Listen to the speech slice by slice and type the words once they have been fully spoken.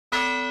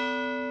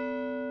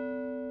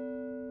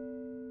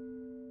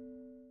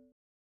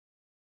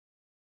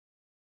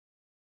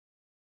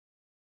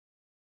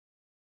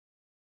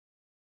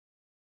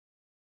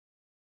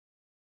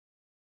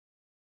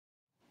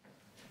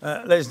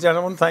Ladies and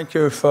gentlemen, thank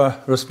you for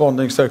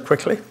responding so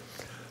quickly.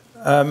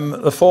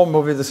 The form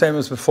will be the same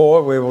as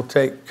before. We will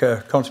take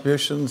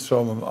contributions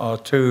from our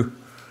two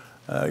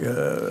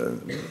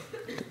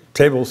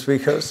table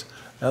speakers.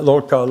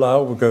 Lord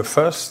Carlile will go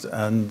first,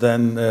 and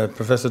then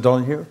Professor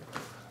Donohue.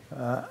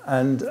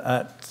 After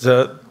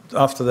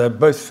they're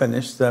both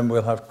finished, then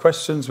we'll have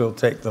questions. We'll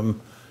take them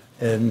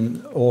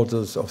in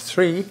orders of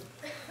three.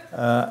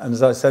 And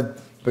as I said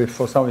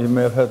before, some of you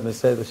may have heard me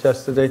say this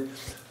yesterday,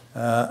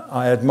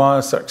 I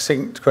admire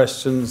succinct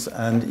questions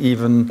and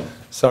even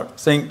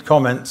succinct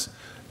comments,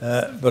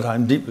 but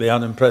I'm deeply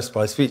unimpressed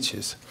by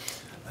speeches,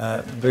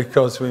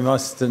 because we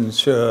must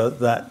ensure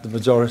that the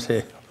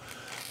majority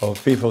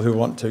of people who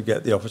want to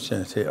get the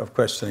opportunity of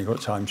questioning,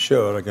 which I'm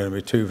sure are going to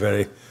be two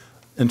very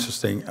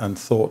interesting and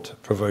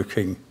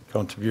thought-provoking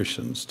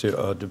contributions to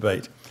our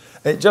debate.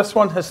 Just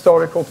one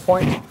historical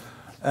point.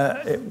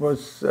 There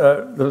was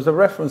a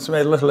reference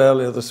made a little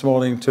earlier this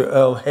morning to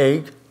Earl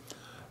Haig,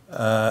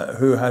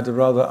 who had a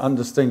rather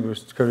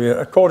undistinguished career,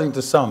 according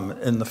to some,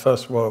 in the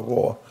First World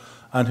War,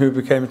 and who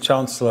became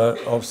Chancellor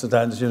of St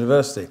Andrews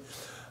University,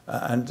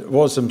 and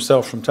was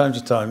himself from time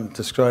to time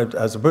described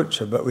as a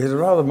butcher, but we had a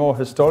rather more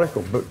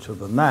historical butcher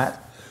than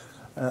that,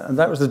 and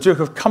that was the Duke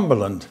of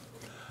Cumberland,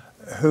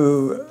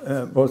 who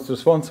was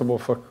responsible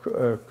for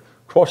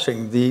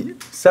quashing the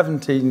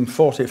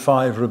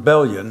 1745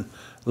 rebellion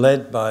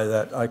led by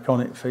that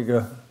iconic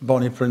figure,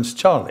 Bonnie Prince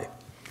Charlie.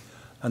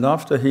 And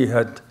after he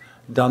had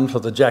done for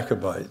the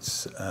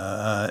Jacobites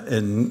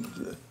in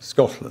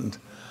Scotland,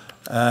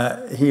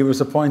 he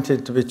was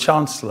appointed to be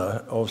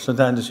Chancellor of St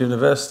Andrews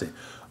University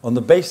on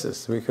the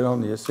basis, we can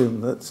only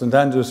assume, that St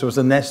Andrews was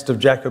a nest of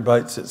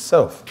Jacobites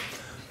itself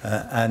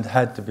and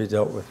had to be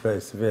dealt with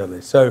very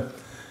severely. So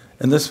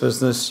in this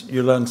business,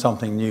 you learn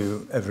something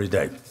new every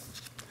day.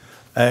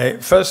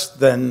 First,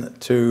 then,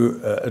 to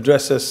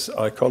address us,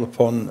 I call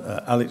upon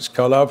Alex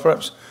Carlile.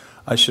 Perhaps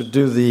I should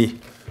do the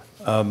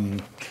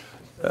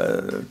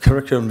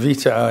curricula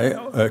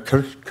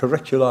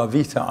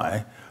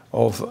vitae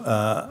of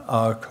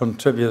our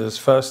contributors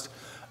first.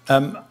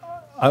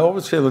 I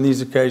always feel on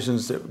these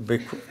occasions it would be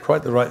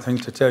quite the right thing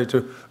to tell you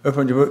to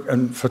open your book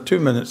and for 2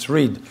 minutes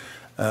read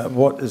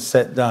what is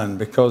set down,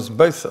 because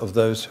both of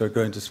those who are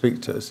going to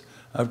speak to us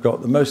have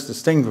got the most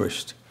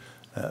distinguished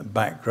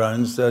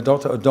backgrounds.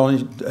 Dr.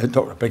 Donohue,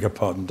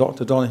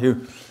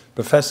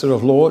 Professor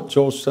of Law at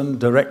Georgetown,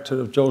 Director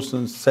of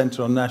Georgetown's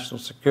Centre on National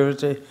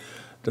Security,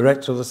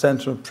 Director of the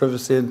Centre on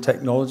Privacy and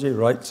Technology,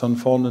 Rights on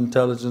Foreign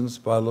Intelligence,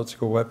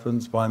 Biological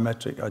Weapons,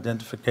 Biometric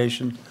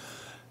Identification.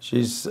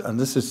 And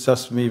this is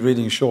just me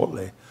reading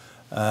shortly,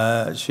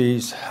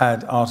 she's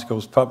had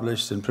articles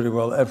published in pretty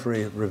well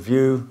every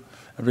review,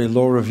 every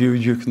law review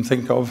you can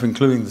think of,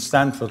 including the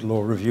Stanford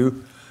Law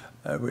Review,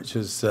 which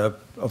is of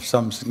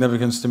some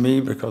significance to me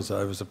because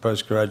I was a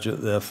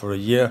postgraduate there for a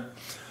year.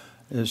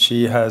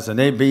 She has an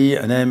AB,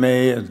 an MA,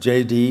 a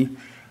JD,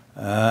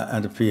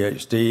 and a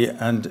PhD,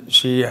 and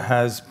she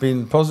has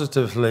been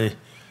positively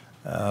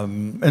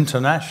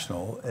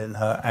international in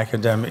her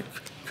academic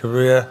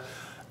career.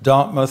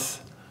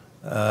 Dartmouth,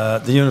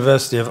 the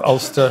University of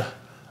Ulster,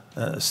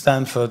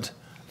 Stanford,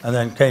 and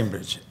then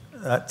Cambridge.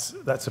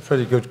 That's a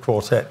pretty good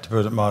quartet, to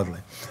put it mildly.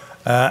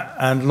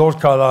 And Lord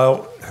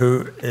Carlile,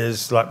 who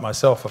is, like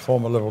myself, a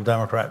former Liberal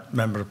Democrat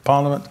member of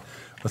Parliament,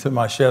 with whom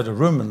I shared a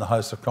room in the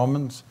House of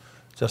Commons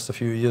just a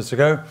few years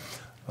ago.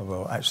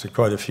 Well, actually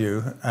quite a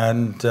few.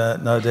 And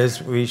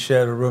nowadays we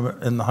share a room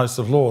in the House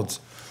of Lords.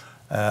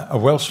 A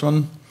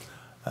Welshman,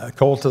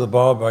 called to the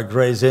bar by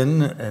Gray's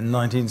Inn in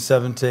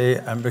 1970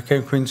 and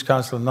became Queen's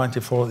Counsel in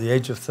 94 at the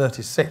age of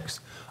 36.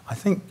 I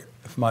think,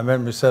 if my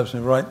memory serves me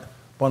right,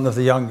 one of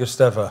the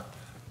youngest ever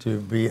to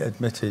be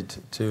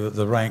admitted to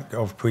the rank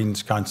of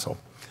Queen's Counsel.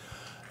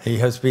 He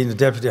has been a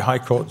Deputy High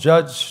Court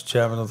Judge,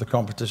 Chairman of the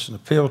Competition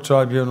Appeal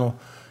Tribunal.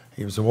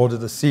 He was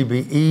awarded a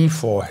CBE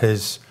for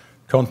his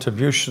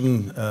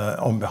contribution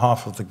on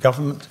behalf of the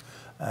government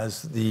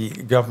as the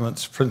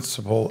government's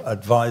principal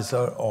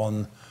advisor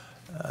on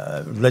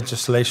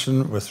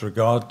legislation with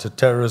regard to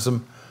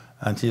terrorism,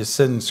 and he has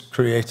since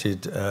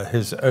created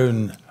his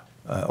own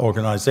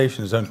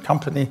organization, his own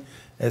company,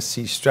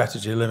 SC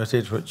Strategy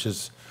Limited, which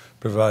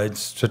provides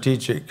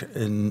strategic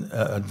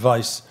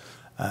advice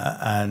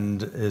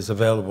and is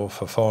available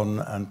for foreign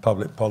and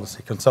public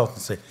policy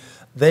consultancy.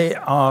 They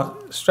are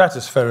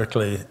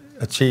stratospherically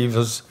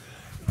achievers.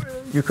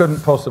 You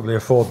couldn't possibly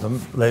afford them,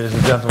 ladies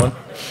and gentlemen.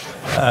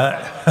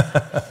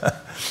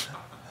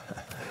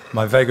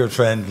 My very good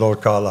friend,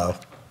 Lord Carlile.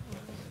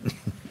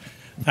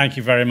 Thank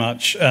you very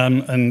much,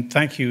 and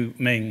thank you,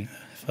 Ming,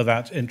 for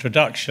that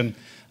introduction,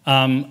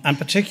 and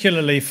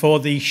particularly for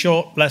the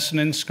short lesson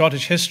in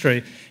Scottish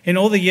history. In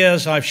all the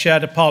years I've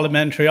shared a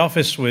parliamentary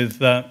office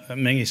with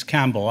Menzies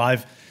Campbell,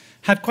 I've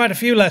had quite a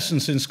few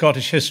lessons in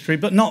Scottish history,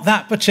 but not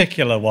that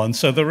particular one,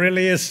 so there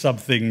really is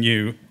something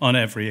new on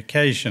every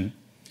occasion.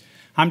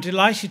 I'm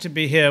delighted to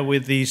be here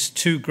with these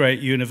two great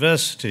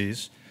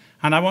universities,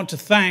 and I want to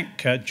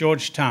thank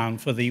Georgetown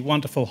for the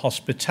wonderful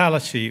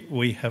hospitality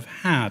we have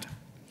had.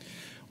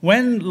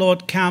 When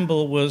Lord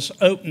Campbell was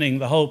opening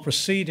the whole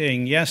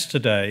proceeding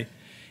yesterday,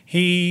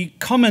 he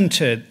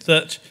commented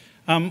that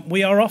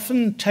we are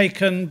often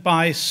taken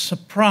by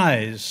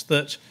surprise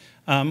that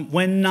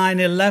when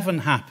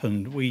 9/11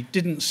 happened, we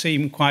didn't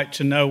seem quite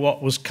to know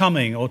what was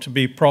coming or to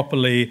be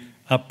properly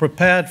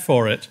prepared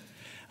for it.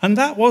 And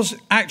that was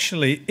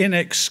actually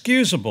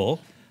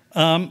inexcusable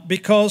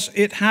because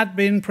it had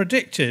been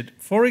predicted.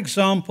 For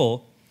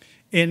example,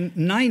 in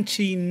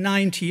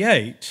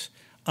 1998,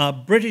 a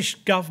British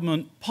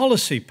government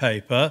policy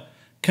paper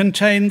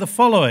contained the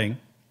following: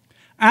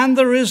 and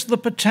there is the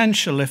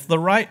potential, if the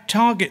right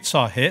targets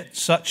are hit,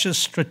 such as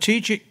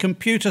strategic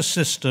computer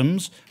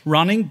systems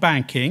running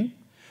banking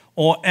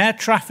or air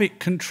traffic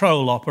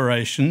control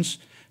operations,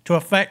 to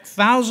affect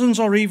thousands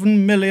or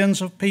even millions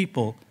of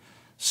people.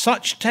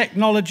 Such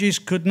technologies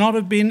could not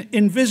have been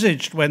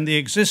envisaged when the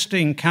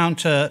existing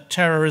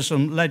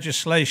counter-terrorism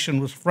legislation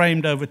was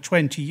framed over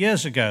 20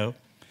 years ago,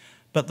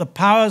 but the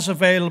powers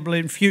available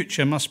in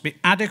future must be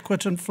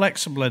adequate and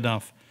flexible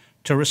enough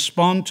to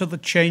respond to the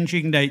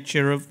changing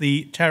nature of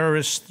the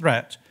terrorist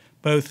threat,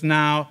 both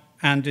now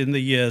and in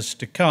the years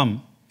to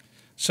come.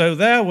 So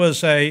there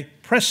was a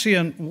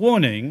prescient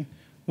warning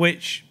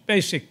which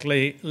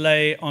basically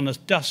lay on a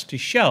dusty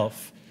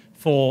shelf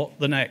for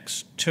the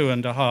next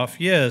 2.5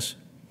 years.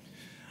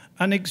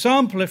 An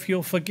example, if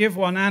you'll forgive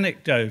one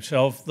anecdote,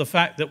 of the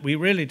fact that we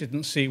really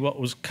didn't see what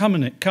was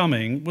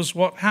coming was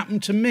what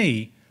happened to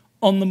me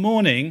on the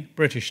morning,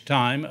 British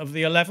time, of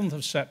the 11th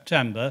of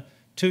September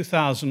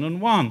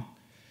 2001.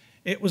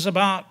 It was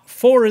about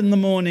 4 in the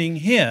morning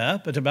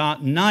here, but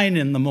about 9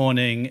 in the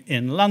morning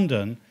in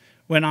London,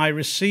 when I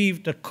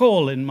received a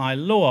call in my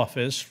law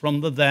office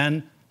from the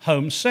then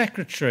Home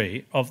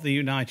Secretary of the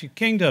United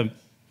Kingdom.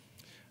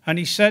 And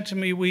he said to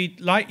me,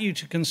 we'd like you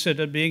to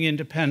consider being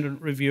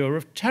independent reviewer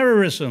of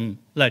terrorism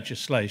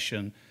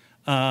legislation,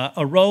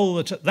 a role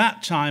that at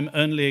that time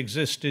only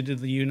existed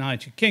in the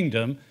United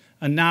Kingdom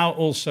and now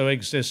also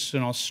exists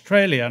in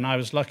Australia. And I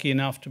was lucky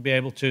enough to be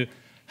able to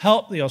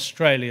help the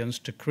Australians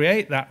to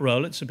create that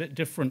role. It's a bit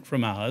different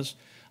from ours.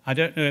 I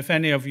don't know if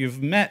any of you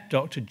have met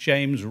Dr.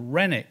 James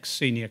Rennick,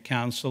 Senior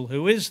Counsel,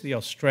 who is the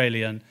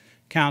Australian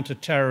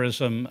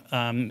counter-terrorism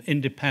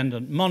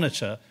independent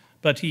monitor,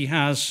 but he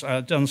has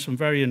done some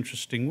very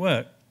interesting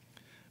work.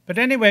 But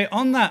anyway,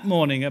 on that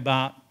morning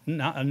about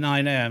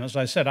 9 a.m., as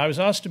I said, I was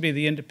asked to be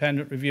the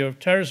independent reviewer of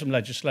terrorism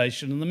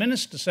legislation, and the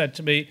minister said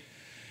to me,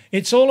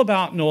 it's all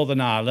about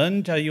Northern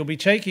Ireland. You'll be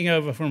taking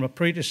over from a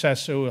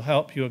predecessor who will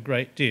help you a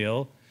great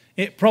deal.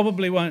 It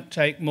probably won't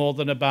take more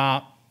than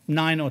about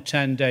 9 or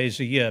 10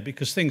 days a year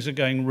because things are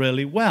going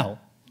really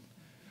well.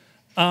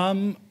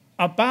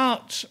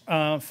 About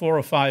 4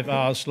 or 5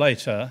 hours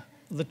later,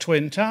 the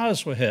Twin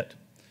Towers were hit.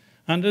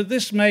 And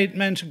this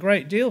meant a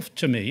great deal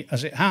to me,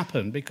 as it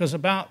happened, because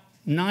about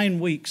 9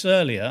 weeks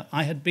earlier,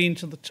 I had been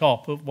to the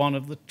top of one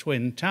of the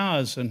Twin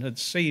Towers and had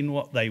seen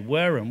what they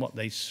were and what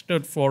they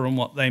stood for and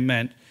what they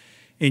meant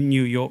in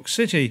New York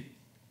City.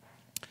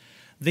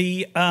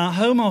 The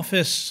Home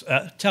Office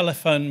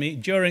telephoned me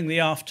during the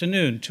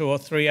afternoon, 2 or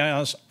 3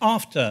 hours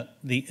after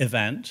the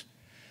event,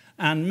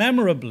 and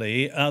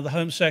memorably, the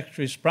Home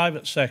Secretary's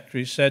private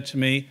secretary said to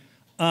me,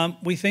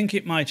 we think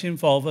it might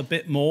involve a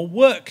bit more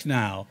work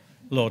now,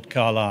 Lord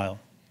Carlile.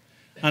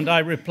 And I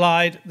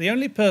replied, the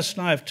only person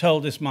I have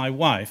told is my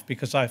wife,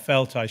 because I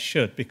felt I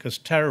should, because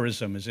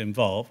terrorism is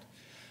involved.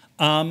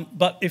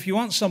 But if you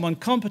want someone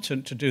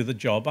competent to do the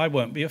job, I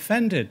won't be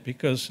offended,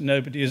 because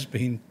nobody has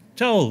been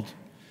told.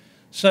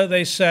 So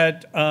they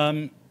said,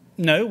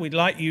 no, we'd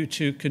like you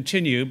to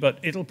continue, but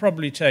it'll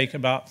probably take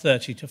about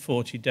 30 to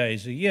 40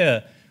 days a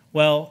year.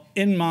 Well,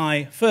 in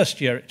my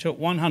first year, it took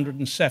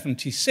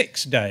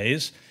 176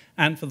 days,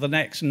 and for the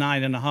next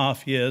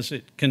 9.5 years,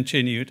 it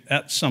continued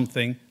at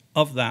something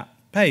of that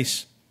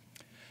pace.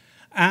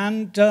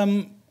 And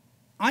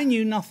I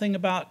knew nothing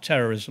about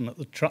terrorism at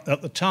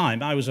the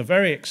time. I was a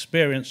very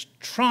experienced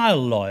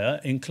trial lawyer,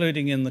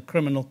 including in the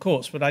criminal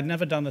courts, but I'd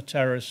never done a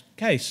terrorist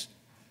case.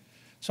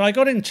 So I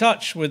got in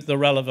touch with the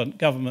relevant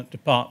government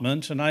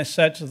department, and I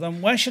said to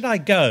them, where should I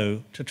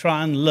go to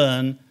try and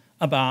learn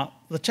about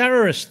the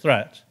terrorist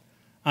threat?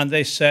 And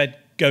they said,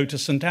 go to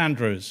St.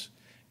 Andrews.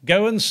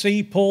 Go and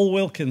see Paul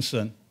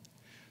Wilkinson.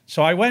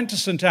 So I went to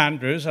St.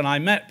 Andrews and I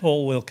met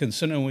Paul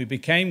Wilkinson and we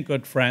became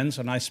good friends,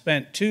 and I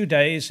spent 2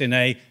 days in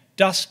a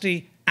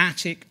dusty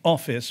attic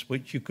office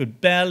which you could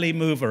barely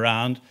move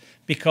around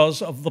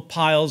because of the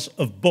piles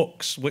of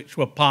books which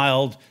were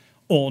piled,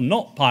 or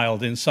not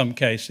piled in some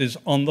cases,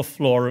 on the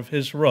floor of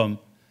his room.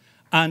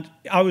 And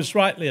I was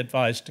rightly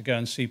advised to go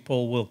and see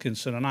Paul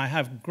Wilkinson, and I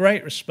have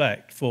great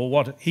respect for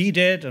what he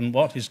did and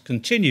what is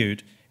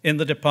continued in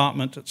the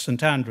department at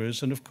St.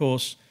 Andrews, and of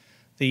course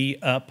the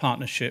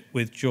partnership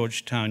with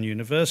Georgetown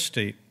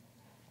University.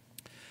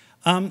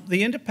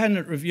 The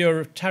independent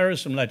reviewer of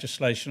terrorism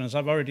legislation, as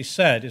I've already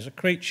said, is a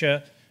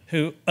creature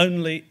who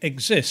only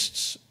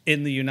exists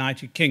in the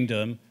United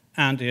Kingdom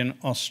and in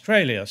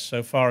Australia,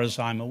 so far as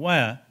I'm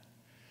aware.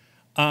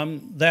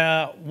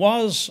 there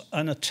was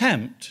an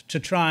attempt to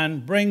try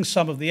and bring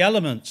some of the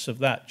elements of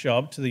that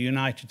job to the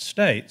United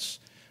States.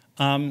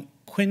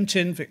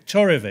 Quintin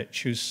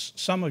Viktorovich, who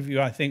some of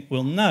you I think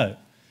will know,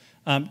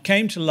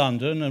 came to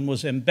London and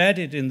was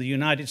embedded in the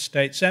United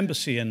States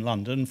Embassy in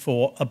London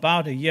for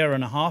about a year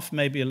and a half,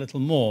 maybe a little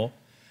more,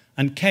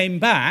 and came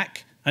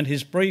back, and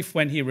his brief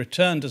when he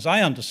returned, as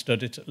I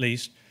understood it at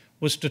least,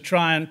 was to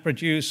try and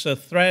produce a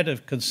thread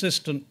of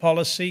consistent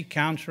policy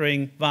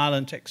countering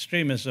violent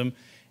extremism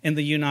in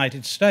the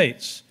United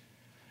States.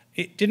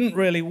 It didn't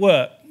really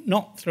work,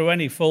 not through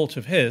any fault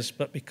of his,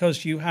 but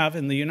because you have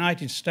in the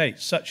United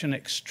States such an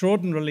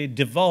extraordinarily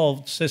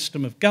devolved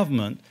system of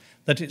government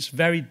that it's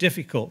very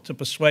difficult to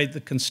persuade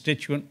the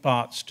constituent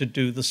parts to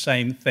do the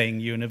same thing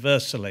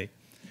universally.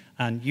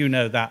 And you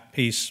know that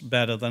piece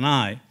better than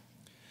I.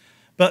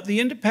 But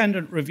the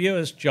independent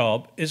reviewer's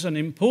job is an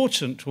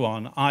important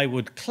one, I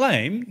would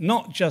claim,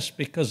 not just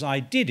because I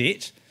did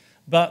it,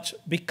 but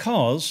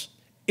because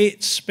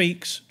it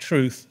speaks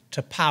truth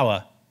to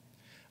power.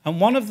 And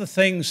one of the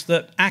things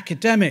that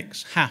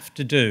academics have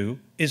to do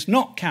is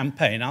not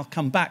campaign, I'll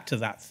come back to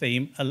that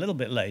theme a little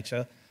bit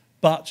later,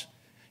 but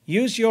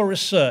use your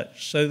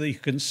research so that you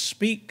can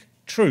speak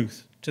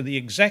truth to the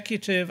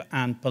executive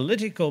and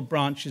political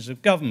branches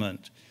of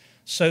government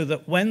so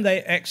that when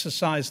they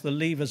exercise the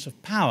levers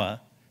of power,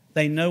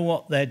 they know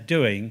what they're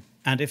doing,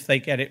 and if they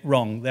get it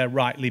wrong, they're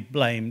rightly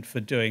blamed for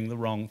doing the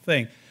wrong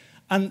thing.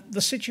 And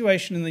the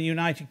situation in the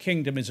United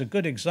Kingdom is a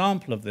good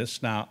example of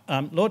this now.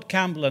 Lord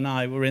Campbell and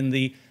I were in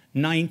the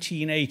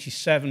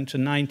 1987 to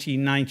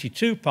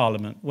 1992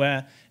 Parliament,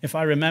 where, if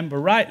I remember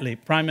rightly,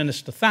 Prime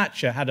Minister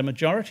Thatcher had a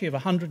majority of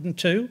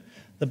 102,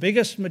 the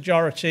biggest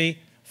majority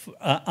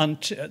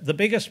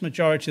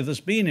there's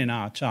been in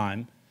our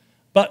time,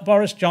 but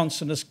Boris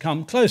Johnson has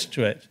come close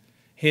to it.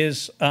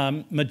 His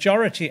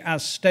majority,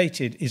 as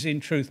stated, is in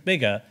truth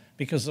bigger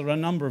because there are a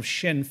number of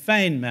Sinn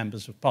Féin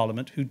members of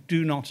Parliament who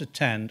do not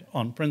attend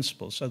on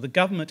principle. So the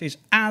government is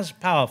as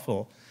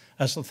powerful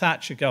as the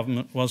Thatcher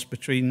government was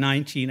between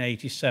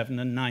 1987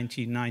 and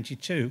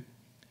 1992.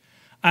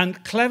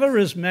 And clever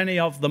as many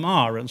of them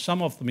are, and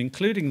some of them,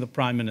 including the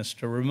Prime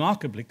Minister, are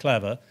remarkably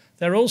clever,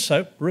 they're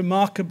also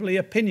remarkably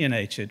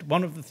opinionated.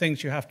 One of the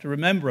things you have to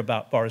remember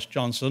about Boris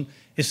Johnson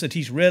is that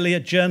he's really a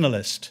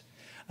journalist.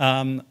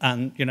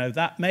 And, you know,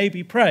 that may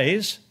be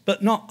praise,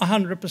 but not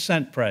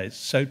 100% praise.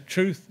 So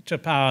truth to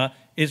power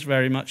is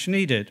very much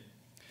needed.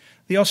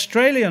 The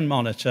Australian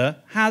monitor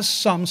has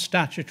some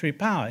statutory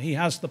power. He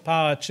has the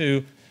power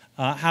to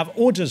have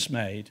orders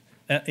made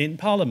in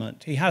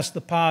Parliament. He has the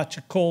power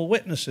to call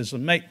witnesses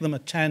and make them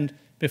attend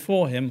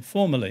before him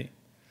formally.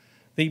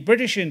 The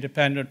British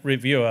Independent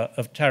Reviewer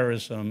of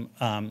Terrorism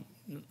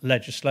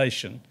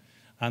legislation,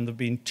 and there have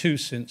been two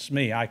since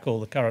me, I call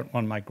the current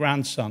one my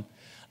grandson,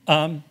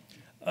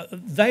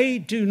 they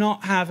do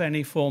not have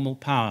any formal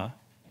power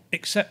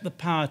except the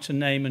power to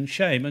name and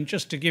shame. And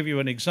just to give you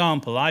an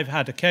example, I've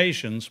had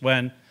occasions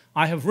when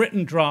I have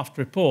written draft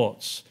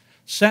reports,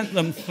 sent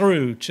them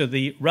through to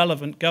the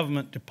relevant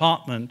government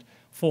department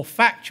for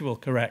factual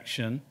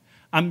correction,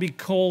 and be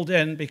called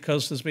in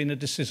because there's been a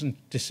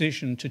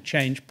decision to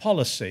change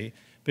policy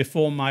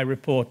before my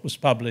report was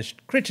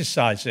published,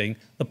 criticising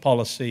the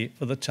policy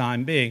for the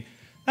time being.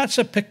 That's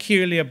a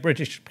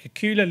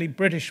peculiarly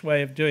British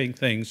way of doing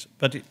things,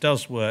 but it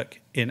does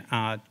work in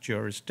our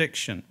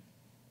jurisdiction.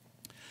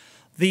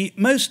 The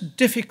most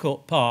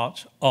difficult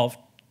part of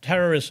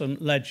terrorism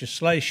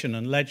legislation,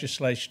 and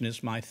legislation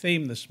is my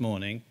theme this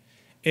morning,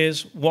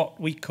 is what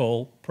we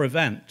call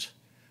prevent.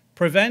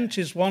 Prevent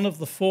is one of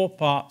the four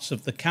parts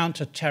of the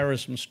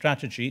counter-terrorism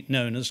strategy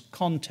known as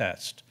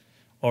contest,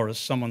 or as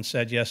someone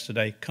said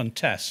yesterday,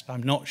 contest.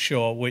 I'm not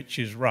sure which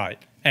is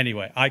right.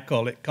 Anyway, I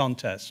call it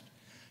contest.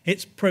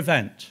 It's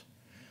prevent.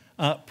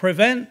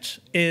 Prevent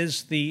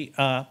is the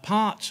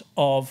part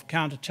of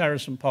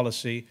counter-terrorism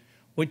policy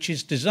which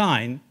is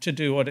designed to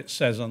do what it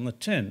says on the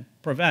tin,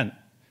 prevent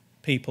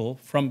people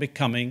from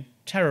becoming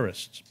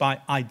terrorists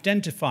by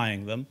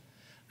identifying them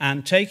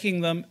and taking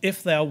them,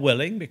 if they are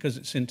willing, because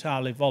it's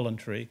entirely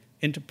voluntary,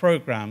 into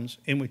programs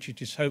in which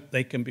it is hoped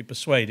they can be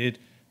persuaded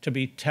to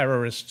be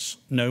terrorists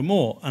no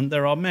more. And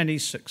there are many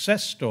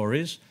success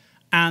stories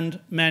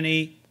and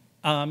many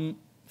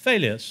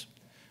failures.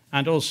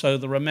 And also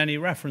there are many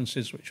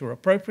references which were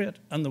appropriate,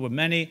 and there were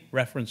many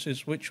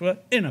references which were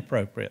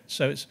inappropriate.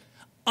 So it's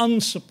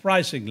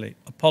unsurprisingly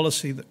a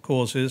policy that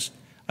causes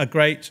a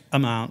great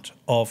amount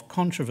of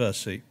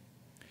controversy.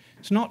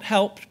 It's not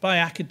helped by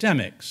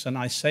academics, and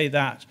I say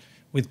that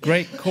with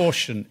great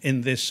caution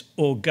in this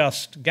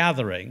august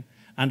gathering,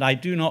 and I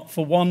do not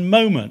for one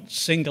moment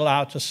single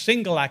out a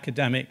single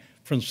academic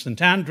from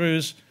St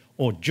Andrews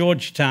or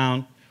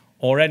Georgetown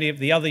or any of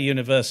the other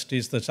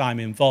universities that I'm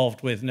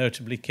involved with,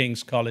 notably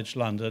King's College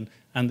London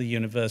and the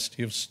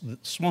University of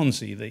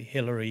Swansea, the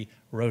Hillary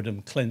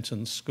Rodham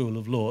Clinton School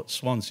of Law at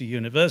Swansea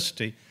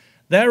University.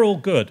 They're all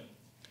good,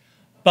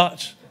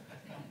 but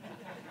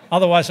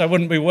otherwise I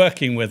wouldn't be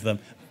working with them.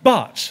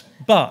 But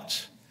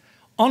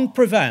on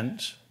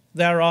prevent,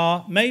 there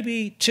are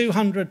maybe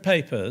 200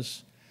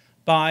 papers,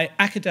 by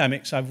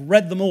academics, I've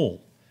read them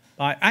all,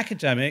 by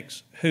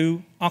academics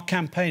who are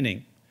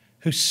campaigning,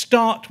 who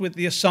start with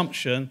the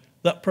assumption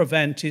that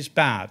prevent is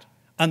bad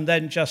and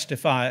then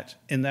justify it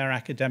in their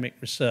academic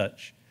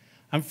research.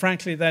 And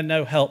frankly, they're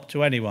no help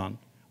to anyone.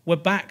 We're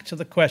back to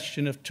the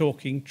question of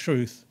talking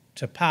truth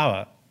to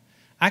power.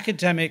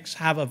 Academics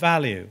have a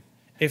value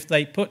if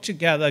they put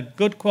together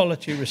good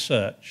quality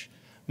research,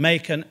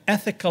 make an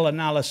ethical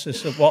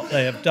analysis of what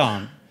they have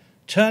done,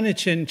 turn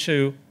it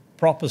into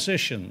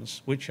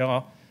propositions which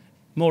are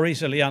more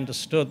easily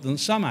understood than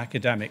some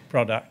academic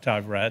product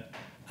I've read,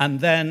 and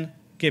then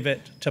give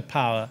it to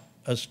power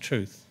as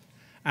truth.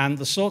 And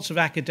the sorts of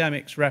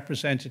academics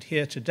represented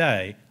here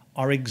today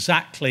are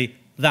exactly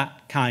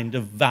that kind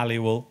of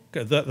valuable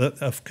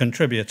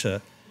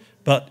contributor,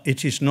 but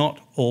it is not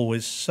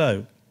always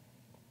so.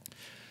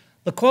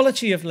 The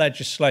quality of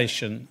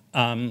legislation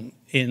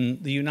in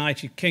the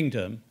United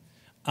Kingdom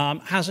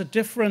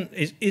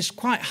is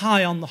quite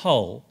high on the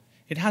whole.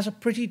 It has a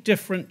pretty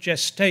different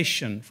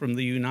gestation from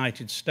the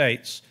United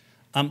States.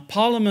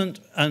 Parliament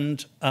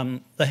and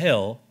the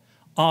Hill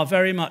are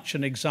very much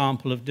an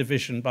example of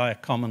division by a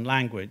common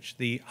language.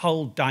 The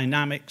whole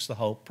dynamics, the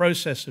whole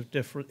process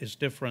is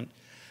different.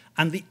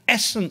 And the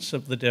essence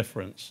of the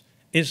difference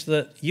is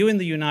that you in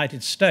the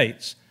United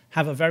States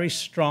have a very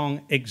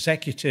strong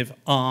executive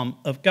arm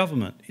of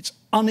government. It's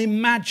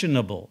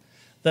unimaginable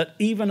that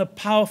even a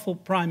powerful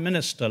prime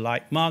minister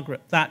like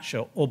Margaret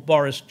Thatcher or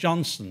Boris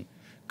Johnson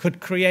could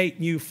create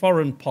new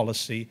foreign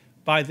policy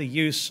by the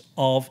use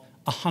of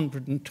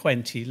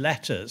 120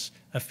 letters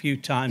a few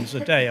times a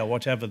day, or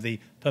whatever the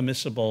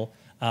permissible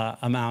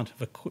amount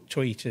of a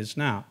tweet is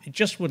now. It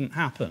just wouldn't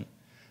happen,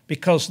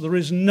 because there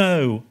is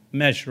no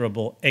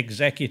measurable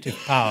executive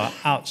power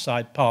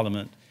outside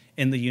Parliament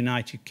in the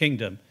United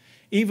Kingdom.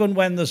 Even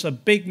when there's a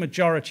big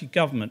majority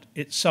government,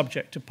 it's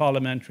subject to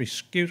parliamentary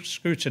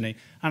scrutiny.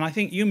 And I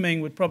think you,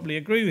 Ming, would probably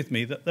agree with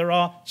me that there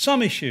are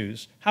some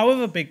issues,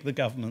 however big the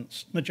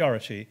government's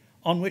majority,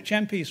 on which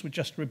MPs would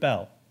just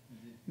rebel.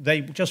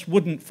 They just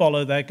wouldn't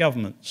follow their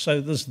government. So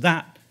there's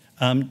that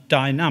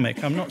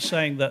dynamic. I'm not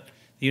saying that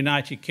the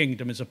United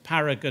Kingdom is a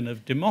paragon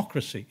of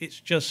democracy. It's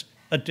just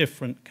a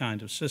different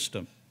kind of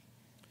system.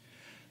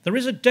 There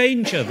is a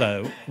danger,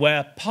 though,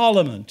 where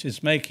Parliament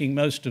is making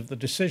most of the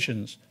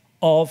decisions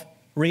of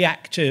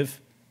reactive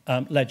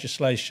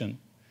legislation.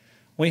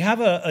 We have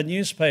a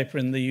newspaper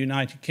in the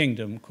United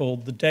Kingdom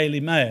called the Daily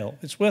Mail.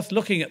 It's worth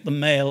looking at the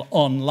Mail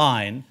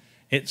online.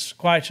 It's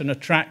quite an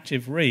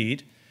attractive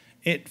read.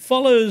 It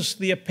follows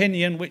the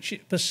opinion which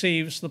it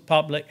perceives the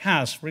public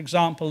has. For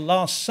example,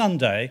 last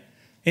Sunday,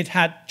 it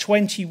had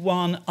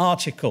 21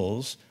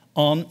 articles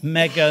on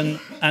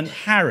Meghan and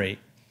Harry,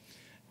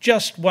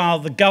 just while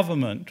the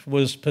government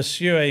was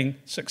pursuing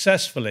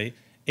successfully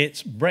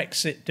its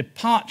Brexit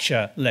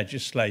departure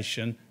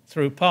legislation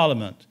through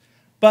Parliament.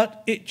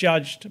 But it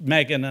judged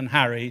Meghan and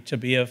Harry to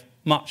be of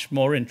much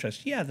more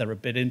interest. Yeah, they're a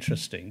bit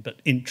interesting, but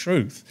in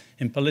truth,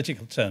 in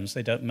political terms,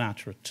 they don't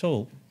matter at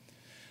all.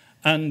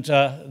 And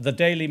the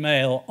Daily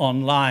Mail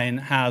online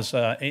has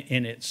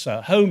in its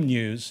home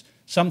news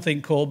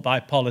something called by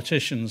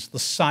politicians the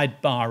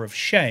sidebar of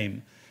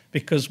shame,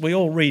 because we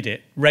all read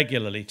it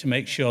regularly to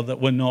make sure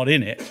that we're not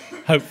in it,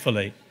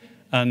 hopefully.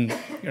 And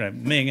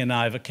Ming and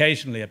I have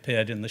occasionally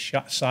appeared in the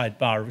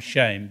sidebar of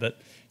shame,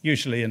 but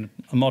usually in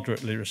a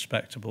moderately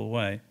respectable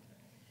way.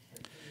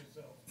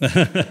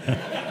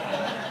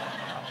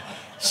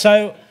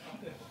 So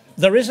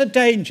there is a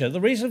danger.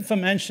 The reason for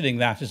mentioning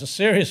that is a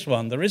serious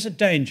one. There is a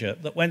danger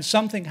that when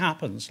something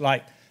happens,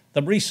 like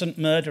the recent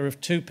murder of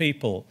 2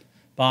 people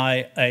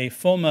by a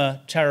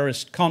former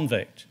terrorist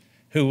convict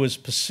who was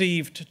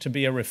perceived to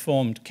be a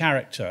reformed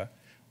character,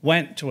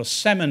 went to a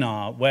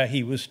seminar where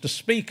he was to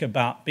speak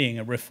about being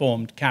a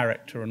reformed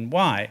character and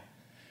why,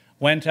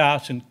 went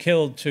out and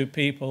killed 2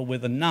 people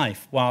with a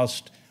knife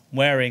whilst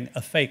wearing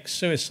a fake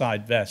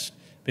suicide vest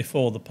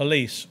before the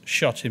police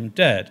shot him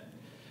dead.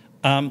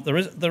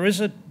 There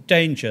is a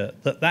danger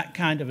that that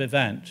kind of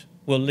event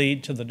will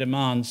lead to the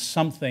demand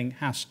something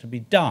has to be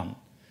done,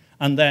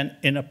 and then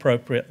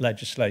inappropriate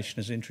legislation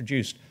is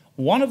introduced.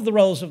 One of the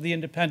roles of the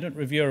Independent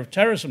Reviewer of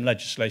Terrorism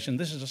legislation,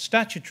 this is a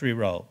statutory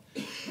role,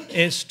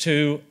 is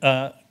to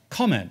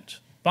comment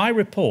by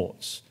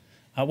reports,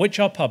 which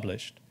are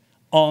published,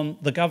 on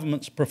the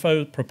government's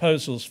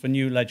proposals for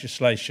new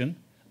legislation.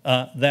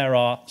 There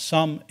are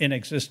some in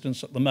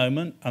existence at the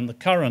moment, and the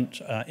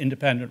current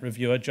independent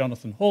reviewer,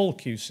 Jonathan Hall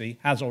QC,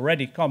 has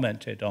already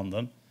commented on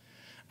them.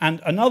 And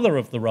another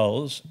of the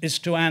roles is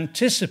to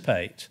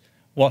anticipate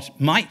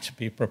what might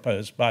be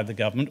proposed by the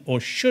government or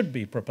should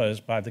be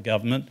proposed by the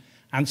government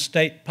and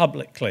state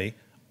publicly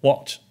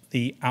what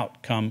the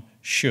outcome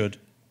should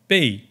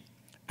be.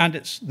 And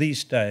it's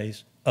these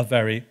days a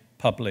very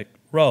public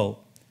role.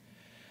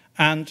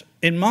 And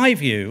in my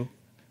view,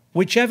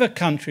 whichever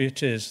country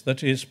it is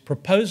that is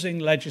proposing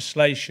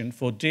legislation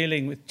for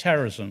dealing with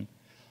terrorism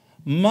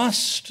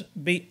must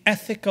be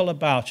ethical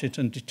about it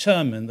and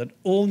determine that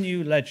all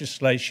new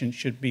legislation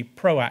should be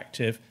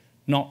proactive,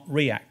 not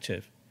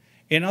reactive.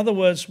 In other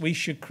words, we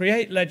should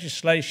create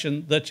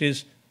legislation that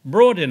is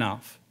broad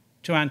enough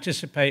to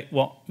anticipate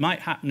what might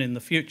happen in the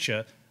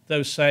future,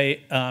 though,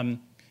 say,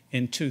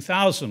 in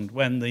 2000,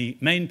 when the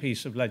main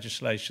piece of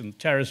legislation, the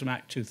Terrorism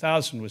Act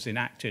 2000, was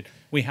enacted,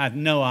 we had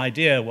no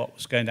idea what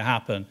was going to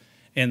happen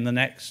in the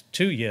next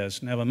 2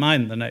 years, never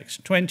mind the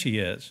next 20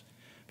 years.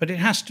 But it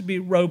has to be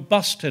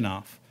robust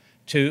enough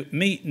to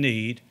meet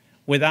need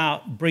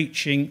without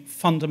breaching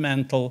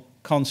fundamental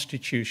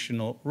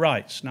constitutional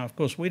rights. Now, of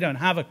course, we don't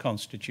have a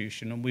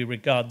constitution, and we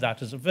regard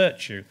that as a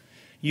virtue.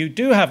 You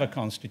do have a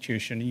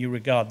constitution, and you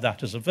regard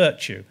that as a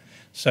virtue.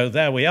 So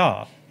there we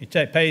are. You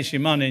pays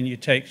your money and you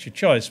take your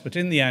choice, but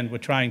in the end, we're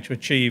trying to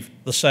achieve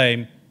the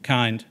same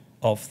kind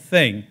of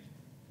thing.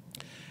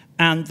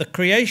 And the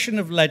creation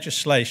of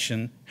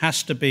legislation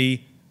has to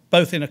be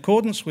both in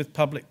accordance with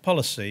public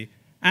policy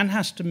and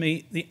has to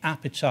meet the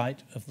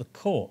appetite of the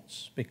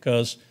courts,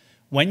 because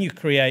when you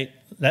create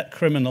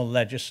criminal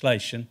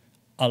legislation,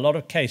 a lot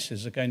of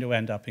cases are going to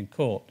end up in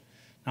court.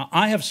 Now,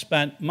 I have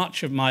spent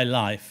much of my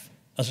life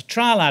as a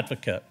trial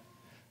advocate,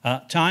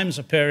 times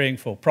appearing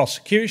for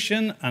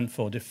prosecution and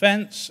for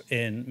defense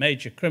in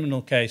major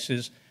criminal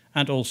cases,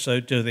 and also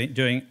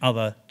doing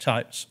other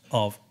types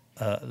of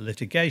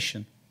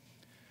litigation.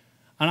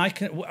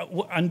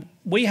 And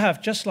we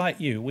have, just like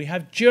you, we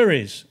have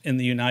juries in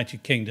the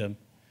United Kingdom.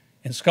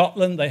 In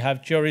Scotland, they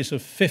have juries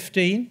of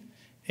 15.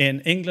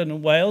 In England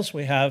and Wales,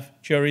 we have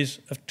juries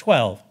of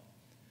 12.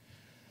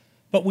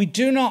 But we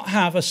do not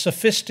have a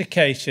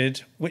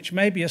sophisticated, which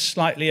may be a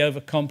slightly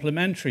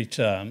over-complimentary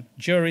term,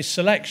 jury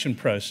selection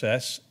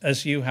process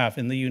as you have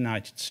in the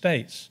United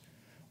States.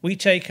 We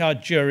take our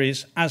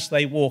juries as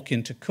they walk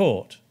into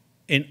court,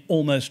 in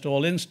almost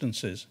all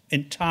instances,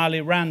 entirely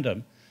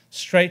random,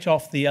 straight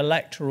off the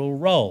electoral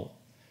roll.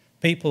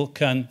 People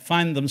can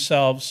find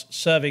themselves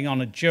serving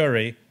on a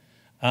jury,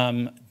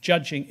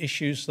 judging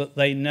issues that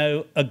they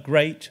know a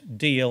great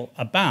deal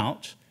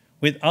about,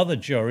 with other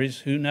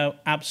juries who know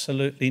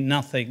absolutely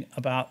nothing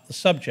about the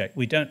subject.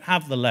 We don't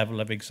have the level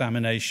of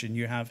examination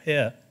you have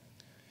here.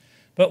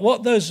 But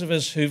what those of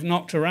us who've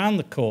knocked around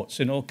the courts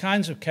in all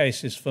kinds of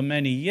cases for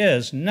many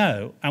years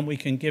know, and we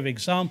can give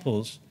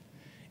examples,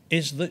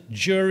 is that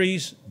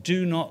juries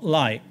do not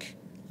like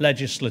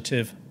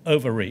legislative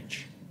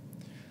overreach.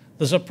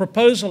 There's a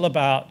proposal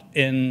about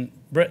in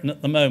Britain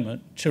at the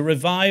moment to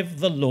revive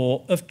the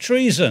law of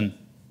treason.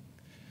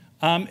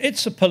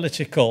 It's a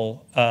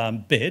political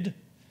bid.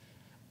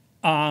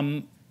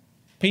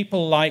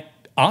 People like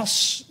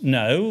us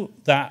know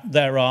that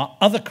there are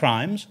other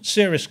crimes,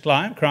 serious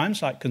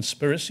crimes like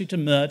conspiracy to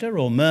murder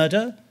or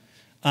murder,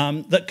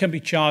 that can be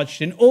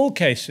charged in all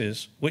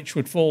cases which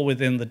would fall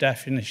within the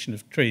definition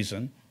of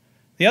treason.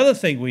 The other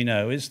thing we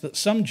know is that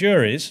some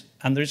juries,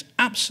 and there's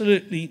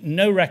absolutely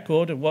no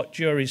record of what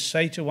juries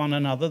say to one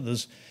another,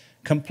 there's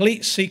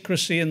complete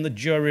secrecy in the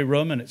jury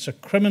room, and it's a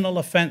criminal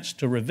offence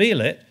to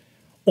reveal it,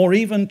 or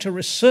even to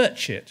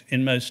research it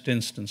in most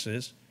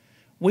instances.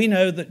 We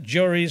know that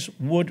juries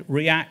would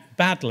react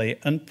badly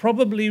and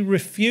probably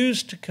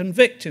refuse to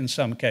convict in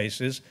some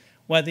cases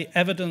where the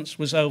evidence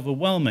was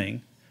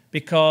overwhelming,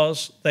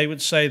 because they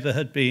would say there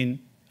had been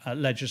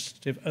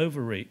legislative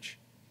overreach.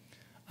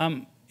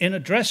 In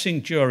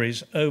addressing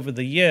juries over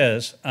the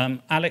years,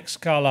 Alex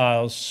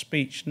Carlile's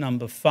speech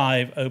number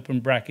 5, open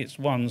brackets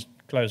 1,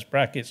 close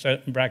brackets,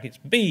 open brackets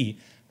B,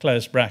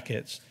 close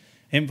brackets,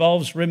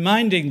 involves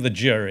reminding the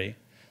jury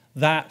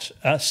that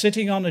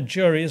sitting on a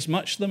jury is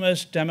much the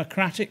most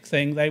democratic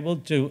thing they will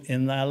do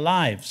in their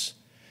lives,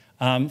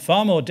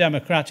 far more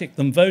democratic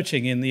than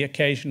voting in the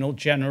occasional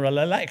general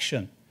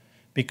election,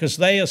 because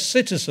they as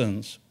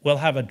citizens will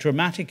have a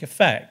dramatic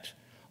effect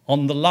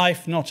on the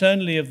life not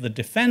only of the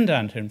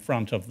defendant in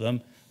front of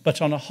them,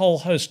 but on a whole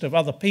host of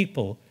other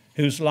people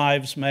whose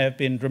lives may have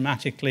been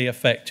dramatically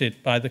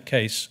affected by the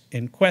case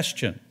in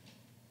question.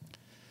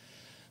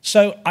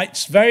 So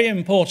it's very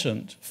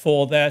important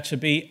for there to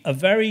be a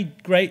very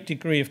great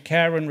degree of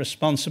care and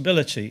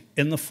responsibility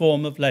in the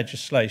form of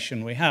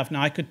legislation we have.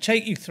 Now, I could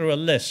take you through a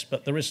list,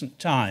 but there isn't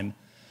time,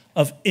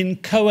 of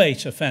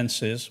inchoate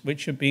offences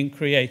which have been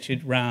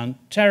created around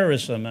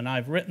terrorism, and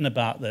I've written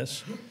about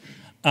this,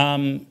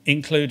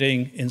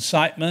 including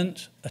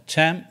incitement,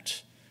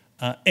 attempt,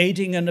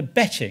 aiding and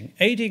abetting.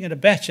 Aiding and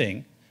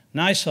abetting,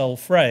 nice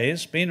old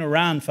phrase, been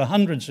around for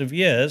hundreds of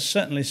years,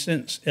 certainly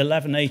since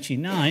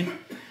 1189,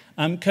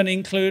 can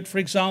include, for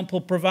example,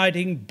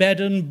 providing bed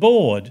and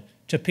board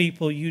to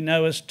people you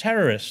know as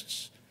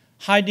terrorists.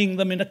 Hiding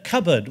them in a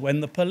cupboard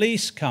when the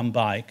police come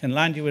by can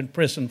land you in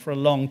prison for a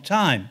long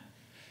time.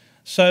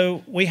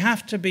 So we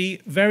have to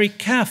be very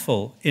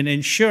careful in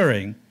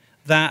ensuring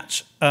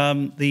that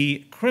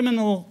the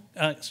criminal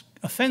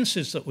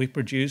offences that we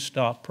produce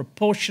are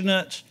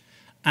proportionate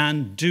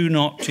and do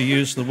not, to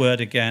use the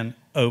word again,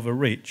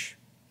 overreach.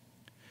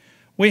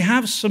 We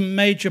have some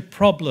major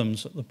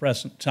problems at the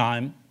present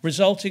time,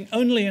 resulting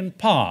only in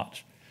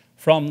part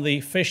from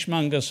the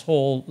Fishmongers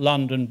Hall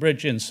London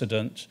Bridge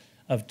incident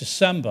of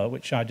December,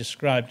 which I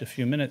described a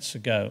few minutes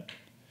ago.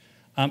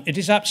 It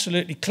is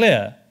absolutely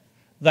clear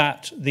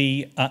that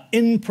the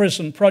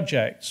in-prison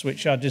projects,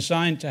 which are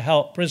designed to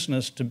help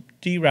prisoners to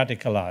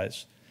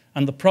de-radicalise,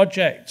 And the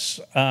projects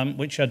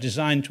which are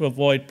designed to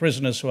avoid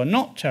prisoners who are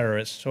not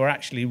terrorists, who are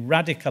actually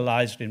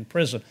radicalized in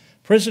prison.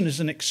 Prison is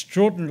an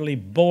extraordinarily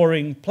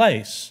boring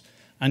place,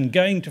 and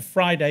going to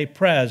Friday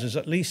prayers is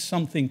at least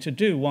something to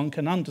do. One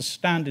can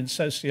understand in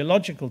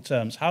sociological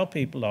terms how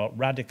people are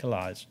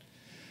radicalized.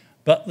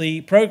 But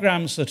the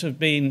programs that have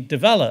been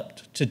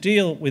developed to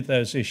deal with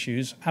those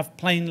issues have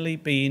plainly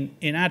been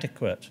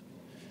inadequate.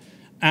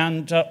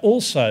 And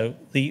also,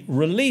 the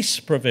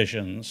release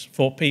provisions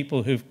for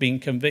people who've been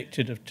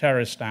convicted of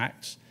terrorist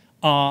acts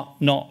are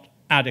not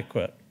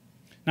adequate.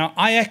 Now,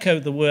 I echo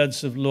the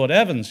words of Lord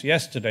Evans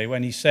yesterday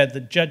when he said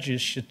that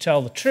judges should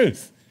tell the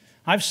truth.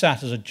 I've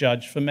sat as a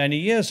judge for many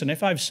years, and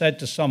if I've said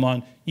to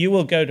someone, you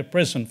will go to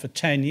prison for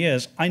 10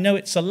 years, I know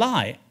it's a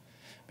lie.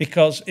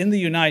 Because in the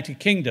United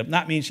Kingdom,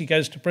 that means he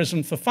goes to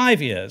prison for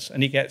 5 years,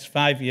 and he gets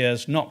 5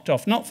 years knocked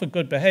off, not for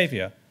good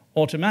behavior,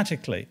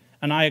 automatically.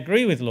 And I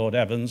agree with Lord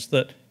Evans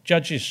that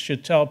judges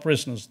should tell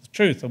prisoners the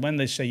truth. And when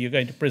they say you're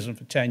going to prison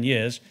for 10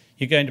 years,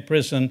 you're going to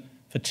prison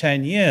for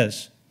 10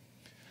 years.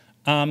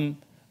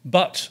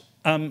 But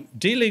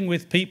dealing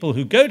with people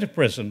who go to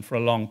prison for a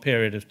long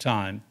period of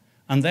time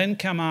and then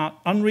come out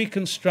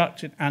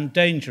unreconstructed and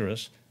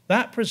dangerous,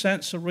 that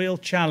presents a real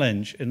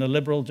challenge in a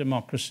liberal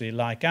democracy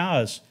like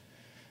ours.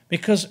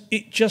 Because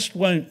it just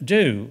won't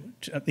do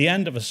at the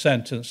end of a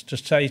sentence to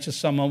say to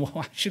someone, well,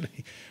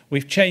 actually,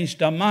 we've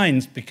changed our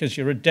minds because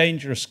you're a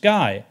dangerous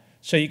guy,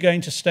 so you're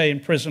going to stay in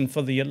prison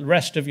for the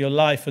rest of your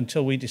life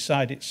until we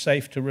decide it's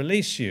safe to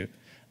release you.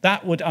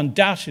 That would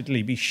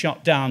undoubtedly be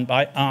shot down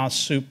by our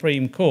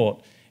Supreme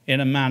Court in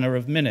a matter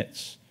of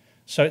minutes.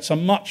 So it's a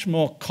much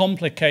more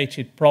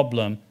complicated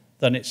problem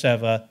than it's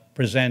ever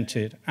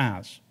presented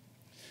as.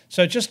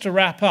 So just to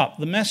wrap up,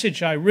 the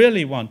message I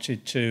really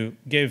wanted to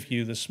give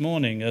you this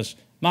morning as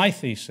my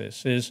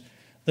thesis is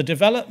the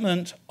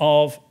development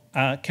of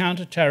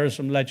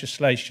counterterrorism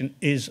legislation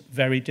is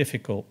very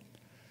difficult.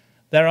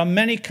 There are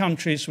many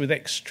countries with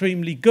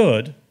extremely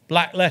good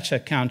black letter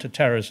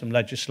counterterrorism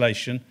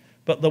legislation,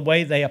 but the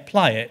way they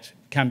apply it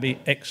can be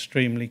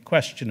extremely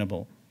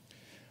questionable.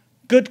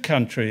 Good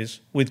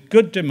countries with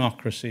good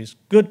democracies,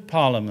 good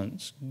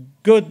parliaments,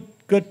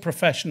 good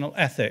professional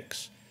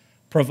ethics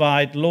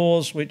provide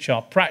laws which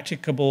are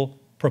practicable,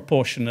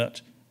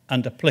 proportionate,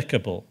 and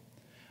applicable.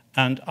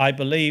 And I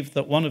believe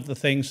that one of the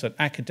things that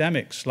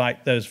academics,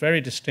 like those very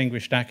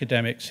distinguished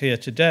academics here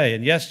today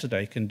and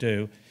yesterday, can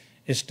do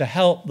is to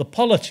help the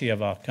polity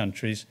of our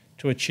countries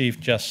to achieve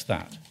just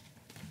that.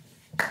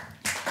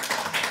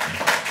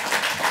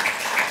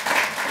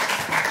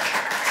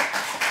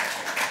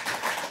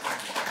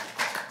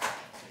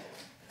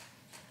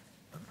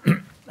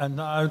 And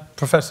now,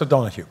 Professor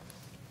Donohue.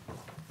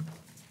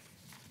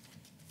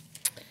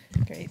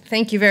 Great.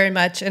 Thank you very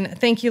much. And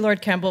thank you,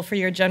 Lord Campbell, for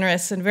your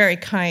generous and very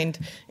kind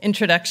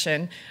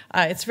introduction.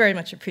 It's very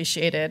much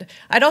appreciated.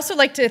 I'd also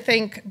like to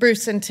thank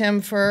Bruce and Tim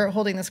for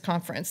holding this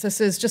conference.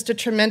 This is just a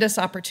tremendous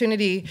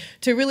opportunity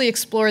to really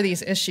explore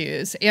these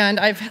issues. And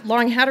I've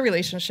long had a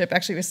relationship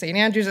actually with St.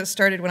 Andrews. It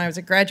started when I was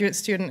a graduate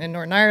student in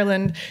Northern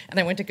Ireland, and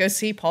I went to go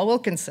see Paul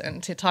Wilkinson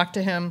to talk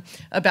to him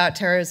about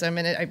terrorism.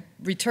 And I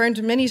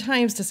returned many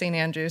times to St.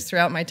 Andrews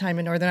throughout my time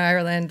in Northern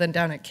Ireland, then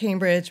down at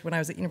Cambridge when I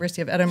was at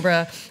University of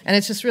Edinburgh. And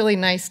it's just really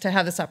nice to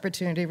have this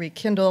opportunity to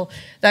rekindle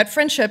that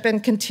friendship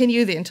and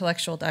continue the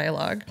intellectual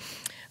dialogue.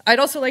 I'd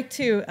also like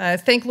to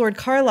thank Lord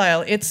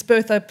Carlile. It's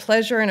both a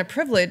pleasure and a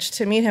privilege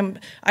to meet him.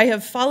 I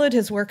have followed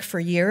his work for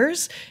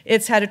years.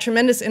 It's had a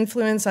tremendous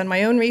influence on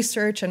my own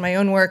research and my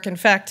own work. In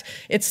fact,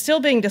 it's still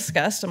being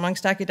discussed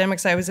amongst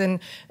academics. I was in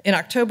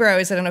October, I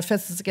was at an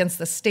Offences Against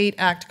the State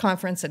Act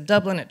conference at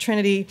Dublin at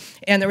Trinity,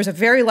 and there was a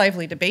very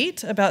lively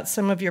debate about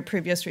some of your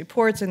previous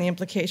reports and the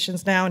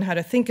implications now and how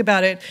to think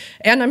about it.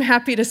 And I'm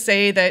happy to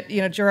say that,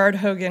 you know, Gerard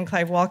Hogan,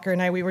 Clive Walker,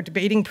 and I, we were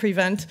debating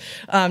Prevent,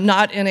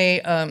 not in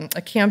a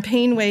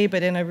campaign way,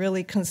 but in a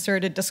really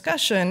concerted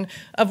discussion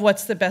of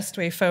what's the best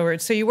way forward.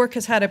 So your work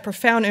has had a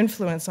profound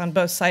influence on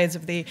both sides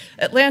of the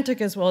Atlantic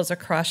as well as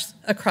across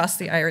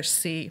the Irish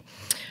Sea.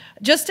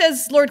 Just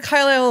as Lord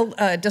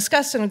Carlile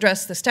discussed and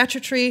addressed the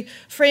statutory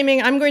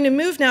framing, I'm going to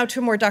move now to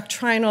a more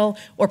doctrinal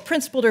or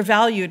principled or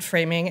valued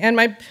framing. And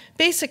my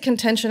basic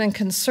contention and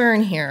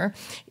concern here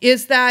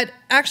is that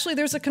actually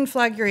there's a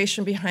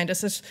conflagration behind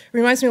us. This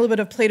reminds me a little bit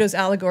of Plato's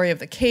allegory of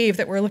the cave,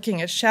 that we're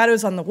looking at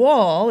shadows on the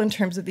wall in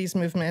terms of these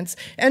movements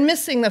and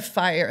missing the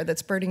fire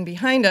that's burning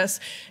behind us.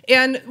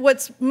 And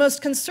what's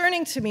most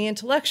concerning to me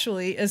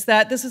intellectually is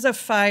that this is a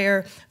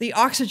fire, the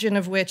oxygen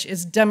of which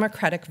is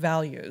democratic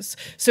values.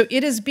 So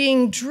it is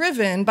being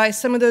driven by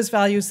some of those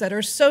values that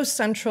are so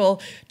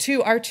central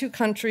to our two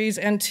countries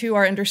and to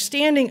our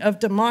understanding of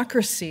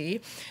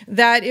democracy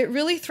that it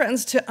really threatens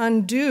to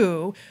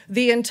undo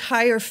the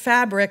entire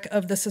fabric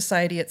of the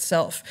society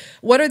itself.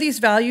 What are these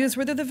values?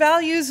 Well, they're the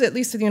values, at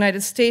least in the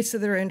United States,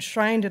 that are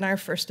enshrined in our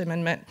First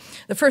Amendment.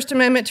 The First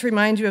Amendment, to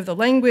remind you of the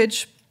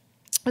language,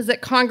 is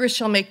that Congress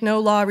shall make no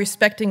law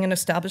respecting an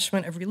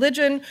establishment of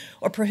religion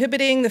or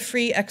prohibiting the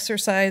free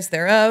exercise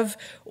thereof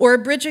or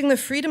abridging the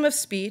freedom of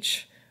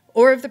speech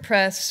or of the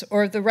press,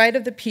 or the right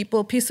of the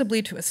people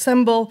peaceably to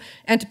assemble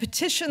and to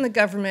petition the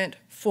government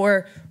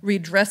for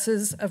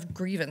redresses of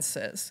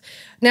grievances.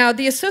 Now,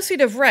 the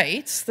associative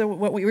rights,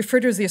 what we refer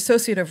to as the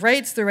associative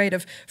rights, the right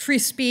of free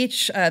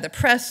speech, the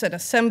press, and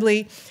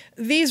assembly,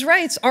 these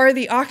rights are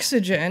the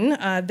oxygen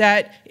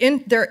that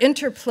in their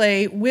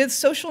interplay with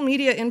social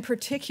media in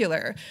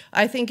particular,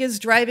 I think is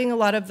driving a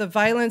lot of the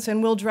violence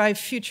and will drive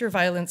future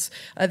violence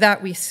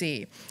that we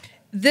see.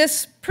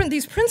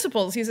 These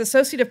principles, these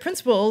associative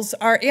principles,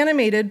 are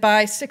animated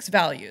by 6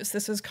 values.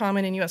 This is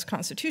common in US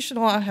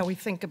constitutional law, how we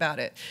think about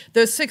it.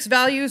 Those 6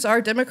 values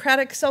are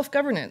democratic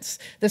self-governance,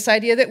 this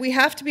idea that we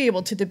have to be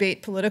able to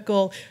debate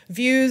political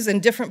views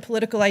and different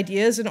political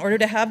ideas in order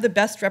to have the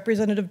best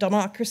representative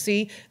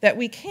democracy that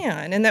we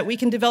can, and that we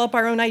can develop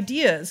our own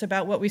ideas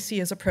about what we see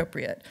as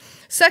appropriate.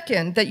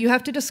 Second, that you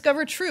have to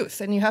discover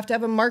truth, and you have to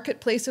have a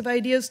marketplace of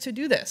ideas to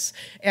do this.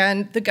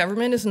 And the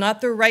government is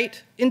not the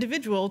right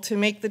individual to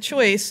make the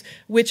choice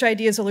which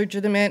ideas are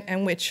legitimate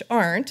and which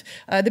aren't.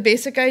 The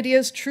basic idea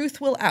is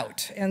truth will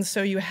out. And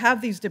so you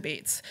have these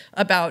debates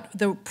about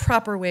the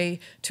proper way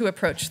to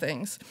approach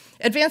things.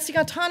 Advancing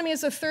autonomy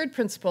is a third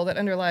principle that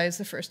underlies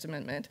the First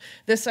Amendment.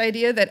 This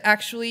idea that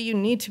actually you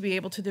need to be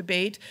able to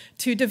debate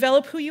to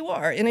develop who you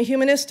are in a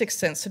humanistic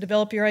sense, to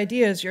develop your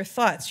ideas, your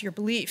thoughts, your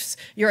beliefs,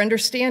 your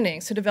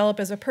understandings, to develop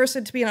as a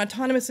person, to be an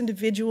autonomous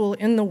individual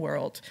in the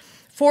world.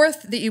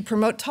 Fourth, that you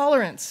promote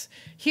tolerance.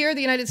 Here in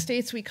the United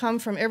States, we come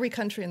from every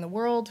country in the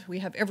world. We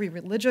have every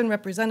religion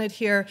represented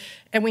here,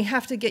 and we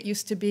have to get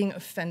used to being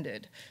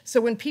offended. So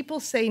when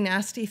people say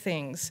nasty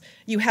things,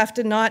 you have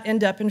to not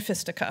end up in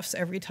fisticuffs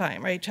every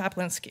time, right?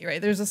 Chaplinsky,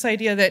 right? There's this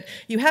idea that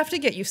you have to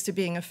get used to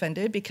being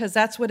offended because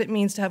that's what it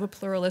means to have a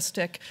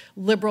pluralistic,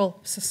 liberal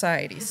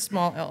society,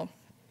 small l.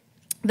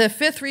 The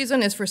fifth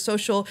reason is for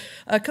social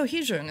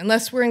cohesion.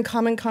 Unless we're in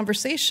common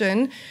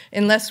conversation,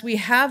 unless we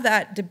have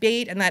that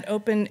debate and that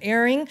open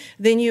airing,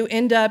 then you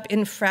end up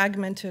in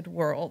fragmented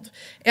world.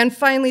 And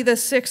finally, the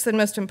sixth and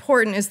most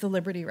important is the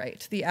liberty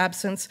right, the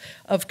absence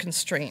of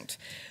constraint.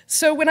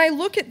 So when I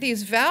look at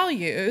these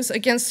values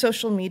against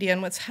social media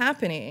and what's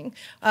happening,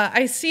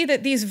 I see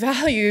that these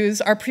values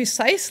are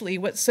precisely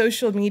what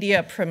social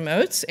media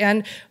promotes,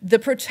 and the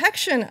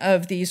protection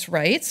of these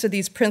rights, of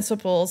these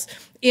principles,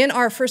 in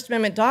our First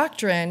Amendment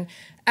doctrine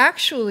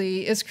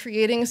actually is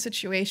creating a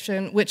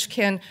situation which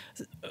can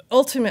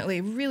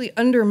ultimately really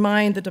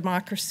undermine the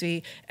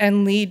democracy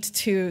and lead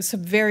to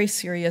some very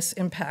serious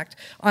impact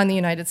on the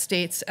United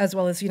States as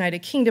well as the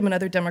United Kingdom and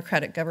other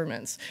democratic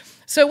governments.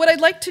 So what I'd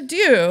like to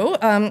do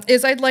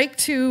is I'd like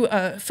to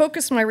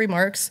focus my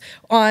remarks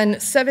on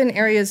 7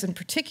 areas in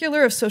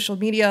particular of social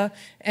media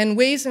and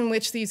ways in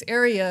which these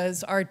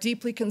areas are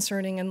deeply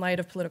concerning in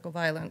light of political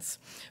violence.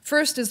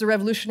 First is the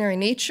revolutionary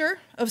nature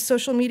of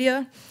social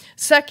media.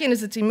 Second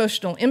is its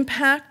emotional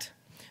impact.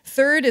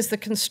 Third is the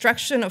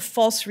construction of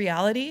false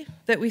reality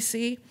that we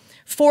see.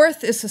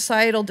 Fourth is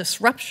societal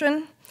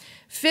disruption.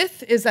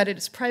 Fifth is that it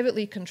is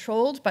privately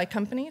controlled by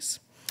companies.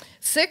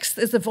 Sixth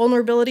is the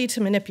vulnerability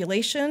to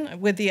manipulation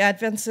with the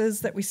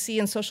advances that we see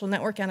in social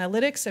network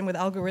analytics and with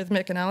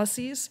algorithmic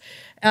analyses.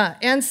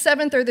 And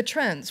seventh are the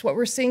trends. What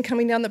we're seeing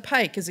coming down the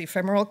pike is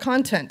ephemeral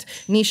content,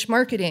 niche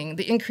marketing,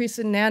 the increase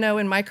in nano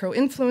and micro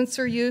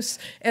influencer use,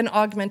 and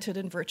augmented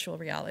and virtual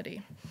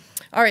reality.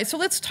 All right, so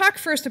let's talk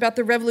first about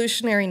the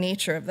revolutionary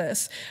nature of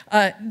this.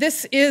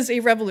 This is a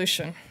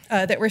revolution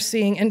that we're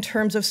seeing in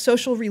terms of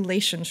social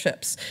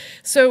relationships.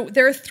 So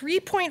there are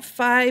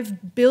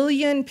 3.5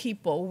 billion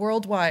people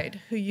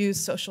worldwide who use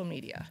social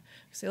media.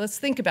 So let's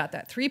think about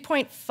that,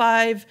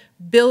 3.5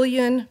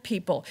 billion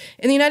people.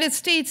 In the United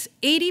States,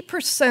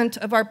 80%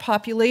 of our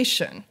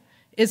population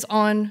is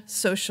on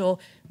social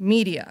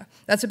media.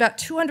 That's about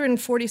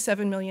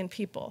 247 million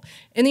people.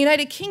 In the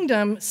United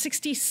Kingdom,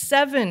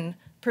 67%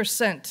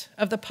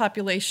 of the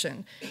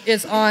population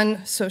is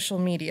on social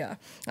media.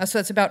 So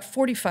that's about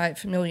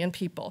 45 million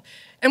people.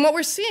 And what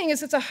we're seeing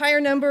is it's a higher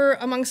number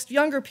amongst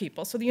younger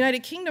people. So the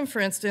United Kingdom,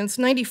 for instance,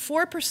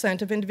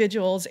 94% of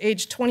individuals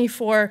aged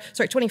 25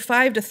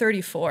 to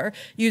 34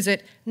 use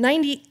it.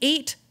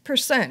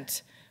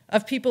 98%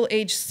 of people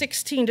aged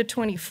 16 to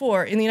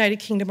 24 in the United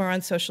Kingdom are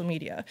on social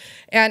media.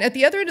 And at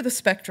the other end of the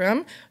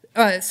spectrum,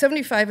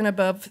 75 and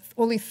above,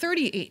 only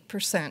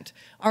 38%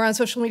 are on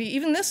social media.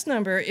 Even this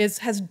number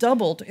has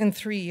doubled in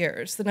 3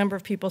 years, the number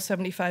of people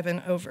 75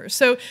 and over.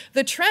 So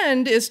the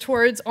trend is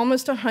towards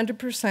almost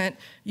 100%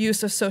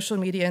 use of social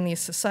media in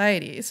these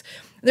societies.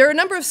 There are a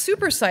number of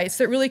super sites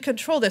that really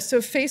control this.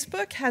 So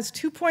Facebook has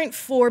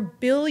 2.4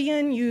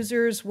 billion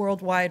users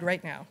worldwide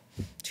right now.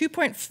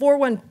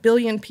 2.41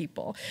 billion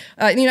people.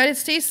 In the United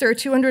States, there are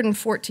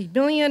 240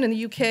 million. In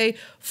the UK,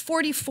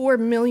 44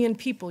 million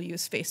people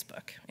use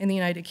Facebook in the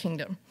United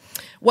Kingdom.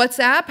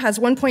 WhatsApp has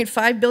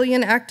 1.5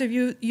 billion active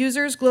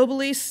users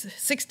globally.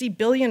 60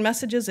 billion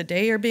messages a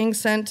day are being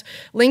sent.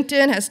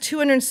 LinkedIn has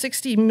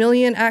 260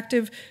 million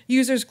active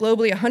users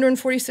globally,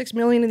 146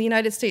 million in the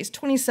United States,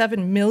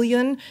 27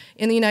 million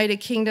in the United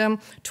Kingdom.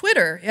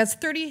 Twitter has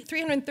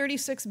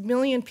 336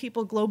 million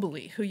people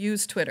globally who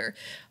use Twitter.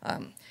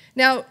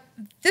 Now,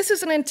 this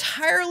is an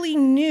entirely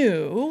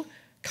new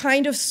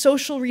kind of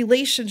social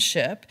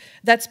relationship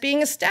that's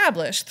being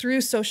established through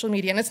social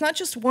media. And it's not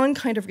just one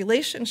kind of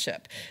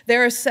relationship.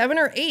 There are 7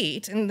 or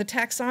 8 in the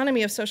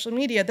taxonomy of social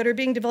media that are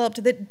being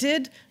developed that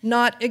did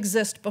not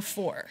exist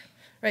before.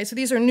 Right, so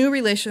these are new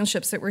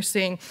relationships that we're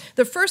seeing.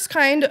 The first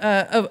kind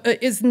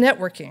is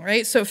networking,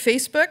 right? So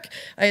Facebook,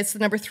 it's the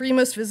 #3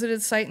 most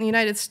visited site in the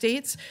United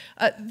States.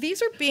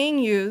 These are being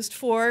used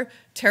for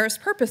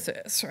terrorist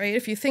purposes, right?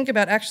 If you think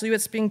about actually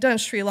what's being done,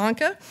 Sri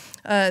Lanka,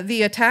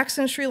 the attacks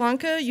in Sri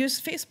Lanka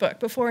used Facebook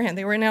beforehand.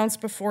 They were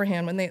announced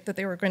beforehand that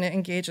they were going to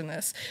engage in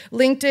this.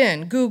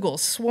 LinkedIn, Google,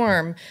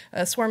 Swarm.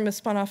 Swarm was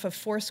spun off of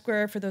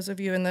Foursquare, for those of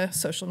you in the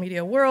social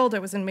media world.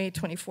 It was in May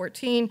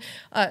 2014.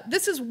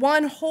 This is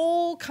one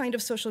whole kind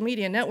of social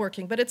media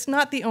networking, but it's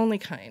not the only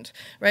kind,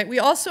 right? We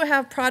also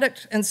have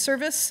product and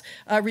service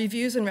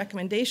reviews and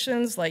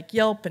recommendations like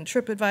Yelp and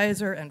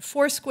TripAdvisor and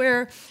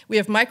Foursquare. We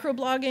have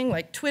microblogging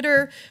like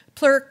Twitter,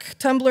 Plurk,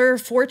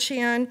 Tumblr,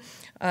 4chan,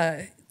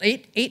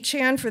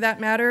 8chan for that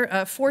matter.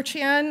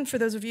 4chan, for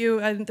those of you,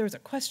 there was a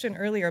question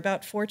earlier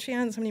about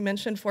 4chan. Somebody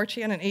mentioned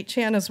 4chan and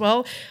 8chan as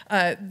well.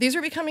 These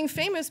are becoming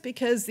famous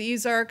because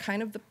these are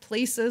kind of the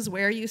places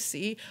where you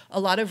see a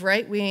lot of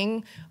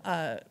right-wing,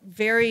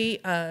 very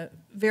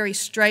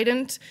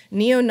strident,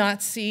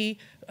 neo-Nazi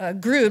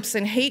groups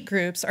and hate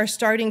groups are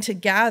starting to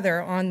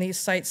gather on these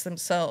sites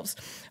themselves.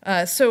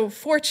 So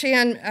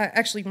 4chan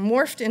actually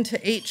morphed into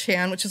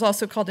 8chan, which is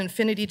also called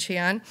Infinity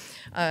Chan,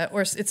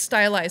 or it's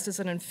stylized as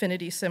an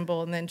infinity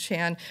symbol and then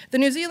Chan. The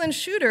New Zealand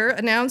shooter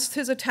announced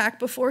his attack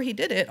before he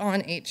did it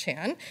on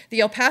 8chan. The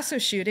El Paso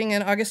shooting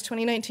in August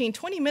 2019,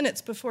 20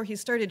 minutes before he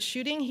started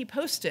shooting, he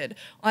posted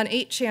on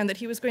 8chan that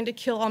he was going to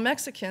kill all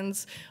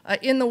Mexicans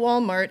in the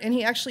Walmart, and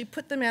he actually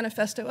put the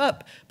manifesto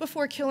up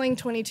before killing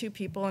 22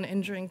 people and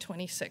injuring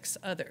 26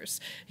 others.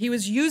 He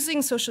was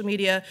using social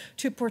media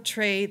to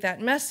portray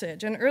that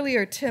message. And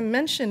earlier, Tim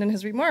mentioned in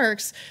his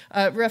remarks,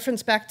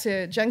 reference back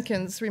to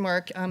Jenkins'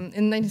 remark in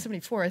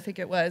 1974, I think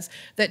it was,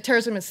 that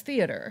terrorism is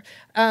theater.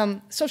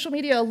 Social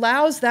media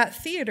allows that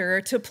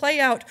theater to play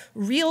out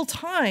real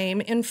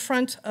time in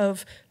front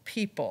of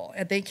people,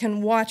 and they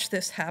can watch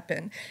this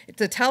happen.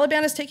 The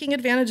Taliban is taking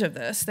advantage of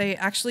this. They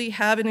actually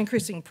have an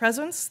increasing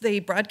presence. They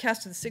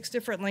broadcast in 6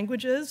 different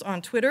languages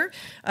on Twitter.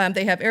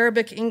 They have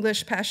Arabic,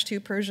 English,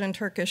 Pashto, Persian,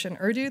 Turkish, and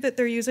Urdu that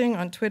they're using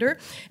on Twitter.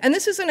 And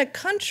this is in a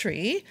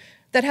country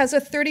that has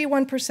a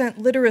 31%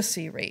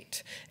 literacy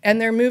rate, and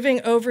they're moving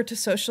over to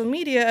social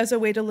media as a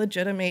way to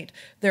legitimate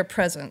their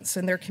presence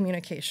and their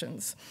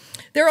communications.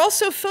 There are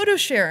also photo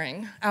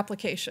sharing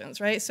applications,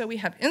 right? So we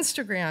have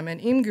Instagram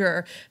and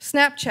Imgur,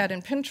 Snapchat,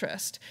 and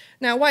Pinterest.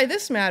 Now, why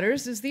this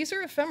matters is these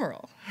are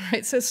ephemeral,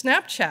 right? So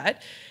Snapchat,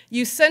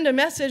 you send a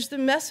message, the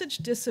message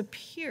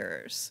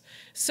disappears.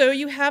 So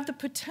you have the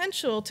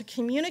potential to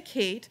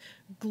communicate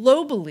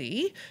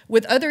globally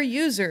with other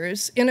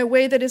users in a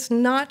way that is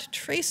not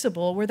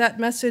traceable, where that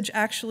message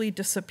actually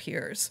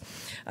disappears.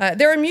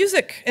 There are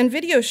music and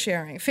video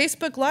sharing.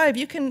 Facebook Live,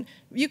 you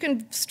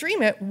can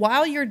stream it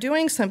while you're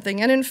doing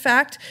something. And in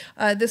fact,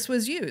 this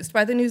was used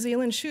by the New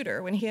Zealand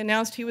shooter. When he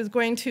announced he was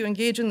going to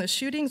engage in the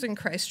shootings in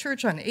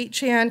Christchurch on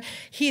 8chan,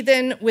 he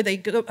then, with a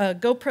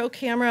GoPro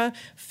camera,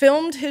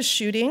 filmed his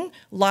shooting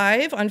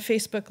live on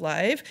Facebook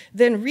Live,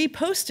 then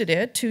reposted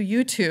it to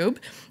YouTube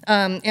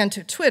and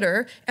to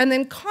Twitter, and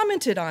then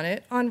commented on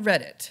it on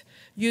Reddit,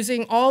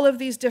 using all of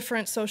these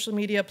different social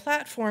media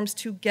platforms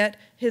to get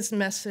his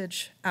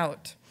message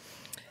out.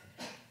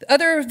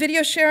 Other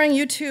video sharing,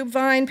 YouTube,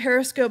 Vine,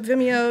 Periscope,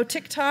 Vimeo,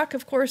 TikTok,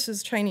 of course,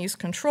 is Chinese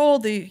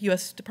controlled. The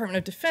US Department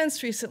of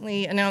Defense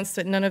recently announced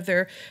that none of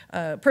their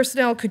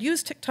personnel could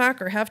use TikTok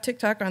or have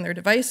TikTok on their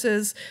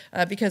devices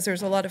because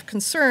there's a lot of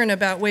concern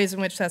about ways in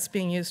which that's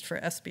being used for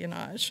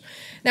espionage.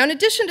 Now, in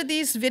addition to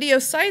these video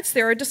sites,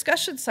 there are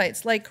discussion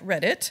sites like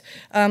Reddit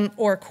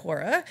or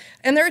Quora,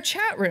 and there are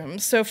chat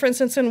rooms. So, for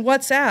instance, in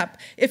WhatsApp,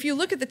 if you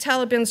look at the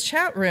Taliban's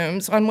chat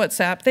rooms on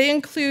WhatsApp, they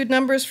include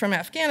numbers from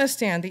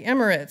Afghanistan, the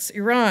Emirates,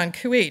 Iran,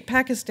 Kuwait,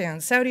 Pakistan,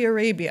 Saudi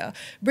Arabia,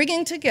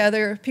 bringing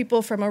together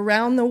people from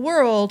around the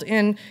world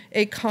in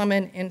a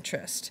common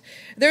interest.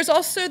 There's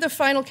also the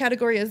final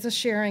category is the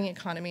sharing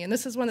economy, and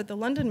this is one that the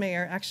London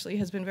mayor actually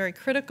has been very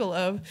critical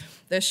of,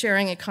 the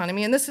sharing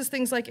economy, and this is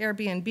things like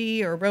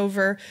Airbnb or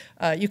Rover.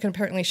 You can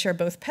apparently share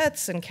both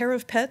pets and care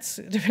of pets,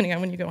 depending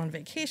on when you go on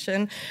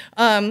vacation.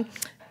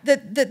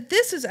 That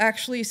this is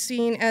actually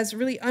seen as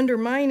really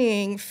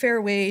undermining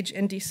fair wage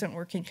and decent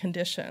working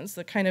conditions,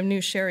 the kind of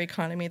new share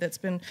economy that's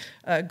been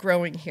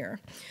growing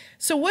here.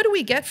 So what do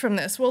we get from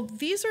this? Well,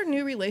 these are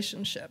new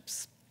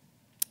relationships.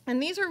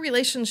 And these are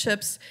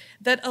relationships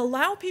that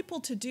allow people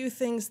to do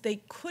things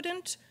they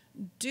couldn't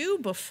do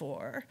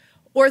before,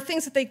 or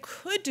things that they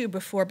could do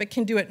before but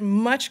can do it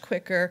much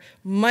quicker,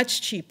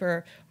 much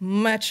cheaper,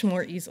 much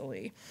more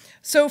easily.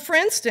 So for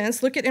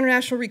instance, look at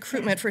international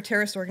recruitment for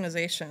terrorist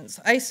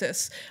organizations.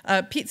 ISIS.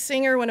 Pete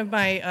Singer, one of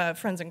my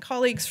friends and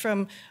colleagues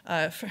from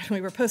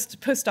we were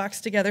postdocs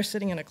together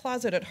sitting in a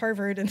closet at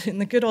Harvard in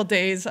the good old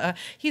days.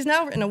 He's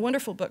now written a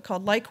wonderful book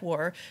called Like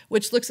War,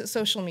 which looks at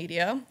social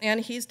media, and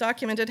he's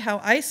documented how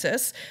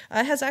ISIS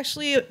has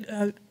actually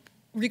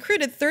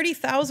recruited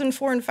 30,000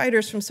 foreign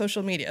fighters from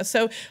social media.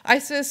 So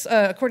ISIS,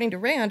 according to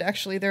RAND,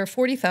 actually, there are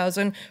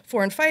 40,000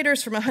 foreign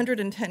fighters from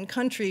 110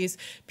 countries.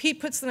 Pete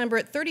puts the number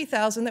at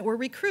 30,000 that were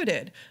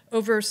recruited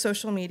over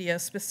social media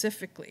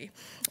specifically.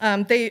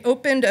 They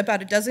opened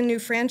about a dozen new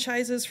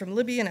franchises from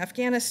Libya and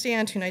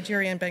Afghanistan to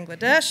Nigeria and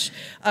Bangladesh.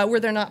 Where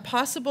they're not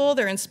possible,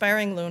 they're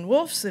inspiring lone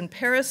wolves in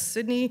Paris,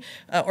 Sydney,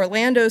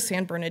 Orlando,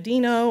 San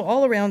Bernardino,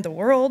 all around the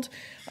world.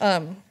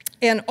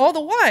 And all the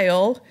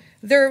while,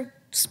 they're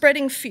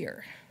spreading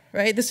fear,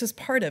 right? This is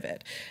part of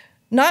it.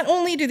 Not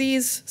only do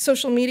these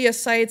social media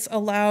sites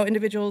allow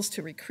individuals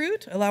to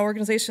recruit, allow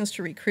organizations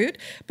to recruit,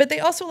 but they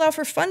also allow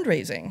for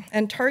fundraising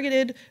and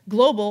targeted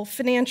global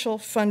financial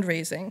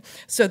fundraising.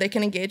 So they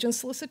can engage in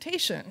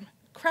solicitation,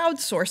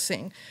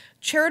 crowdsourcing,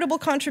 charitable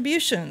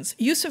contributions,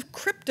 use of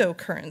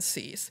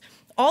cryptocurrencies.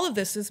 All of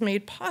this is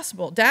made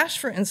possible. Daesh,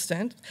 for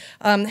instance,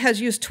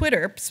 has used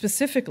Twitter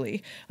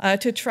specifically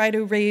to try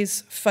to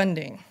raise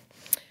funding.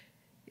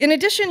 In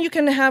addition, you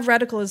can have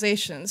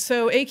radicalization.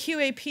 So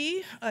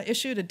AQAP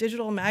issued a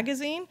digital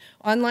magazine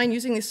online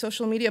using these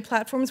social media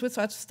platforms, which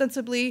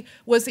ostensibly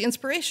was the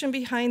inspiration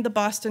behind the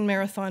Boston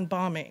Marathon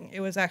bombing. It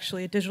was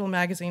actually a digital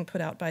magazine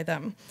put out by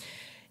them.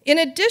 In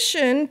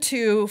addition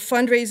to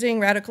fundraising,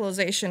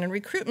 radicalization, and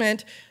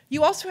recruitment,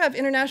 you also have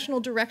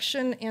international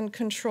direction and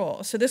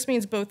control. So this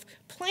means both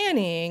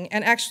planning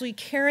and actually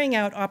carrying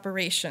out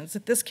operations,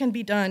 that this can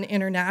be done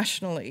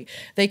internationally.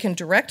 They can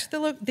direct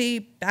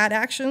the bad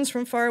actions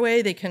from far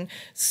away. They can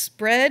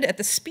spread at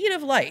the speed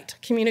of light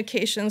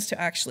communications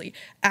to actually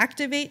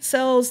activate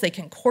cells. They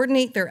can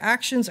coordinate their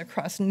actions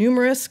across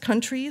numerous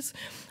countries.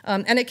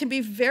 And it can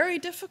be very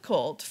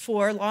difficult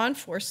for law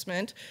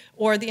enforcement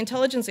or the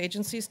intelligence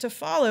agencies to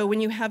follow when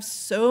you have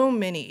so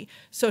many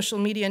social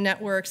media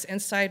networks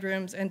and side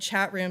rooms and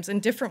chat rooms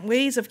and different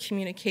ways of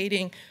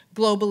communicating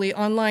globally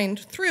online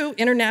through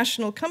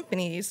international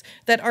companies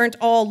that aren't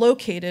all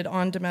located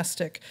on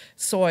domestic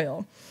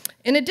soil.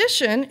 In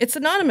addition, it's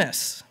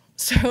anonymous.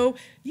 So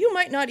you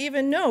might not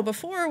even know.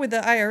 Before, with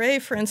the IRA,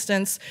 for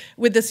instance,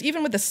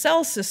 even with the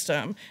cell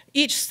system,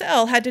 each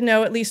cell had to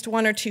know at least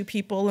one or two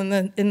people in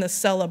the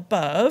cell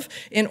above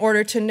in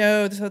order to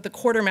know, so the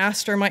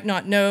quartermaster might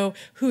not know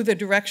who the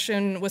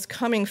direction was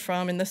coming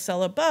from in the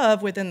cell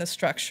above within the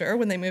structure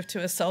when they move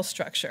to a cell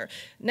structure.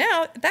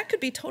 Now, that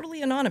could be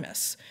totally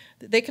anonymous.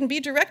 They can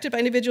be directed by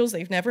individuals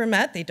they've never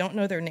met, they don't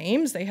know their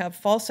names, they have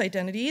false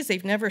identities,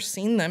 they've never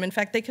seen them. In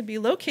fact, they could be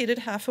located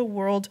half a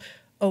world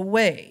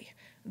away.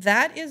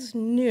 That is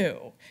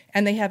new,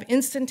 and they have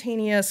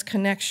instantaneous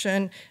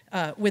connection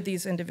with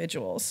these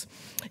individuals.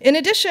 In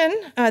addition,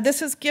 this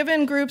has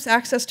given groups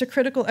access to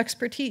critical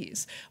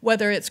expertise,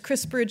 whether it's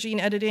CRISPR gene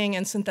editing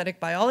and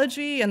synthetic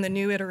biology and the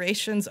new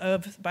iterations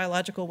of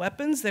biological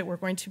weapons that we're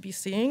going to be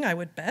seeing, I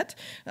would bet,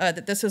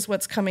 that this is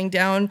what's coming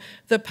down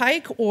the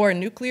pike, or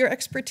nuclear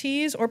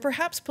expertise, or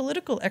perhaps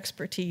political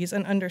expertise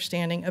and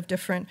understanding of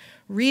different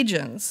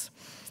regions.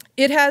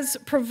 It has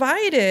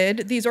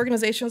provided these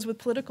organizations with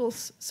political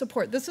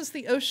support. This is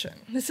the ocean.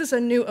 This is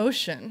a new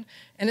ocean,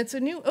 and it's a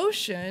new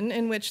ocean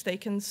in which they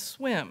can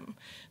swim.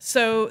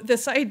 So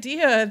this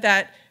idea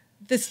that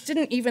this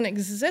didn't even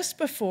exist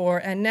before,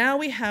 and now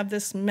we have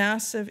this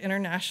massive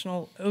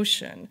international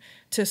ocean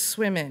to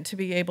swim in, to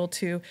be able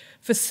to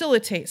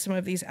facilitate some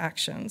of these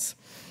actions,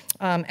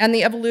 and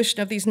the evolution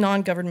of these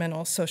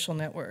non-governmental social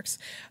networks.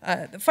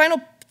 The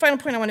final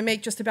point I want to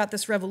make just about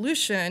this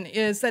revolution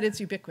is that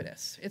it's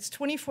ubiquitous. It's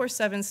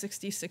 24/7,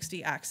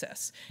 60/60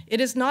 access. It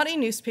is not a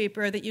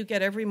newspaper that you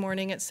get every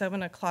morning at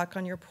 7 o'clock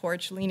on your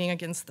porch leaning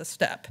against the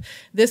step.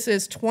 This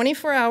is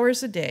 24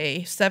 hours a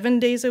day, 7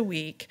 days a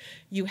week.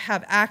 You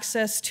have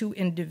access to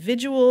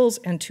individuals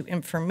and to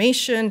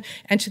information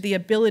and to the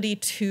ability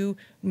to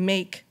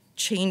make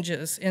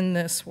changes in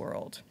this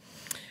world.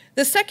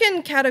 The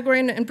second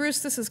category, and Bruce,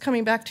 this is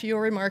coming back to your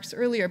remarks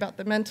earlier about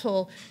the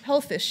mental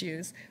health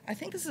issues. I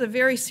think this is a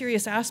very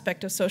serious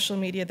aspect of social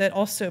media that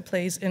also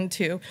plays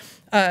into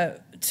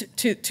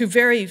to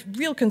very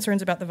real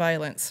concerns about the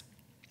violence.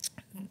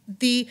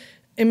 The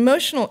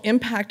emotional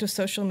impact of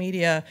social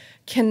media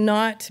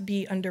cannot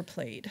be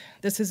underplayed.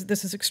 This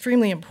is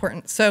extremely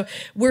important. So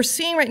we're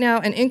seeing right now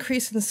an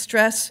increase in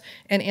stress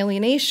and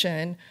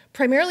alienation,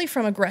 primarily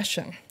from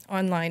aggression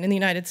online in the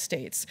United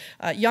States.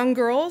 Young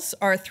girls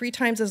are 3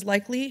 times as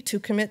likely to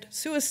commit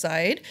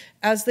suicide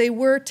as they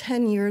were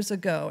 10 years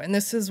ago. And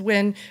this is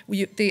when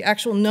the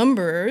actual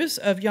numbers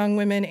of young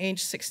women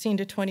aged 16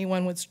 to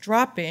 21 was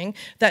dropping.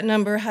 That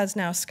number has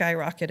now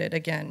skyrocketed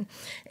again.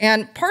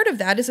 And part of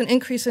that is an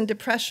increase in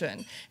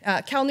depression.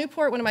 Cal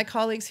Newport, one of my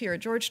colleagues here at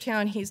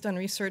Georgetown, he's done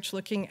research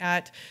looking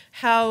at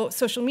how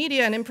social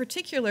media, and in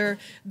particular,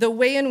 the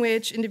way in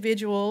which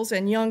individuals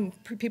and young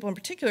people in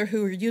particular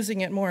who are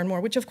using it more and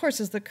more, which of course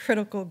is the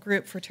critical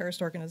group for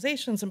terrorist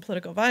organizations and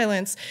political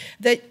violence,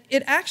 that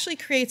it actually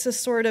creates a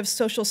sort of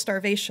social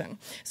starvation.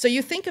 So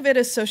you think of it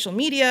as social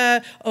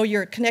media, oh,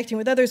 you're connecting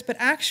with others, but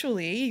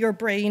actually your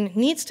brain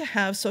needs to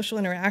have social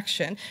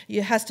interaction.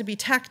 It has to be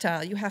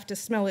tactile. You have to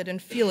smell it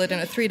and feel it in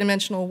a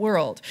 3-dimensional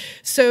world.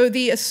 So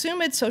the assumed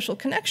social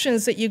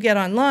connections that you get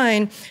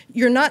online,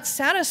 you're not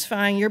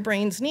satisfying your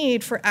brain's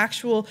need for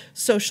actual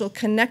social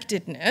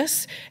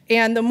connectedness.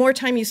 And the more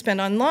time you spend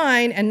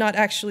online and not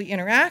actually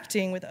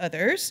interacting with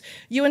others,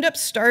 you end up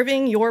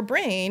starving your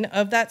brain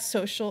of that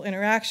social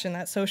interaction,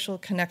 that social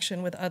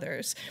connection with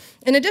others.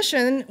 In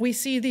addition, we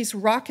see these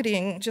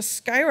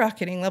just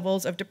skyrocketing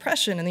levels of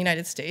depression in the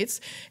United States,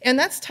 and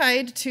that's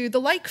tied to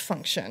the like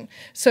function.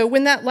 So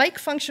when that like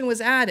function was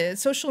added,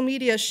 social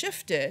media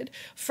shifted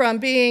from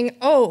being,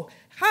 oh,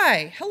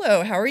 hi,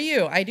 hello, how are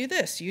you? I do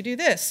this, you do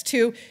this,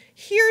 to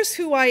here's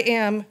who I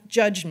am,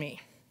 judge me.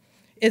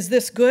 Is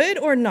this good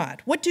or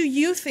not? What do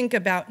you think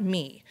about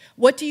me?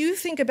 What do you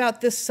think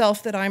about this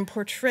self that I'm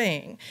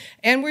portraying?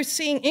 And we're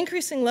seeing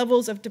increasing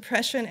levels of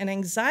depression and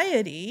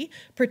anxiety,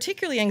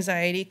 particularly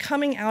anxiety,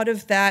 coming out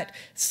of that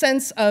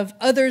sense of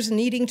others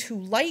needing to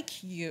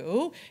like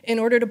you in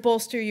order to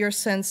bolster your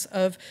sense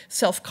of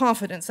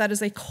self-confidence. That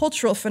is a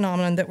cultural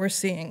phenomenon that we're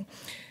seeing.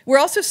 We're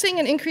also seeing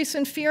an increase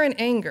in fear and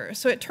anger.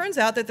 So it turns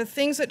out that the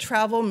things that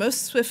travel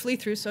most swiftly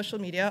through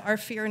social media are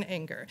fear and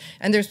anger.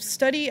 And there's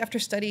study after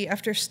study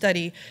after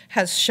study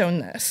has shown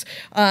this.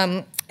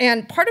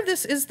 And part of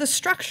this is the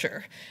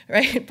structure,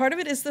 right? Part of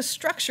it is the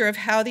structure of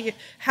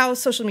how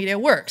social media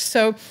works.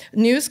 So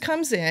news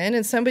comes in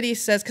and somebody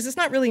says, because it's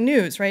not really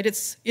news, right?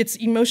 It's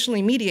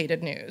emotionally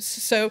mediated news.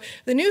 So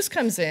the news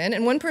comes in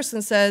and one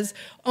person says,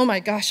 oh my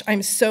gosh,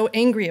 I'm so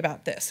angry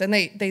about this. And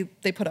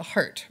they put a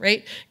heart,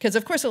 right? Because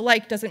of course a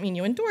like doesn't mean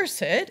you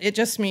endorse it. It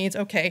just means,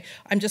 okay,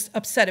 I'm just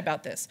upset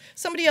about this.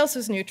 Somebody else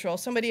is neutral.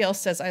 Somebody else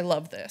says, I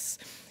love this.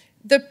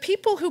 The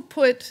people who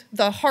put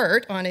the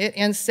heart on it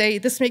and say,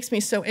 this makes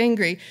me so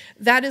angry,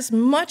 that is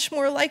much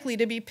more likely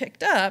to be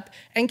picked up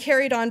and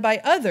carried on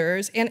by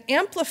others and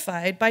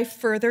amplified by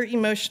further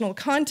emotional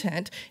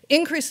content,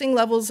 increasing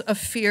levels of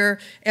fear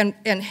and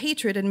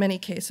hatred in many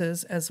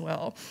cases as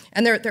well.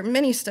 And there are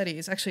many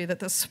studies, actually,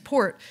 that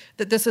support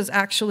that this is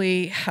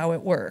actually how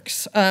it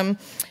works.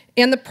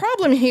 And the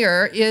problem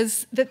here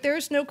is that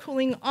there's no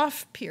cooling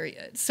off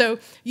period. So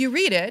you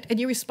read it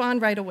and you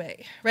respond right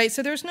away, right?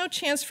 So there's no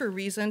chance for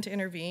reason to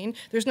intervene.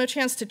 There's no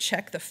chance to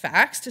check the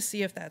facts to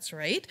see if that's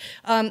right.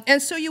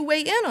 And so you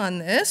weigh in on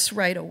this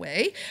right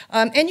away,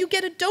 and you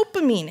get a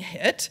dopamine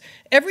hit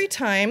every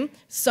time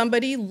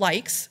somebody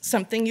likes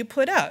something you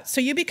put out. So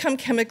you become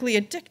chemically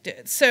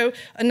addicted. So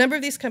a number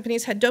of these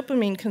companies had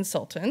dopamine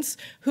consultants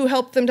who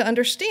helped them to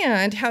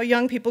understand how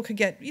young people could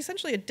get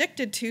essentially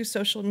addicted to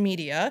social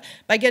media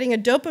by getting a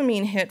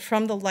dopamine hit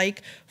from the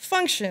like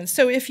function.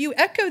 So if you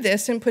echo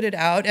this and put it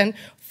out and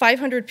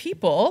 500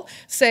 people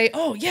say,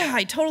 oh yeah,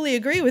 I totally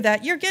agree with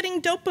that, you're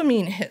getting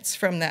dopamine hits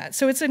from that.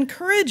 So it's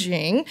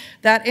encouraging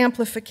that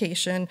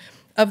amplification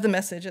of the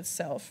message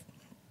itself.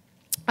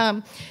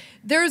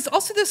 There's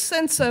also this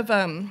sense of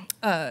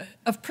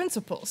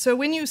principle. So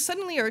when you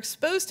suddenly are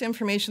exposed to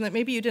information that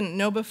maybe you didn't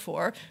know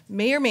before,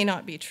 may or may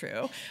not be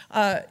true,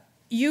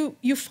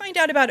 you find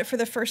out about it for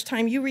the first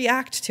time, you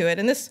react to it.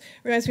 And this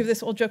reminds me of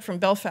this old joke from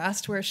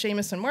Belfast where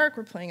Seamus and Mark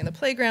were playing in the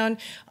playground,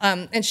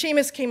 and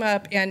Seamus came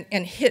up and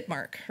hit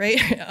Mark, right?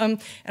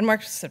 And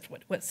Mark said,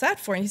 what's that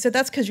for? And he said,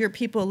 that's because your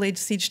people laid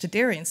siege to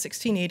Derry in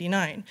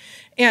 1689.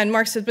 And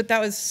Mark said, but that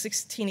was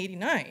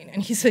 1689.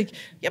 And he said,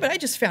 yeah, but I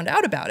just found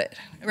out about it,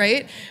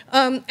 right?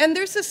 And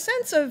there's a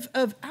sense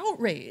of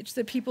outrage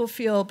that people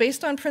feel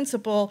based on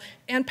principle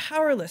and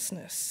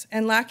powerlessness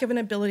and lack of an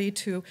ability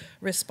to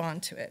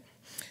respond to it.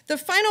 The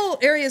final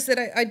areas that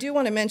I do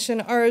want to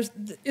mention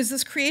is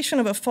this creation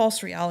of a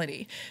false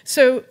reality.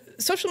 So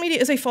social media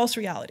is a false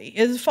reality.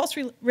 It is a false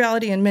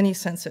reality in many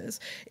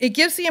senses. It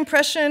gives the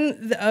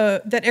impression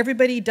that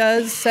everybody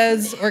does,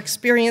 says, or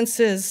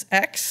experiences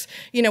X,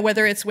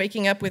 whether it's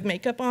waking up with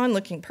makeup on,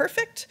 looking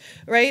perfect,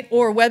 right?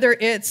 Or whether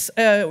it's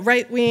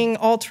right-wing,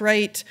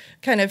 alt-right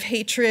kind of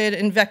hatred,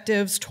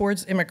 invectives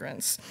towards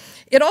immigrants.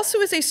 It also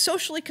is a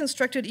socially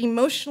constructed,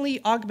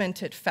 emotionally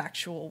augmented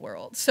factual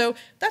world. So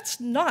that's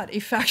not a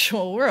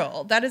factual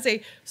world. That is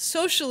a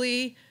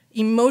socially,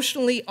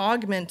 emotionally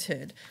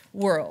augmented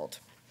world.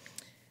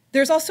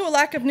 There's also a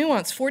lack of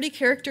nuance. 40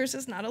 characters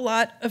is not a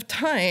lot of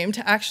time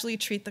to actually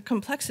treat the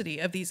complexity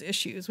of these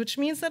issues, which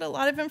means that a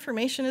lot of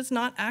information is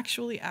not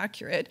actually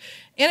accurate.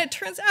 And it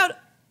turns out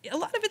a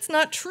lot of it's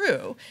not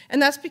true.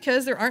 And that's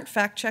because there aren't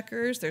fact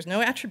checkers, there's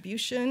no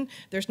attribution,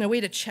 there's no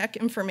way to check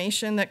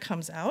information that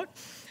comes out.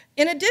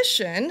 In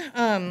addition,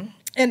 and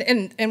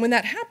when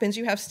that happens,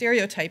 you have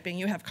stereotyping,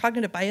 you have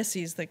cognitive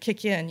biases that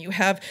kick in, you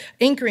have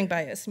anchoring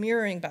bias,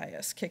 mirroring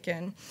bias kick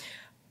in.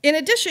 In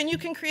addition, you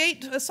can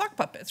create sock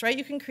puppets, right?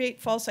 You can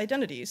create false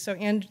identities. So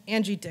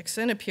Angie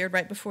Dixon appeared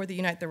right before the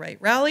Unite the Right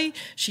rally.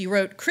 She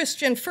wrote,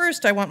 "Christian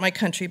first, I want my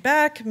country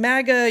back.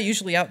 MAGA,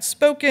 usually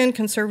outspoken,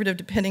 conservative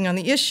depending on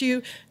the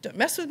issue. Don't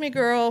mess with me,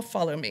 girl,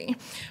 follow me."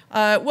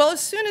 Well, as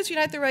soon as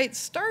Unite the Right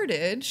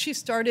started, she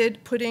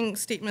started putting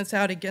statements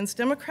out against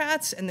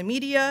Democrats and the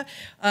media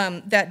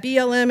that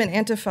BLM and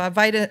Antifa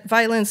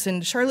violence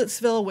in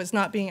Charlottesville was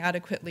not being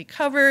adequately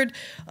covered.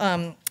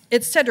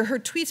 Etc. Her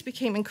tweets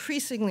became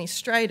increasingly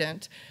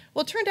strident.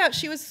 Well, it turned out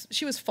she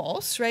was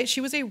false, right?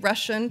 She was a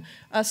Russian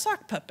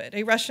sock puppet,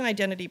 a Russian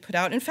identity put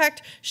out. In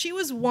fact, she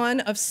was one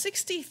of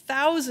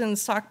 60,000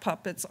 sock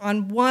puppets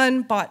on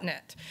one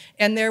botnet.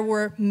 And there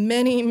were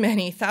many,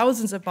 many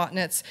thousands of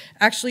botnets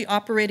actually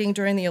operating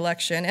during the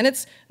election. And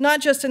it's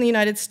not just in the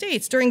United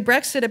States. During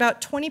Brexit,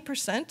 about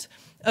 20%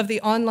 of the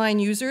online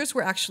users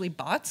were actually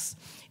bots.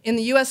 In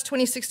the US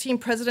 2016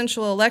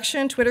 presidential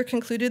election, Twitter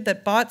concluded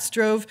that bots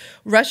drove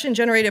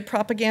Russian-generated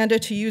propaganda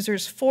to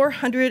users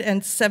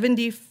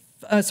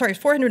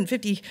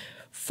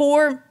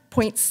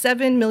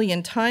 454.7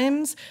 million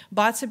times.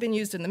 Bots have been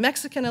used in the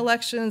Mexican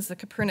elections, the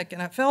Copernic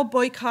NFL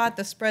boycott,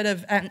 the spread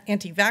of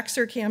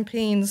anti-vaxxer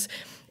campaigns,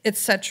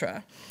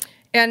 etc.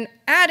 And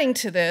adding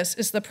to this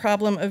is the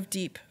problem of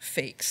deep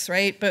fakes,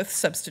 right? Both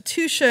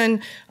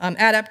substitution,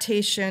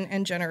 adaptation,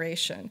 and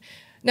generation.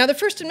 Now, the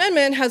First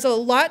Amendment has a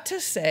lot to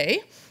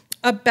say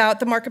about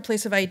the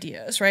marketplace of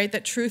ideas, right,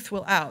 that truth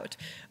will out.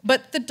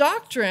 But the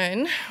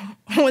doctrine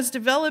was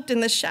developed in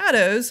the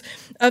shadows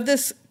of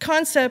this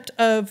concept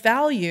of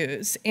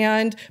values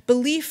and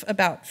belief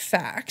about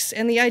facts,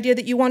 and the idea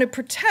that you want to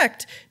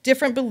protect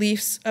different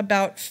beliefs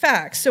about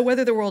facts. So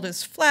whether the world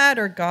is flat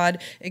or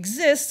God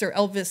exists or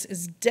Elvis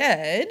is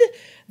dead,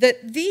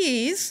 that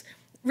these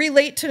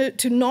relate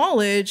to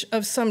knowledge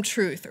of some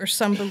truth or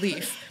some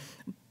belief.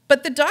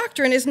 But the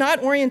doctrine is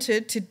not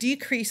oriented to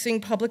decreasing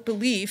public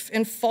belief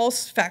in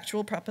false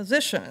factual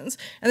propositions.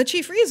 And the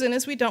chief reason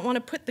is we don't want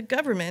to put the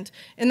government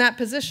in that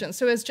position.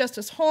 So as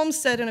Justice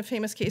Holmes said in a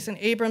famous case in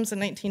Abrams in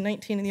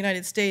 1919 in the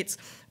United States,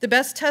 the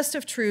best test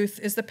of truth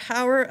is the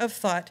power of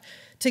thought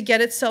to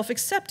get itself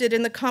accepted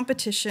in the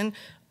competition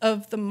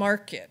of the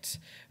market,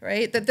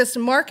 right? That this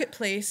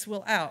marketplace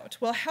will out.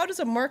 Well, how does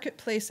a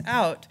marketplace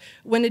out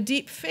when a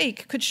deep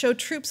fake could show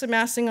troops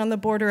amassing on the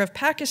border of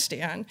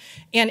Pakistan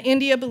and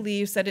India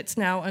believes that it's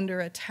now under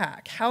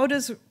attack? How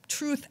does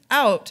truth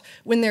out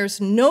when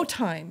there's no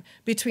time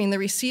between the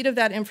receipt of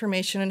that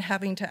information and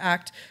having to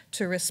act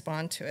to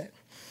respond to it?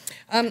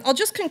 I'll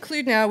just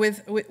conclude now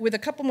with a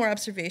couple more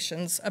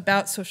observations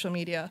about social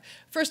media.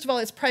 First of all,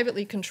 it's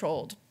privately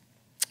controlled.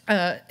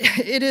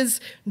 It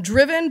is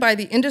driven by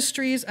the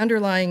industry's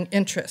underlying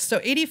interests. So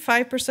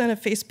 85%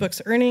 of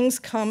Facebook's earnings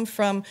come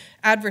from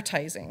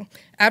advertising.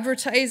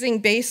 Advertising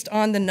based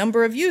on the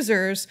number of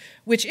users,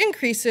 which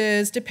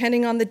increases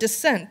depending on the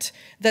dissent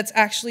that's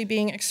actually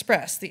being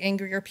expressed. The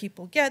angrier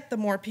people get, the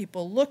more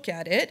people look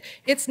at it.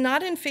 It's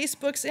not in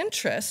Facebook's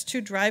interest to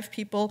drive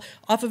people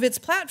off of its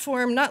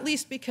platform, not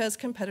least because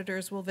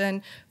competitors will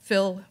then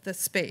fill the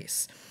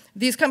space.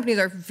 These companies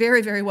are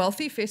very, very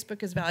wealthy.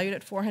 Facebook is valued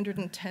at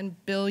 $410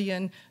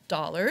 billion.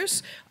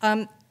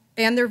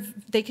 And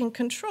they can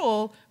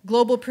control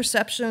global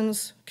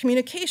perceptions,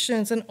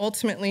 communications, and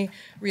ultimately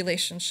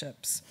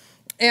relationships.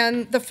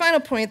 And the final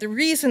point, the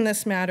reason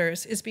this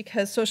matters is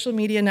because social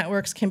media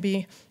networks can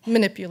be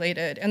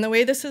manipulated. And the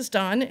way this is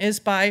done is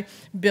by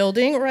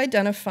building or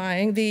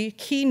identifying the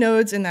key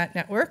nodes in that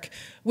network,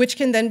 which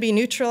can then be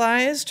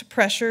neutralized,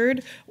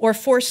 pressured, or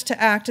forced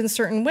to act in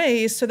certain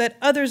ways so that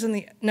others in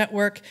the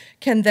network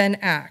can then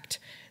act.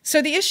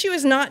 So the issue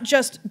is not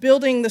just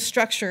building the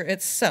structure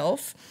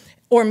itself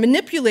or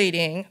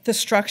manipulating the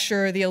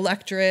structure, the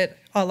electorate,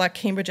 a la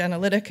Cambridge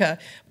Analytica,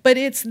 but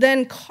it's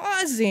then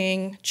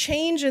causing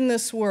change in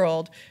this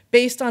world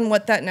based on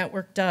what that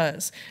network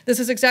does. This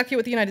is exactly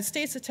what the United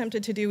States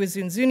attempted to do with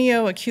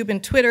Zunzunio, a Cuban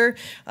Twitter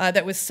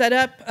that was set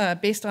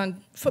up based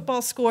on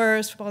football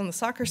scores, football in the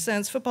soccer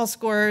sense, football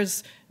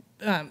scores,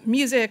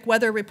 music,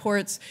 weather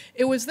reports.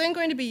 It was then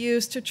going to be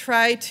used to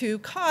try to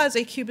cause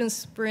a Cuban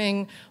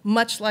Spring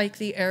much like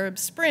the Arab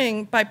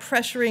Spring by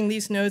pressuring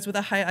these nodes with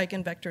a high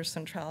eigenvector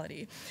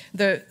centrality.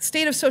 The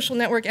state of social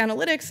network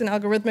analytics and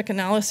algorithmic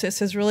analysis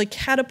has really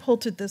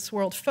catapulted this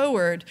world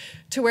forward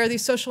to where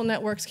these social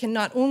networks can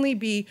not only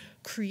be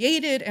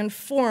created and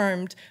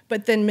formed,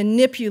 but then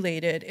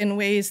manipulated in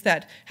ways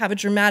that have a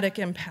dramatic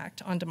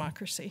impact on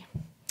democracy.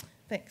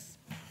 Thanks.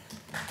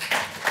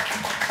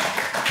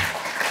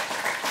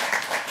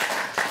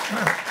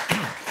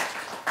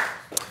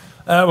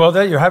 Well,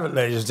 there you have it,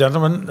 ladies and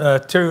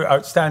gentlemen. Two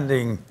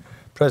outstanding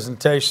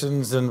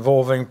presentations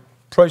involving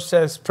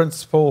process,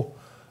 principle,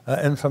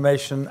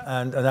 information,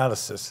 and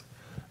analysis.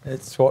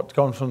 It's what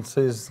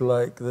conferences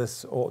like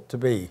this ought to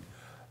be.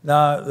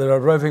 Now, there are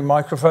roving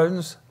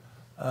microphones,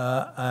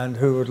 and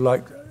who would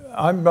like...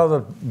 I'm rather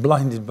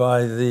blinded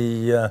by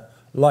the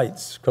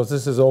lights, because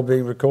this is all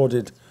being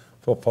recorded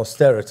for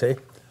posterity.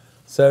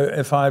 So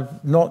if I'm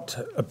not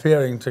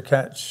appearing to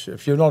catch...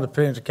 If you're not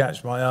appearing to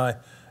catch my eye,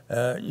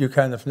 you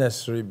can, if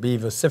necessary, be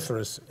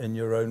vociferous in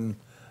your own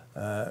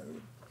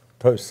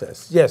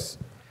process. Yes,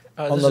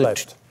 on the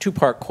left. This is a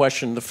two-part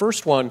question. The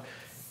first one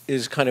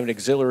is kind of an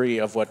auxiliary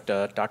of what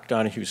Dr.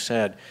 Donohue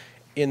said,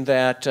 in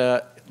that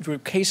there are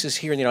cases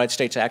here in the United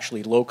States,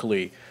 actually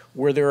locally,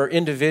 where there are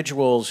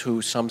individuals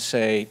who some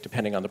say,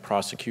 depending on the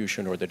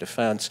prosecution or the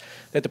defense,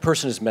 that the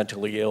person is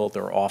mentally ill,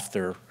 they're off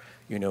their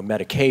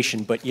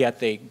medication, but yet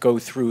they go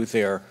through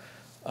their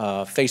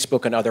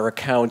Facebook and other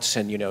accounts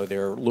and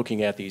they're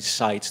looking at these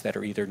sites that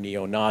are either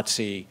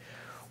neo-Nazi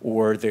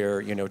or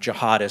they're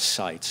jihadist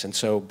sites. And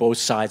so both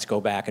sides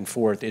go back and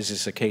forth. Is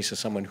this a case of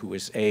someone who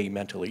is A,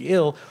 mentally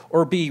ill,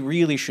 or B,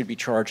 really should be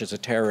charged as a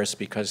terrorist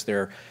because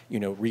they're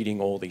reading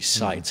all these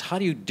sites? How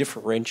do you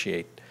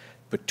differentiate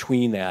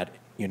between that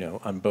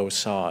on both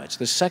sides?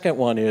 The second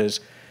one is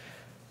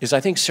I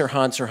think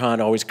Sirhan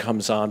always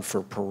comes on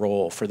for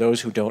parole. For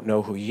those who don't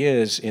know who he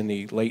is, in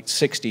the late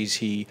 60s,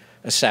 he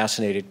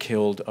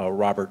killed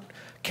Robert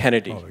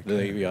Kennedy,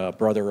 the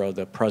brother of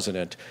the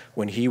president,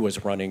 when he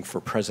was running for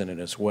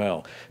president as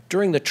well.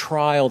 During the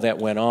trial that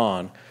went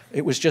on,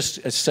 it was just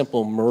a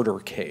simple murder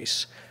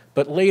case.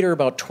 But later,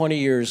 about 20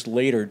 years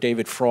later,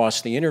 David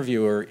Frost, the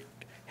interviewer,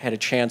 had a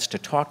chance to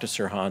talk to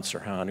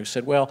Sirhan, who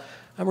said, well,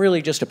 I'm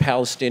really just a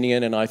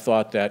Palestinian, and I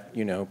thought that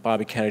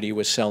Bobby Kennedy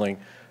was selling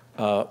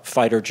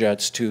fighter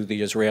jets to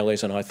the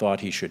Israelis, and I thought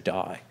he should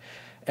die.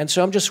 And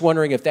so I'm just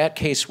wondering if that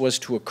case was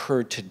to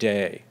occur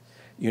today,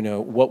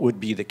 what would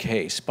be the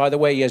case? By the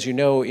way, as you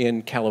know,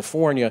 in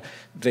California,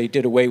 they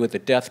did away with the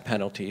death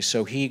penalty,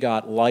 so he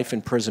got life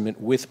imprisonment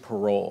with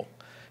parole.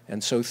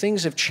 And so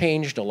things have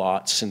changed a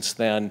lot since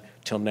then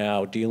till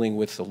now, dealing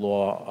with the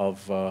law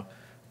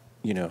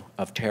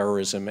of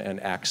terrorism and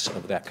acts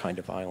of that kind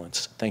of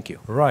violence. Thank you.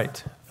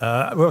 Right.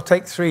 We'll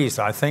take threes,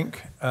 I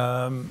think.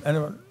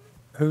 Anyone?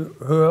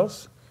 Who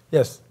else?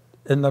 Yes,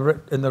 in the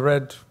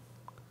red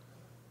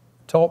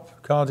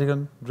top,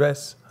 cardigan,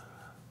 dress.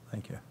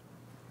 Thank you.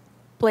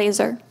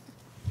 Blazer.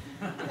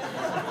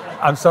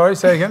 I'm sorry,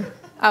 say again?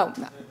 Oh,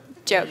 no.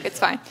 Joke, it's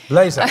fine.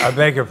 Blazer, I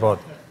beg your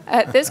pardon.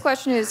 This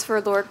question is for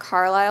Lord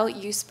Carlile.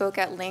 You spoke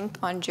at length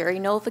on jury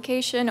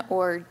nullification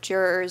or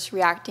jurors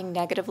reacting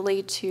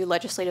negatively to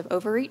legislative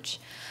overreach.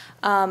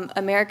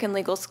 American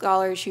legal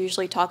scholars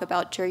usually talk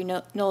about jury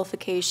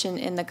nullification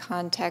in the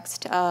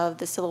context of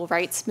the civil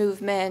rights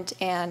movement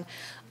and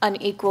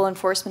unequal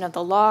enforcement of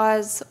the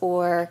laws,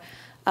 or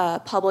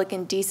public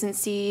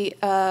indecency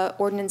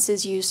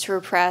ordinances used to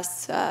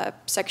repress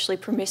sexually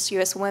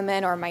promiscuous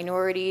women or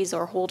minorities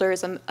or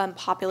holders of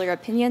unpopular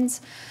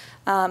opinions.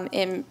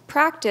 In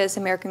practice,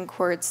 American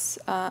courts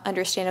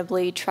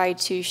understandably try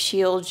to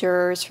shield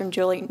jurors from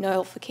jury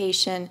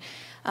nullification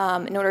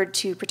in order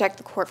to protect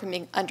the court from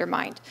being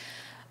undermined.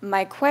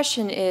 My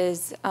question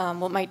is,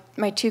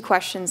 my two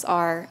questions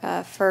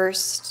are,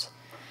 first,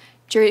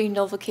 jury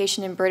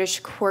nullification in British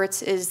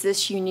courts, is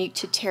this unique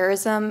to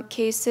terrorism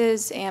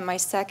cases? And my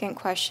second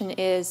question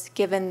is,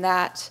 given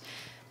that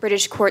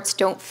British courts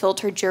don't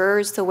filter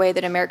jurors the way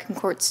that American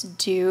courts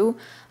do,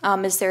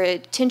 is there a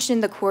tension in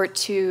the court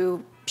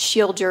to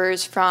shield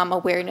jurors from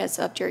awareness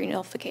of jury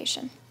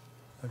nullification?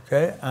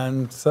 Okay,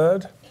 and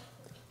third,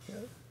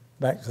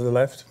 back to the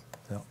left.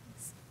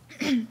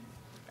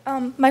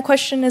 My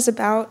question is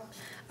about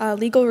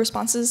legal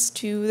responses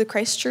to the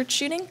Christchurch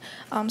shooting.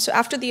 So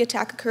after the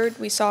attack occurred,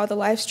 we saw the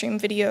live stream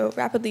video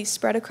rapidly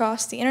spread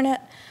across the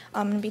internet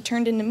and be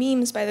turned into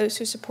memes by those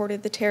who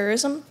supported the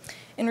terrorism.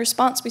 In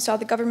response, we saw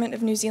the government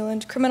of New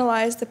Zealand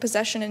criminalize the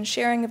possession and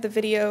sharing of the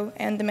video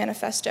and the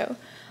manifesto.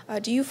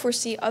 Do you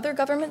foresee other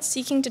governments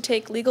seeking to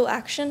take legal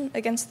action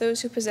against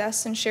those who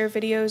possess and share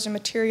videos or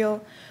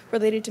material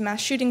related to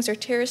mass shootings or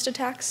terrorist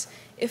attacks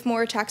if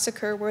more attacks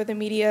occur where the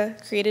media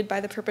created by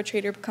the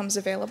perpetrator becomes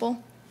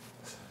available?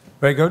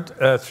 Very good.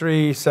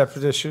 Three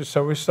separate issues.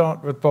 So we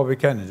start with Bobby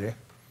Kennedy.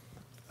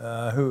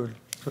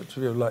 Which of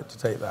you would like to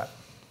take that?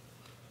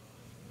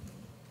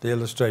 The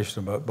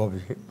illustration about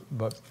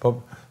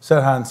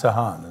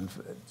Sirhan,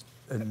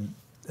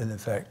 in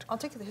effect. I'll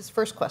take his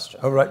first question.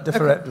 Oh, right,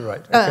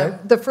 right. Okay.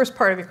 The first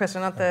part of your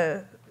question, not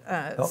the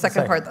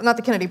second part, not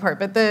the Kennedy part,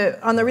 but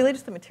on the related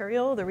to the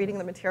material, the reading of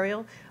the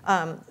material,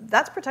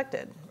 that's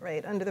protected,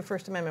 right, under the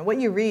First Amendment. What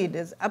you read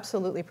is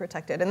absolutely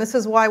protected. And this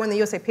is why when the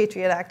USA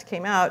Patriot Act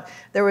came out,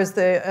 there was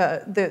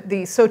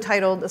the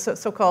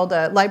so-called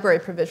library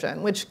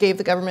provision, which gave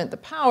the government the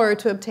power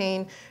to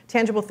obtain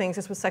tangible things.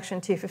 This was Section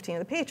 215 of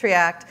the Patriot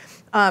Act,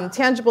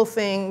 tangible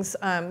things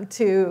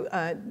to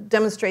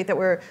demonstrate that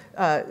were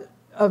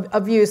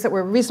of views that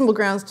were reasonable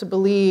grounds to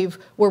believe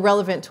were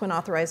relevant to an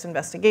authorized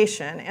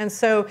investigation. And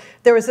so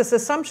there was this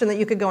assumption that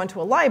you could go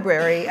into a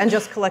library and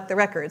just collect the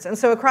records. And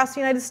so across the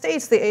United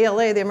States, the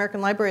ALA, the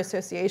American Library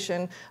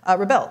Association,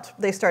 rebelled.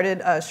 They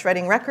started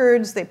shredding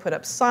records, they put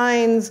up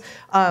signs.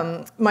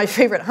 My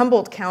favorite,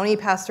 Humboldt County,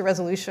 passed a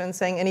resolution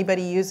saying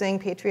anybody using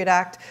Patriot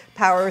Act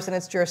powers in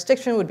its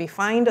jurisdiction would be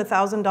fined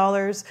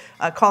 $1,000,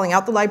 calling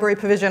out the library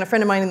provision. A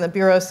friend of mine in the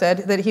Bureau said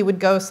that he would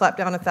go slap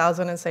down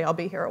 $1,000 and say, I'll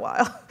be here a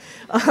while.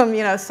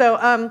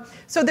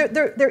 So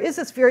there is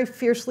this very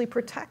fiercely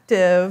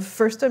protective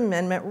First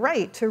Amendment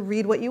right to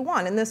read what you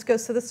want, and this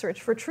goes to the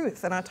search for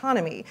truth and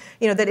autonomy.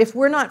 That if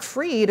we're not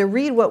free to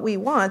read what we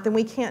want, then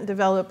we can't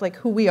develop like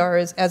who we are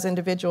as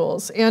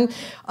individuals, and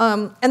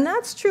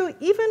that's true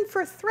even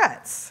for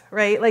threats,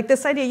 right? Like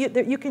this idea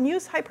that you can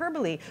use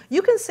hyperbole,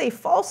 you can say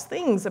false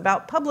things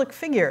about public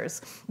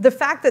figures. The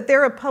fact that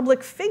they're a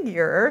public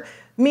figure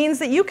means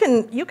that you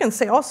can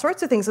say all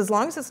sorts of things as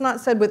long as it's not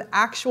said with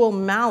actual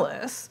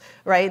malice,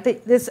 right?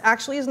 This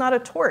actually is not a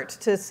tort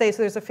to say.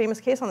 So there's a famous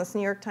case on this,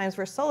 New York Times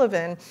versus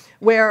Sullivan,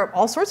 where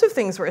all sorts of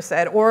things were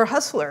said, or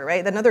Hustler,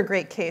 right? Another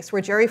great case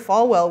where Jerry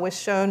Falwell was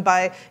shown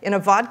in a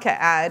vodka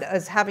ad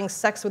as having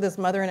sex with his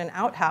mother in an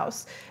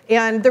outhouse.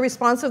 And the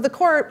response of the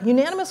court,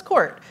 unanimous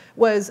court,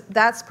 was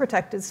that's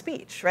protected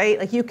speech, right?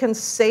 Like you can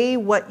say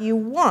what you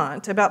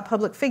want about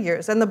public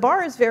figures. And the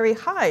bar is very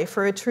high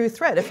for a true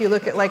threat if you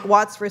look at like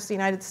Watts versus the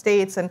United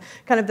States and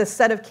kind of the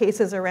set of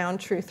cases around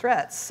true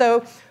threats.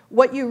 So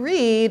what you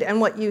read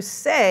and what you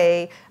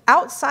say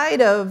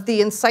outside of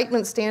the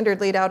incitement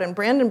standard laid out in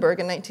Brandenburg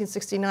in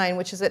 1969,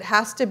 which is it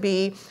has to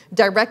be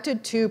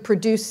directed to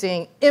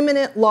producing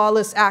imminent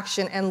lawless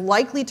action and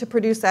likely to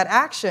produce that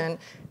action,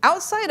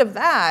 outside of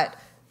that,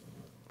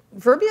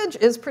 verbiage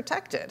is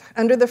protected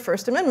under the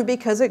First Amendment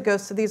because it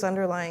goes to these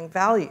underlying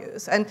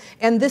values.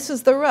 And this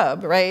is the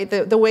rub, right?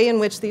 The way in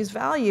which these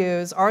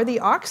values are the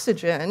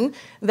oxygen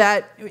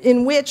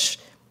in which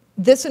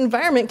this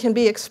environment can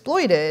be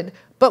exploited.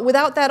 But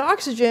without that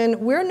oxygen,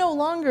 we're no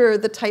longer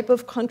the type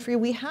of country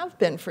we have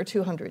been for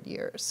 200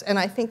 years. And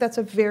I think that's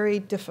a very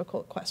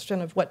difficult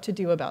question of what to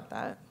do about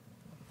that.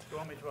 Do you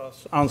want me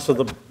to answer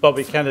the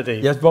Bobby Kennedy?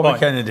 Yes, Bobby point?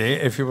 Kennedy,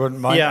 if you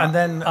wouldn't mind. Yeah, and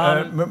then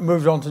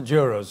move on to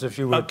jurors, if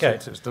you would. Okay.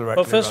 It's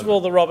directly well, first of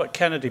all, relevant. the Robert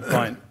Kennedy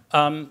point.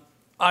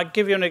 I'd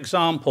give you an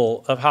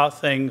example of how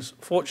things,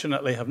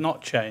 fortunately, have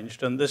not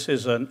changed. And this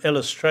is an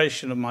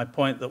illustration of my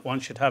point that one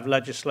should have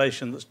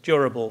legislation that's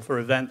durable for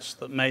events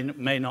that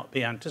may not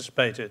be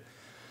anticipated.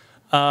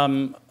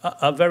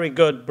 A very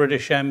good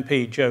British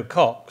MP, Joe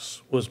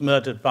Cox, was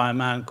murdered by a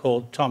man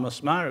called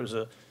Thomas Meyer. It was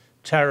a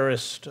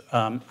terrorist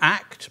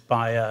act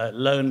by a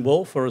lone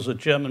wolf, or as a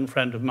German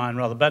friend of mine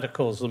rather better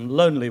calls them,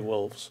 lonely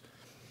wolves.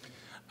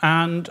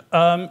 And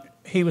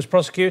he was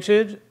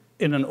prosecuted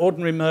in an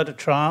ordinary murder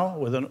trial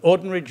with an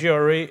ordinary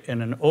jury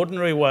in an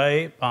ordinary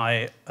way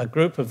by a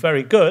group of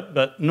very good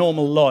but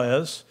normal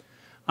lawyers.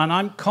 And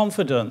I'm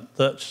confident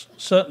that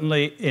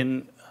certainly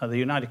in the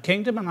United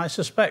Kingdom, and I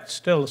suspect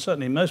still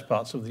certainly in most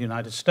parts of the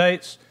United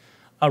States,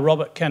 a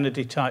Robert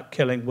Kennedy-type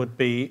killing would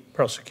be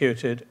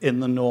prosecuted in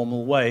the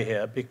normal way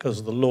here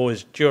because the law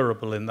is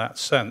durable in that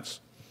sense.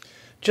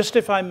 Just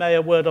if I may,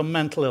 a word on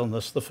mental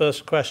illness, the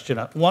first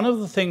questioner. One of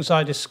the things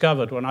I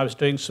discovered when I was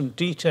doing some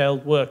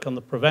detailed work on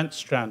the prevent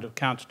strand of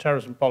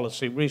counterterrorism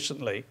policy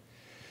recently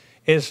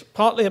is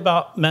partly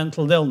about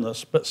mental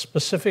illness, but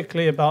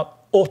specifically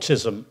about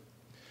autism.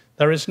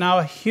 There is now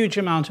a huge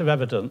amount of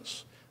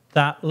evidence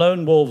that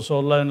lone wolves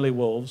or lonely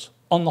wolves,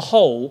 on the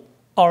whole,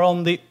 are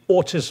on the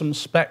autism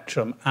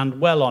spectrum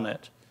and well on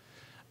it.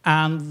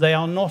 And they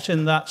are not,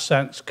 in that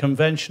sense,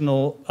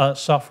 conventional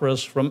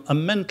sufferers from a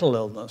mental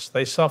illness.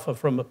 They suffer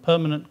from a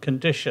permanent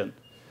condition.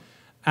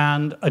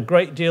 And a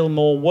great deal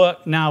more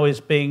work now is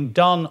being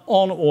done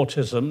on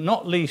autism,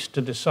 not least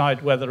to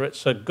decide whether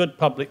it's a good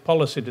public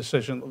policy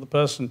decision that the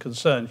person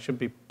concerned should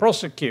be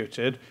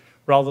prosecuted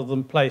rather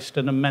than placed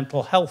in a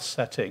mental health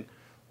setting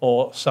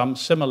or some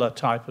similar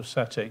type of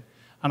setting.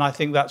 And I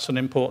think that's an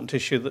important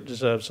issue that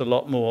deserves a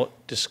lot more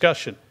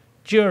discussion.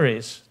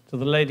 Juries, to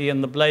the lady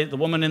in the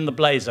woman in the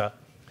blazer.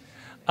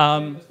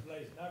 No,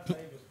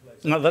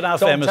 the now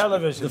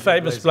famous, the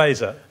famous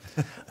blazer.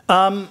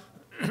 To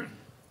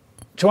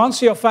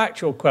answer your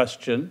factual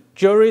question,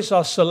 juries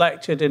are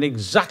selected in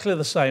exactly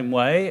the same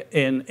way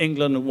in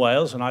England and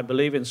Wales, and I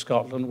believe in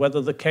Scotland, whether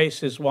the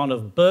case is one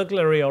of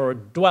burglary or a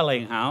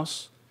dwelling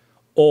house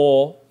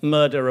or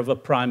murder of a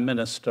prime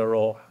minister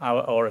or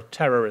a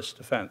terrorist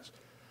offence.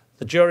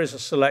 The juries are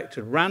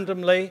selected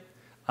randomly.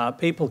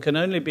 People can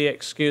only be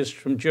excused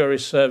from jury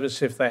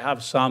service if they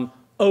have some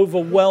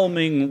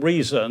overwhelming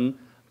reason,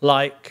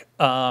 like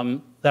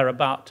they're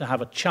about to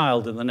have a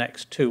child in the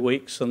next 2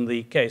 weeks and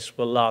the case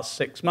will last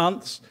 6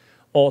 months,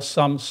 or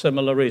some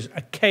similar reason.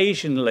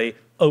 Occasionally,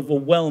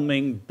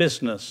 overwhelming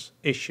business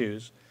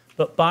issues.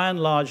 But by and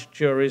large,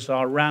 juries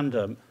are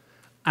random,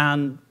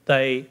 and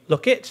they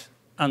look it,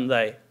 and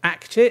they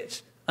act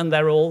it, and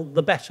they're all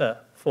the better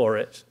for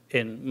it,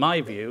 in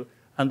my view,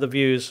 and the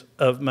views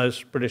of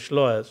most British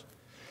lawyers.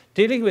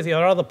 dealing with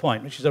your other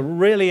point, which is a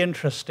really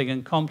interesting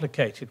and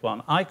complicated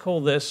one, I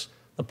call this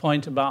the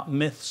point about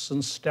myths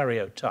and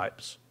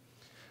stereotypes.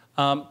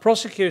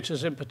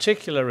 Prosecutors in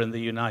particular in the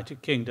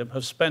United Kingdom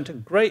have spent a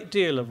great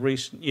deal of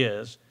recent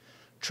years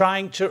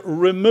trying to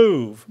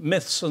remove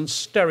myths and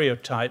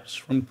stereotypes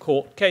from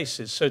court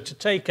cases. So to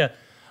take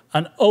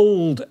an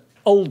old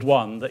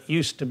one that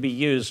used to be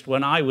used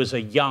when I was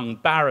a young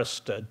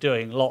barrister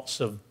doing lots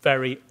of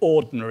very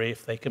ordinary,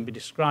 if they can be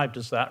described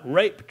as that,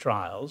 rape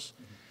trials,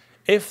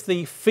 if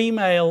the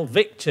female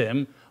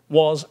victim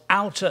was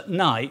out at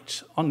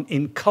night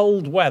in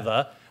cold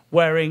weather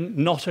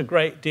wearing not a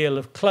great deal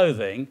of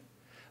clothing,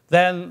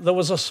 then there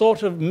was a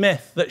sort of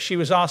myth that she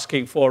was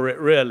asking for it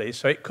really,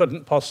 so it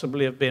couldn't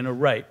possibly have been a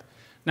rape.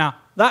 Now,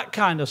 that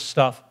kind of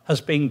stuff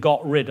has been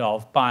got rid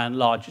of by and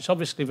large. It's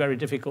obviously very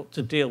difficult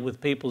to deal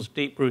with people's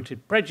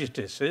deep-rooted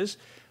prejudices,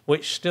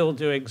 which still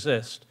do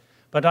exist.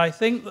 But I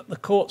think that the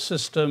court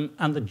system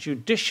and the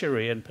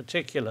judiciary in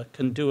particular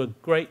can do a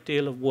great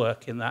deal of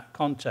work in that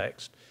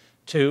context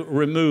to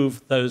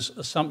remove those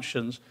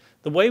assumptions.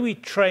 The way we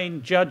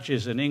train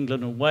judges in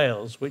England and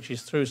Wales, which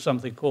is through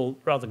something called,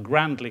 rather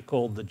grandly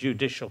called the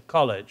Judicial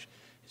College.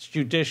 It's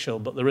judicial,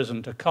 but there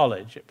isn't a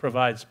college. It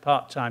provides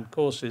part-time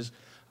courses.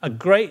 A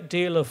great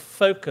deal of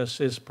focus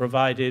is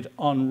provided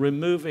on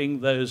removing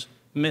those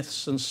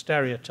myths and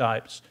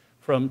stereotypes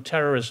from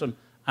terrorism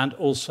and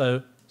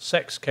also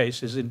sex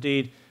cases.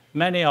 Indeed,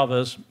 many of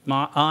us,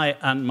 I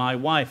and my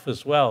wife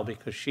as well,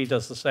 because she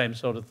does the same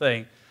sort of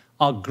thing,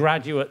 are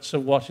graduates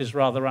of what is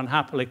rather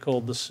unhappily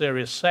called the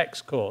serious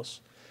sex course.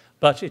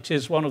 But it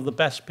is one of the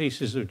best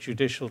pieces of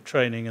judicial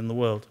training in the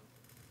world.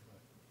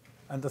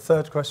 And the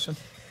third question?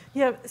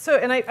 Yeah, so,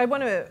 and I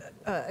want to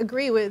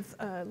agree with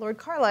Lord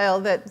Carlile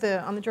that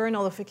on the jury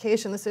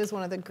nullification, this is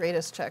one of the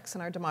greatest checks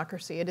in our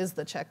democracy. It is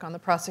the check on the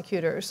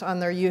prosecutors,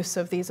 on their use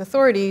of these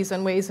authorities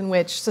and ways in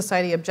which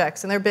society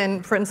objects. And there have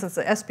been, for instance,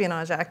 the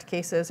Espionage Act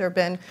cases, there have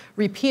been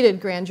repeated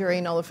grand jury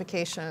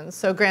nullifications.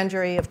 So grand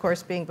jury, of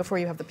course, being before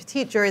you have the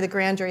petite jury, the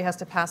grand jury has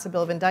to pass a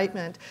bill of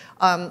indictment.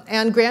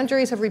 And grand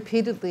juries have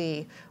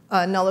repeatedly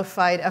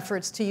nullified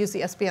efforts to use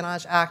the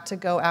Espionage Act to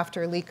go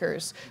after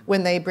leakers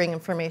when they bring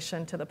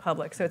information to the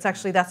public. So it's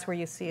actually, that's where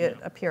you see it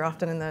appear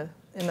often in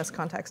this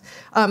context.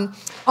 On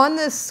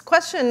this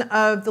question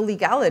of the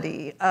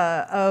legality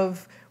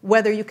of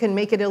whether you can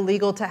make it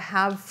illegal to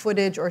have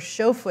footage or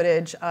show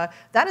footage,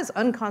 that is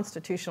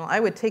unconstitutional. I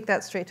would take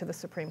that straight to the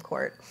Supreme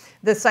Court.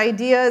 This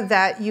idea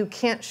that you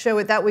can't show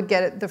it, that would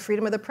get at the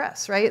freedom of the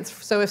press, right?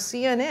 So if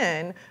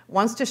CNN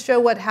wants to show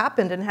what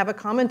happened and have a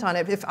comment on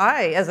it, if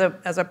I, as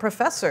a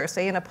professor,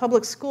 say in a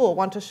public school,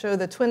 want to show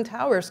the Twin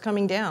Towers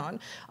coming down,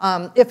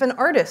 if an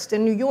artist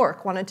in New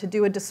York wanted to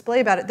do a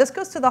display about it, this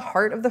goes to the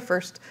heart of the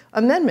First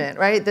Amendment,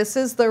 right? This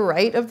is the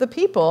right of the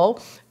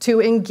people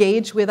to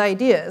engage with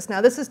ideas.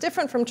 Now, this is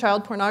different from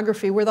child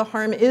pornography, where the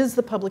harm is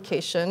the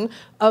publication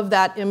of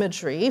that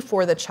imagery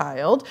for the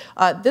child.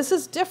 This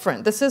is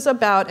different. This is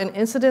about an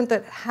incident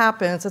that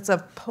happens. It's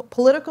of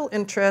political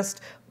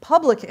interest,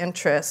 public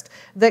interest,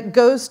 that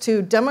goes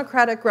to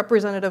democratic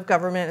representative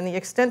government and the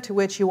extent to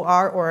which you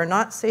are or are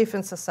not safe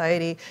in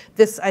society.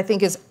 This, I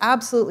think, is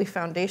absolutely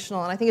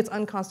foundational, and I think it's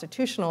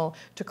unconstitutional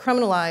to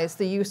criminalize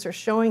the use or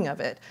showing of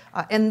it.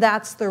 And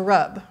that's the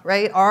rub,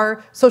 right?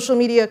 Are social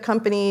media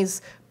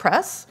companies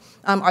press?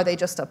 Are they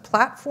just a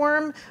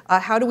platform?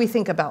 How do we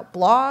think about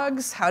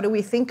blogs? How do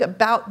we think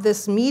about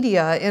this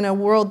media in a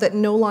world that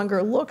no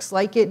longer looks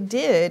like it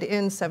did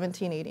in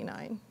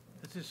 1789?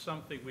 This is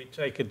something we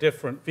take a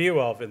different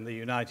view of in the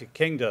United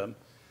Kingdom,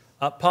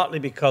 partly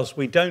because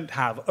we don't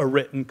have a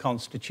written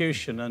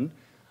constitution. And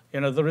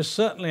there is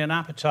certainly an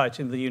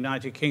appetite in the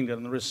United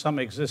Kingdom, there is some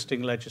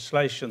existing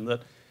legislation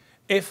that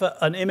if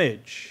an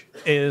image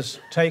is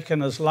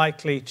taken as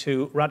likely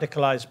to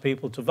radicalize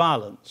people to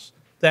violence,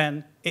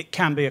 then it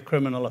can be a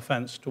criminal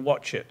offence to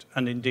watch it.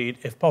 And indeed,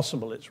 if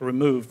possible, it's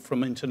removed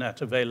from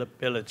internet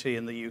availability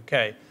in the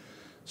UK.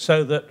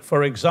 So that,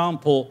 for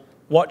example,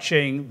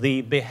 watching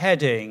the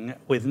beheading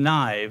with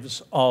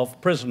knives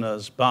of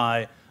prisoners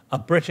by a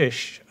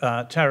British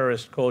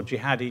terrorist called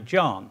Jihadi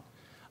John,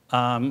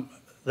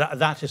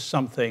 that is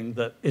something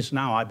that is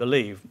now, I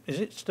believe, is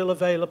it still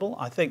available?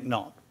 I think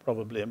not,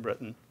 probably in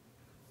Britain.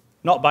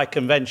 Not by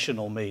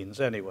conventional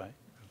means, anyway.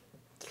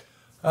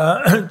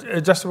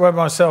 Just a word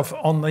myself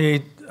on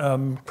the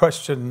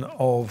question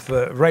of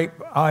rape.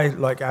 I,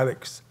 like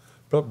Alex,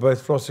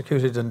 both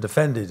prosecuted and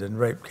defended in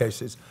rape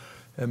cases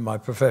in my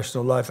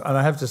professional life. And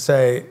I have to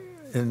say,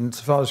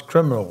 as far as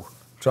criminal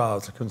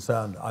trials are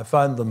concerned, I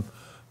find them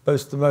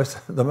both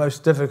the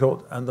most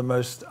difficult and the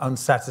most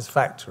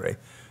unsatisfactory,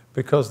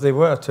 because they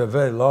were, to a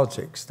very large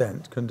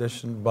extent,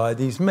 conditioned by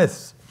these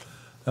myths.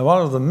 Now,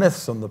 one of the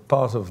myths on the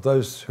part of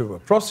those who were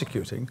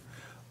prosecuting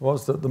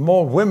was that the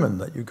more women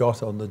that you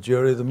got on the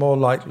jury, the more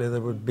likely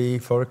there would be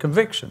for a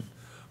conviction.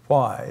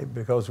 Why?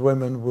 Because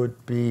women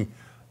would be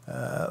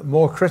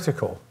more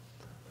critical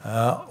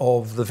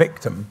of the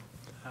victim.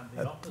 And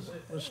the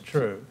opposite was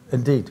true.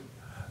 Indeed.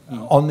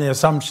 On the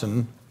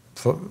assumption,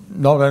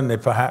 not only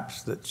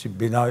perhaps that she'd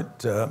been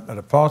out at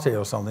a party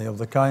or something of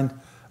the kind,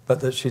 but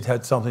that she'd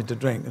had something to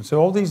drink. And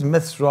so all these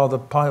myths rather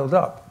piled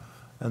up.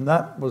 And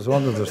that was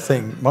one of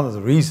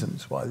the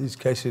reasons why these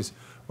cases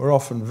were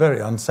often very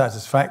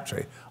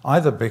unsatisfactory,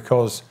 either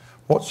because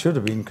what should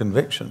have been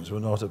convictions were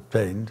not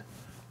obtained,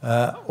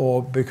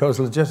 or because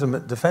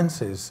legitimate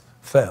defences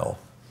fell.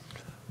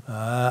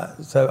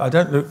 So I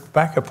don't look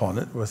back upon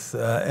it with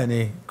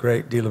any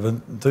great deal of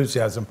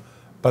enthusiasm,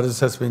 but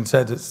as has been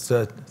said,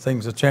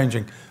 things are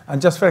changing.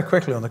 And just very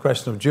quickly on the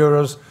question of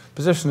jurors,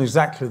 position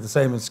exactly the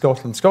same in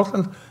Scotland.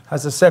 Scotland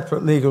has a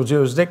separate legal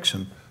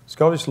jurisdiction.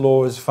 Scottish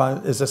law is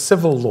a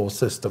civil law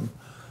system.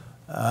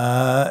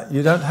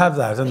 You don't have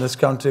that in this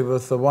country,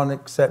 with the one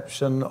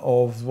exception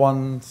of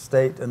one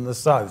state in the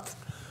south.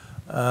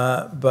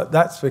 But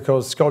that's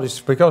because when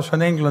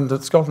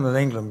Scotland and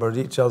England were at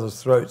each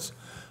other's throats,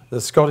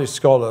 the Scottish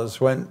scholars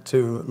went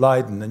to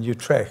Leiden and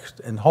Utrecht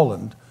in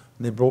Holland,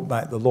 and they brought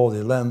back the law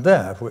they learned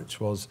there, which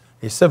was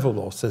a civil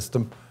law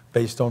system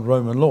based on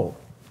Roman law.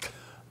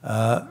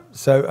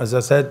 So, as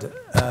I said,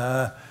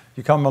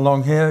 you come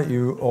along here,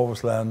 you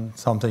always learn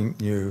something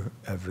new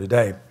every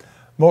day.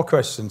 More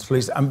questions,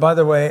 please. And by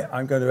the way,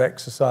 I'm going to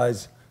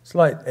exercise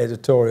slight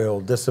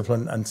editorial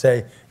discipline and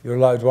say you're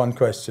allowed one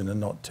question and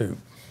not two.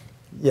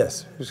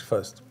 Yes, who's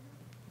first?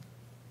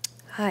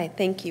 Hi,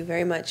 thank you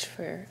very much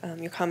for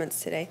your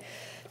comments today.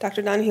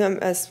 Dr. Donohue, I'm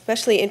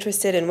especially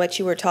interested in what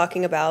you were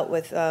talking about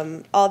with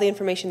all the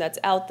information that's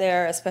out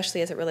there,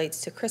 especially as it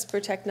relates to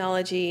CRISPR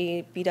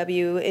technology,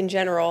 BW in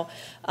general.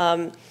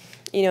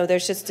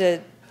 There's just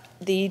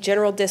the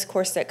general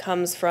discourse that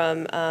comes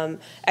from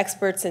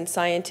experts and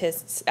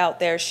scientists out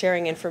there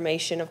sharing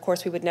information. Of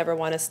course, we would never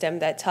want to stem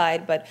that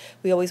tide, but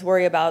we always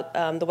worry about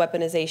the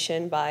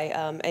weaponization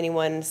by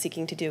anyone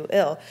seeking to do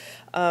ill.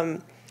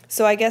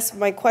 So I guess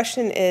my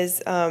question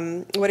is,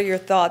 what are your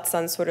thoughts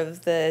on sort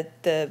of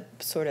the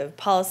sort of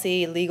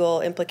policy, legal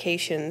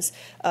implications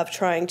of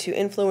trying to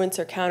influence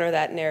or counter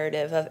that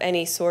narrative of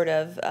any sort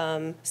of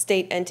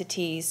state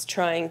entities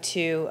trying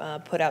to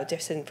put out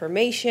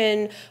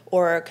disinformation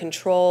or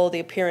control the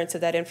appearance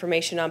of that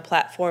information on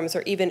platforms,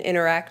 or even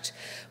interact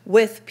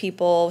with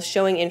people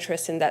showing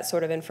interest in that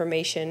sort of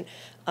information,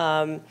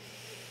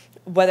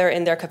 whether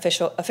in their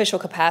official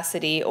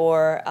capacity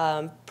or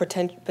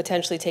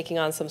potentially taking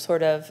on some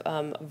sort of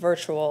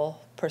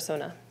virtual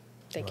persona.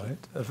 Thank you.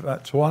 If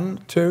that's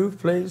one, two,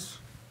 please.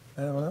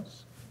 Anyone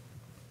else?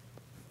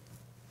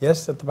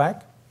 Yes, at the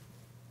back.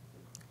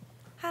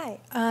 Hi.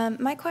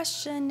 My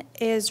question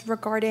is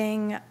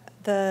regarding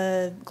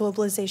the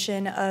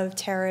globalization of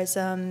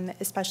terrorism,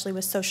 especially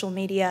with social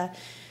media.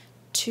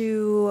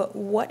 To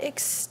what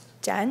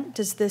extent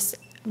does this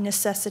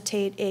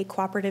necessitate a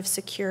cooperative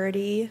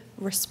security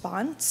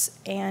response,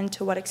 and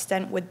to what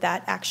extent would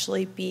that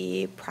actually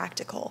be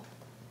practical?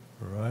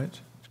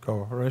 Right,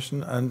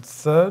 cooperation. And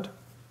third,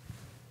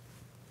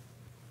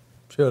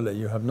 surely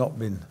you have not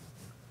been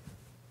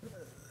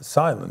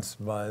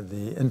silenced by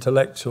the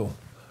intellectual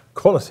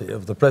quality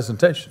of the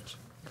presentations.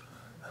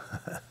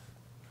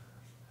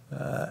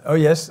 Oh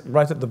yes,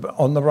 right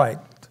on the right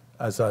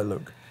as I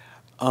look.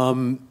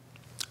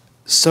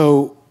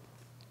 So,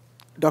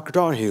 Dr.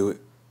 Donohue,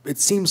 it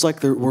seems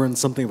like we're in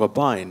something of a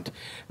bind,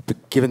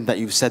 given that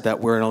you've said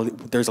that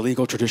there's a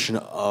legal tradition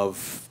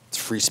of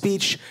free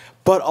speech,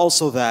 but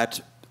also that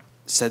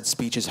said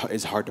speech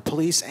is hard to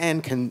police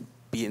and can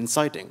be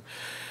inciting.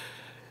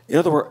 In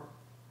other words,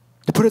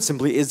 to put it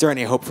simply, is there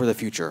any hope for the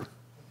future?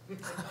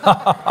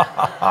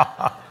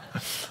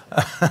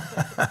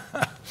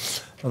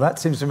 Well, that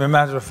seems to be a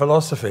matter of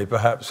philosophy,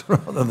 perhaps,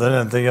 rather than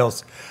anything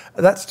else.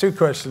 That's two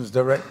questions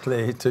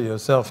directly to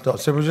yourself, Dr.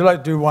 So would you like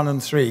to do 1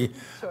 and 3?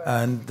 Sure.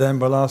 And then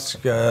we'll ask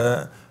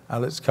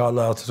Alex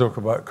Carlile to talk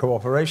about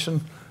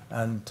cooperation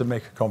and to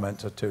make a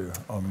comment or two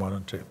on 1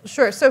 and 2.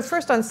 Sure. So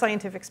first on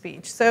scientific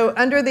speech. So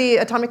under the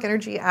Atomic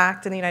Energy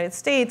Act in the United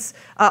States,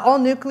 all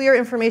nuclear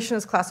information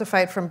is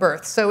classified from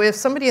birth. So if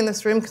somebody in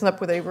this room comes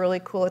up with a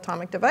really cool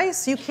atomic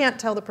device, you can't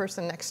tell the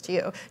person next to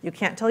you. You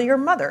can't tell your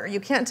mother. You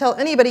can't tell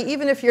anybody,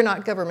 even if you're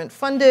not government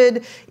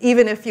funded,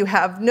 even if you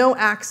have no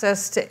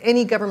access to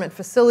any government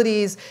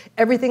facilities,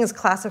 everything is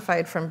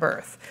classified from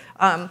birth.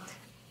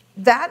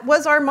 That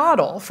was our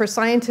model for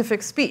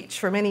scientific speech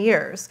for many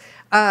years.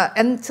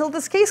 Until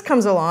this case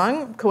comes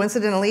along,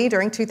 coincidentally,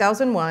 during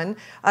 2001.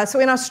 So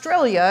in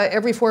Australia,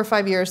 every 4 or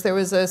 5 years, there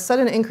was a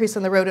sudden increase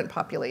in the rodent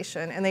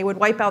population, and they would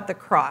wipe out the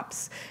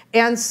crops.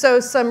 And so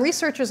some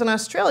researchers in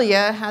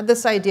Australia had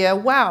this idea,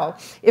 wow,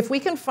 if we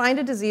can find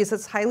a disease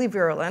that's highly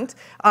virulent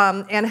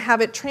and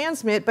have it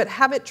transmit, but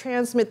have it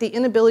transmit the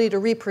inability to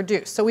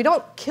reproduce. So we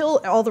don't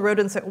kill all the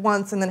rodents at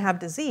once and then have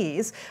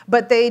disease,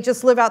 but they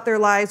just live out their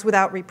lives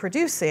without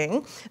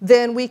reproducing,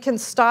 then we can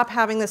stop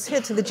having this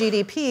hit to the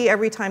GDP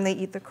every time they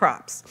eat the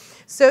crops.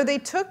 So they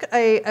took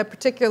a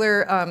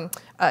particular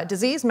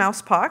disease,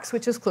 mousepox,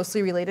 which is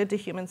closely related to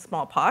human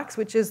smallpox,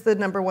 which is the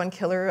 #1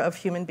 killer of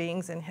human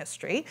beings in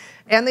history.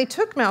 And they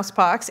took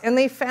mousepox, and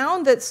they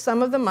found that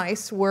some of the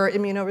mice were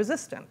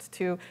immunoresistant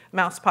to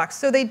mousepox.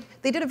 So they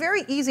did a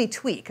very easy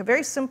tweak, a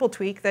very simple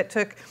tweak that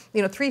took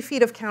 3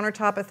 feet of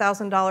countertop,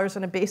 $1,000,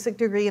 and a basic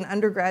degree in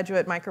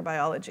undergraduate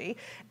microbiology.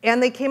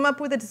 And they came up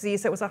with a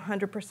disease that was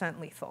 100%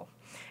 lethal.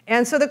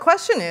 And so the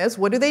question is,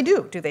 what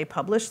do? Do they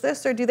publish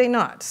this or do they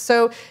not?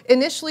 So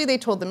initially they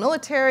told the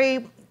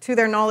military. To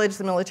their knowledge,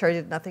 the military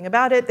did nothing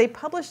about it. They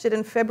published it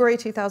in February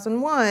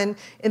 2001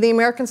 in the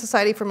American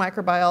Society for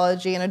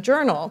Microbiology in a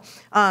journal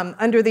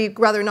under the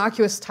rather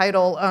innocuous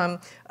title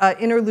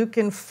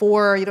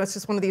Interleukin-4. It's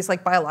just one of these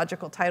like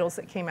biological titles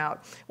that came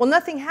out. Well,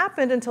 nothing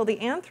happened until the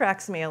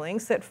anthrax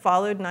mailings that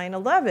followed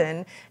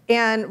 9/11.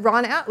 And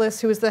Ron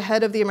Atlas, who was the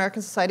head of the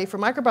American Society for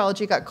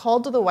Microbiology, got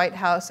called to the White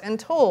House and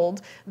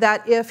told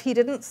that if he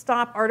didn't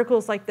stop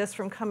articles like this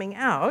from coming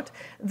out,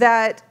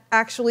 that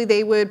actually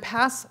they would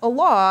pass a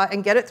law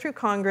and get it through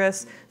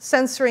Congress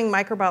censoring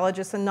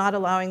microbiologists and not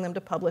allowing them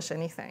to publish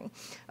anything.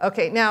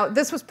 Okay, now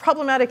this was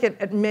problematic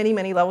at many,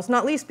 many levels,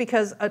 not least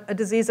because a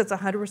disease that's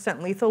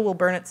 100% lethal will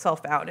burn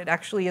itself out. It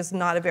actually is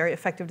not a very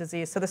effective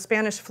disease. So the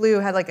Spanish flu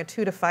had like a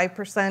 2 to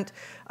 5%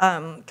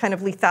 kind of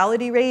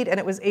lethality rate, and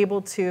it was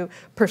able to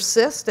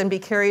persist and be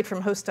carried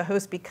from host to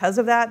host because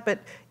of that. But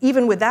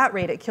even with that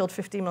rate, it killed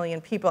 50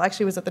 million people. I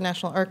actually was at the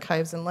National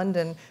Archives in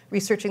London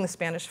researching the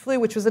Spanish flu,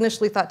 which was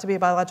initially thought to be a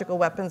biological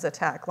weapons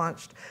attack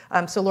launched.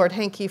 So Lord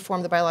Hankey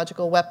formed the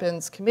Biological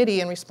Weapons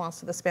Committee in response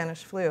to the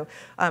Spanish flu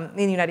in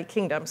the United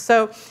Kingdom.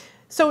 So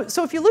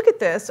if you look at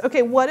this,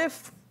 okay, what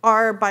if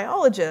our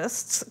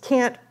biologists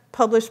can't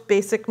publish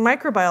basic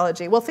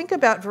microbiology? Well, think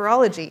about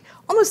virology.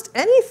 Almost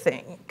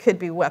anything could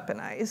be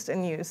weaponized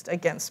and used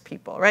against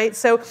people, right?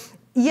 So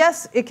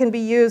yes, it can be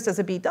used as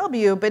a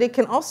BW, but it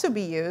can also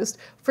be used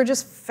for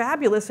just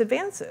fabulous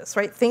advances,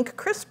 right? Think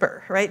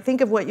CRISPR, right? Think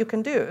of what you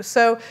can do.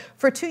 So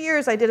for 2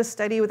 years, I did a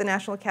study with the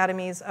National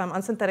Academies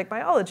on synthetic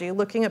biology,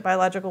 looking at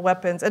biological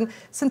weapons. And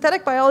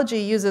synthetic biology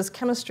uses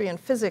chemistry and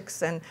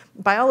physics and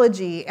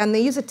biology, and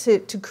they use it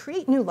to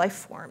create new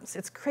life forms.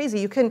 It's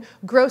crazy. You can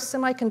grow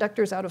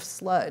semiconductors out of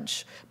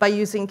sludge by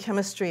using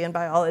chemistry and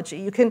biology.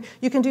 You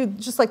can do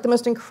just like the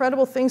most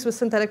incredible things with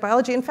synthetic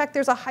biology. In fact,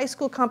 there's a high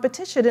school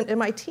competition at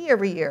MIT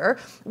every year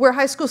where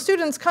high school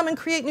students come and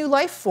create new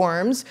life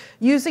forms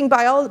using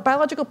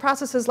biological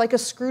processes like a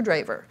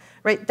screwdriver,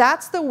 right?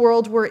 That's the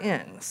world we're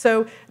in.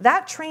 So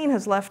that train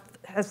has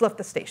left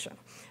the station,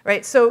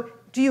 right? So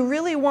do you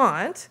really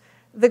want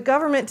the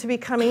government to be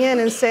coming in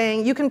and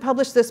saying, you can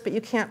publish this, but you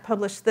can't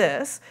publish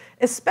this,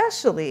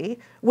 especially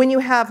when you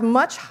have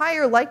much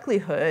higher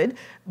likelihood,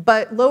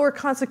 but lower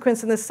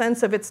consequence in the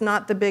sense of it's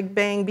not the Big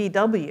Bang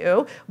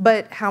BW,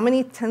 but how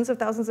many tens of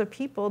thousands of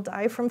people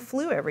die from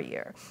flu every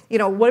year?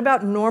 What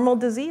about normal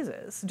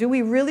diseases? Do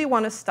we really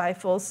want to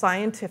stifle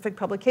scientific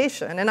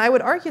publication? And I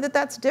would argue that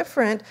that's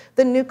different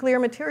than nuclear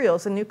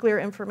materials and nuclear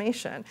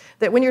information.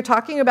 That when you're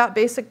talking about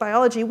basic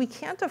biology, we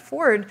can't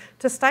afford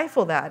to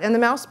stifle that. And the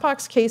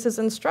mousepox case is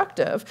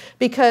instructive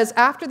because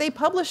after they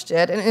published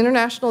it, an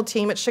international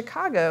team at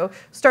Chicago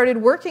started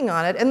working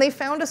on it, and they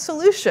found a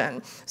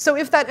solution. So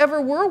if that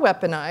ever were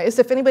weaponized,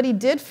 if anybody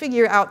did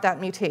figure out that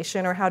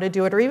mutation or how to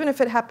do it, or even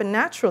if it happened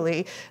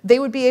naturally, they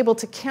would be able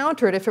to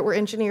counter it if it were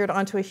engineered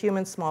onto a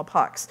human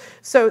smallpox.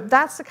 So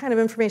that's the kind of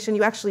information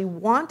you actually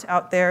want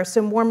out there,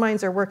 so more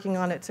minds are working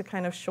on it to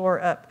kind of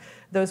shore up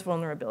those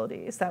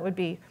vulnerabilities. That would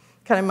be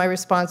kind of my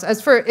response.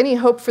 As for any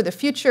hope for the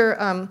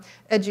future,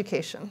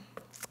 education.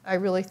 I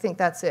really think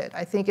that's it.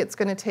 I think it's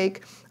going to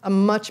take a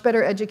much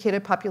better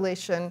educated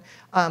population,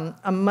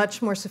 a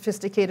much more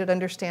sophisticated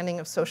understanding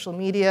of social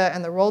media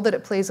and the role that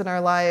it plays in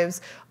our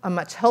lives, a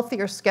much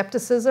healthier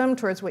skepticism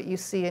towards what you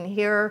see and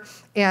hear,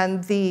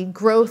 and the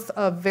growth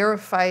of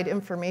verified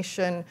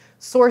information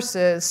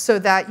sources so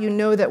that you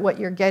know that what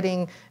you're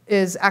getting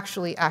is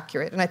actually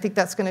accurate. And I think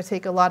that's going to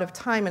take a lot of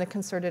time and a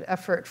concerted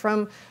effort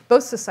from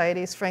both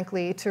societies,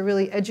 frankly, to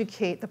really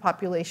educate the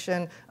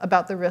population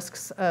about the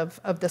risks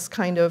of this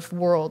kind of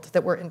world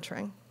that we're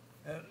entering.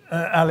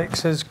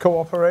 Alex, is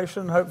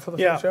cooperation hope for the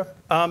future?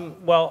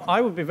 Well,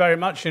 I would be very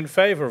much in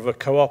favor of a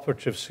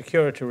cooperative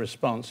security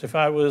response if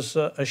I was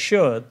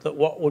assured that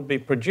what would be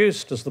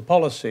produced as the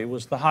policy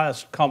was the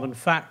highest common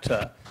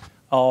factor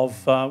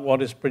of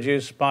what is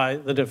produced by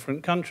the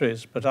different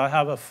countries. But I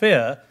have a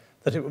fear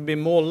that it would be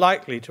more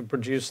likely to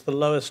produce the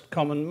lowest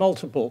common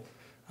multiple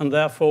and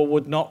therefore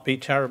would not be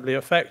terribly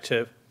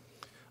effective.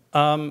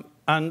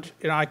 And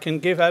I can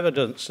give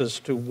evidence as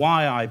to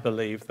why I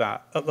believe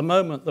that. At the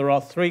moment, there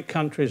are 3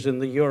 countries in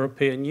the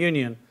European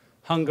Union,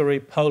 Hungary,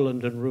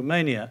 Poland, and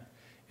Romania,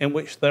 in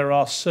which there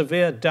are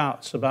severe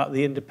doubts about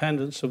the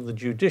independence of the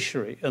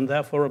judiciary and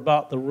therefore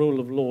about the rule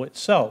of law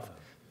itself,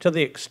 to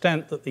the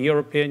extent that the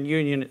European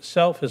Union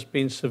itself has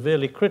been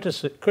severely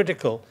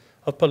critical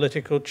of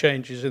political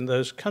changes in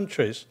those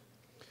countries.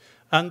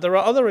 And there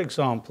are other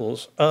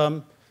examples.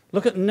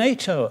 Look at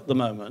NATO at the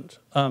moment,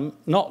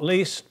 not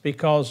least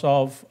because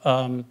of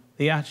the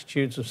the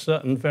attitudes of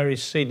certain very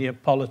senior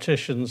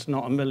politicians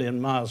not a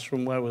million miles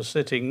from where we're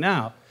sitting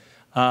now,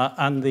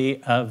 and the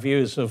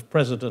views of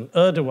President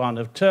Erdogan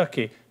of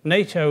Turkey,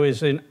 NATO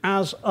is in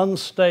as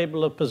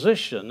unstable a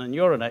position, and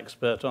you're an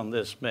expert on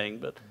this, Ming,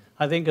 but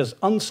I think as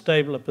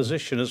unstable a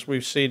position as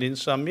we've seen in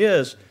some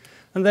years.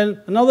 And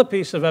then another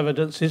piece of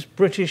evidence is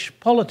British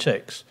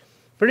politics.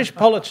 British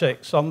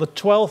politics on the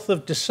 12th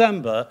of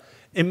December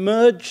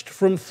emerged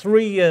from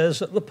 3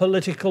 years at the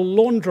political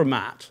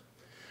laundromat.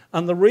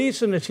 And the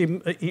reason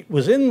it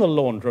was in the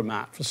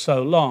laundromat for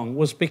so long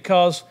was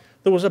because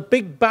there was a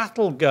big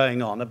battle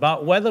going on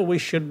about whether we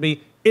should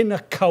be in a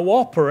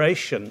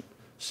cooperation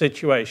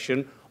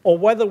situation or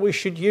whether we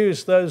should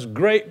use those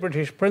great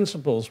British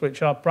principles,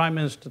 which our Prime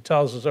Minister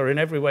tells us are in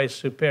every way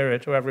superior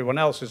to everyone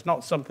else. It's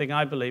not something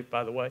I believe,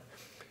 by the way,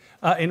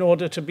 in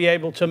order to be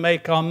able to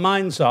make our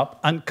minds up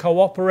and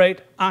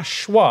cooperate à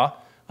choix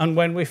and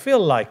when we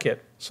feel like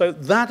it. So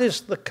that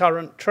is the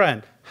current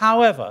trend.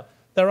 However,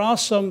 there are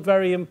some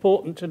very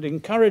important and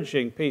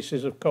encouraging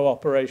pieces of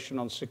cooperation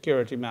on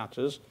security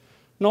matters,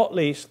 not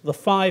least the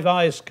Five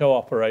Eyes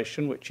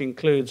cooperation, which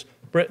includes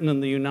Britain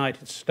and the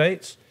United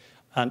States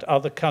and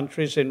other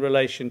countries in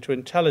relation to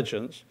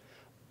intelligence,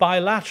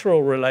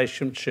 bilateral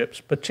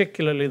relationships,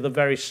 particularly the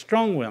very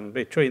strong one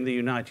between the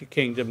United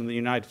Kingdom and the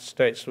United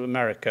States of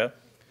America,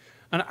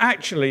 and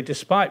actually,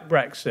 despite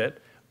Brexit,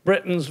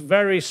 Britain's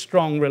very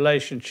strong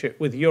relationship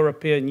with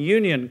European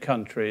Union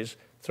countries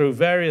through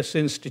various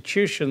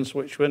institutions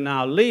which we're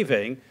now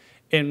leaving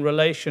in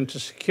relation to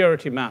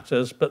security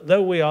matters. But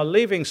though we are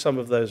leaving some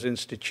of those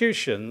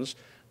institutions,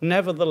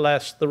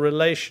 nevertheless, the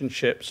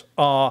relationships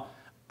are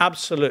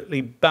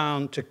absolutely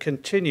bound to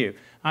continue.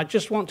 I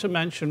just want to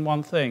mention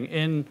one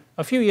thing.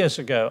 A few years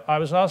ago, I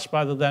was asked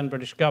by the then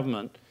British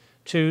government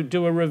to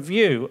do a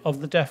review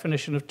of the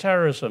definition of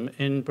terrorism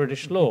in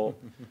British law.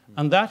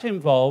 And that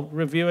involved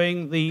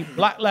reviewing the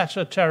black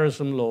letter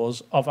terrorism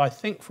laws of, I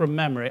think from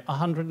memory,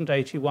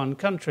 181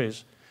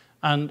 countries.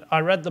 And I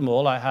read them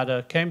all. I had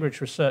a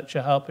Cambridge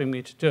researcher helping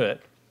me to do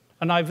it.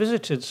 And I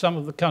visited some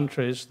of the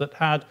countries that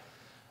had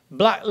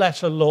black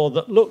letter law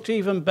that looked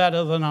even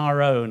better than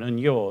our own and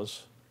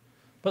yours.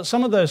 But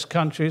some of those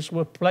countries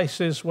were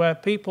places where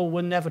people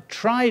were never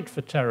tried for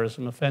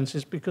terrorism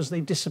offences because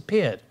they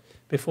disappeared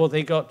before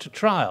they got to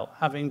trial,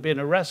 having been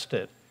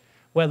arrested,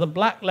 where the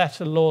black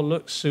letter law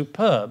looked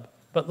superb,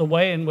 but the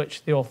way in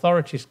which the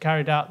authorities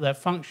carried out their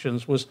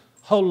functions was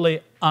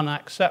wholly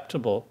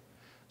unacceptable.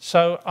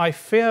 So I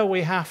fear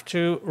we have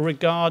to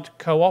regard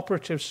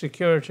cooperative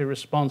security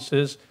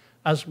responses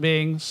as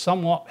being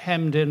somewhat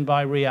hemmed in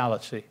by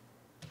reality.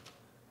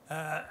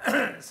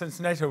 Since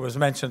NATO was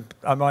mentioned,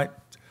 I might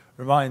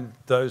remind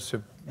those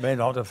who may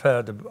not have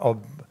heard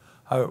of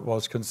how it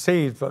was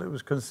conceived, but it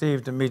was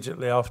conceived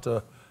immediately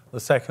after the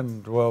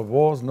Second World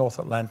War, North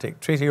Atlantic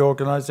Treaty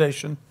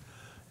Organization.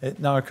 It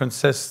now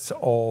consists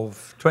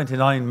of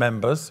 29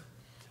 members.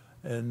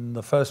 In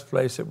the first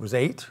place, it was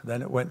 8,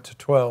 then it went to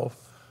 12.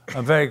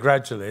 And very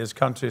gradually, as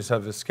countries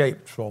have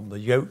escaped from the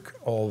yoke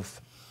of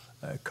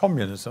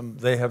communism,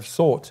 they have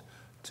sought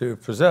to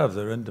preserve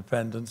their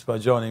independence by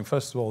joining,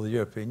 first of all, the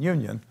European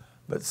Union,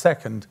 but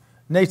second,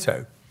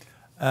 NATO.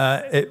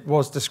 It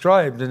was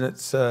described in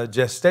its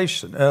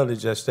early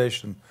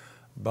gestation,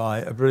 by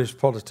a British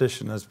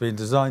politician as being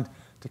designed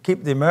to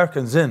keep the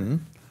Americans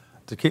in,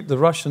 to keep the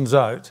Russians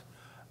out,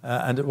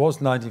 and it was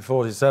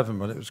 1947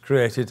 when it was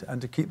created,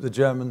 and to keep the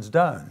Germans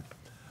down.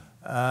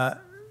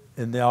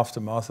 In the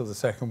aftermath of the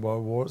Second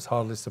World War, it's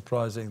hardly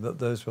surprising that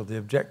those were the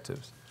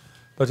objectives.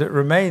 But it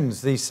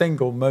remains the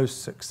single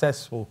most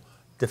successful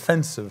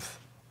defensive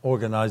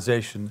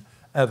organization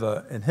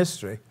ever in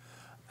history.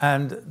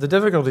 And the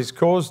difficulties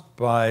caused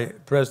by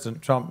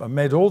President Trump are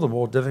made all the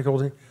more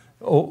difficult,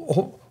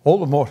 all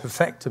the more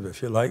effective,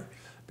 if you like,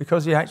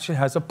 because he actually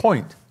has a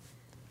point.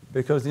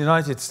 Because the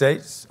United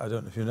States, I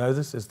don't know if you know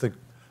this,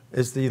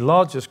 is the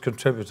largest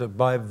contributor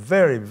by a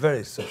very,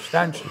 very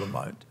substantial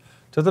amount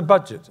to the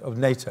budget of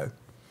NATO.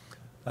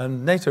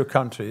 And NATO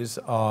countries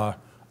are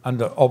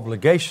under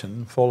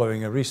obligation,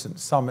 following a recent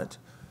summit,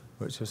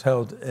 which was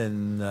held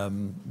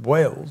in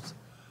Wales,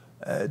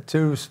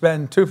 to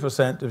spend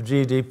 2% of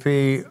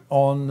GDP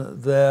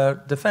on their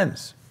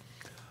defence.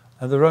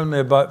 And there are only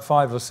about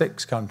 5 or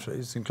 6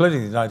 countries, including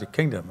the United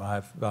Kingdom,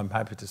 I'm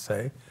happy to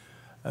say,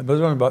 but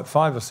there are only about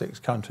 5 or 6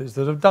 countries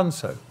that have done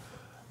so.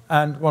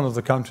 And one of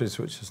the countries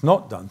which has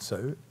not done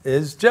so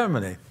is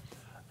Germany.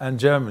 And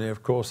Germany,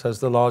 of course,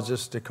 has the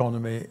largest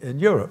economy in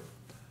Europe.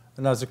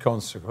 And as a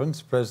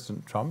consequence,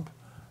 President Trump,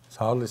 it's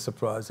hardly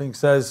surprising,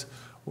 says,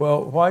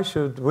 well, why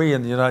should we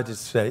in the United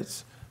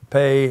States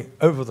pay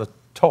over the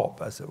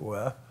top, as it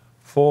were,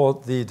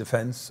 for the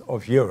defense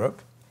of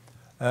Europe,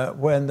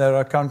 when there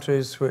are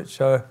countries which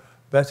are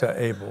better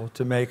able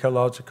to make a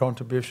larger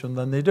contribution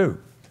than they do.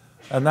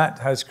 And that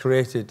has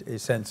created a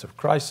sense of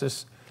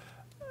crisis.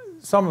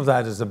 Some of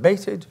that is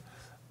abated,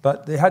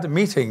 but they had a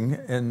meeting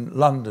in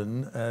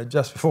London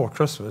just before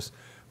Christmas,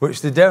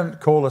 which they don't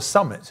call a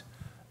summit,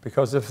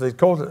 because if they'd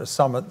called it a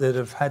summit, they'd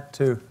have had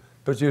to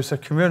produce a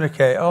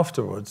communique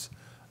afterwards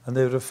and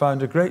they would have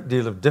found a great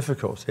deal of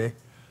difficulty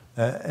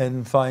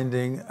in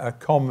finding a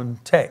common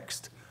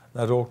text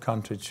that all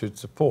countries should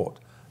support.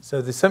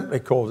 So they simply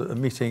called it a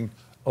meeting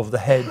of the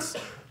heads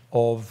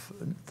of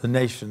the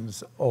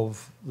nations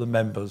of the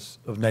members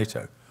of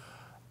NATO.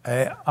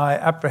 I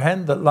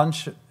apprehend that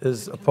lunch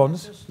is upon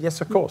us.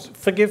 Yes, of course.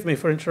 Forgive me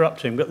for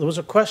interrupting, but there was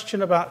a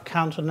question about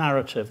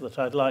counter-narrative that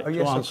I'd like to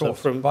answer, of course,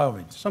 from by all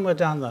means. Somewhere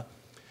down there.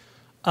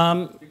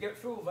 You get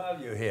full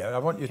value here, I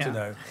want you to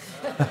know.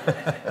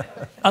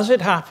 As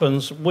it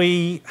happens,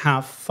 we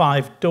have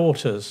 5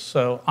 daughters,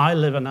 so I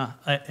live in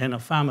a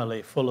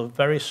family full of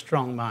very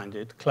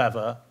strong-minded,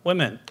 clever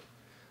women.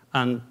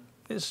 And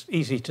it's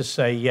easy to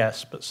say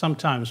yes, but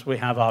sometimes we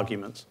have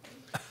arguments.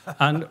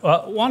 And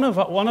one of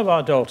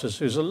our daughters,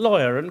 who's a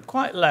lawyer and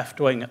quite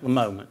left-wing at the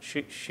moment,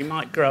 she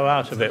might grow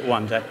out of it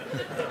one day,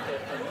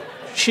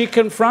 she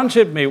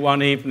confronted me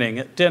one evening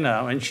at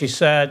dinner and she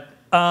said,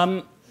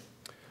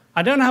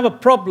 I don't have a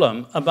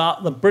problem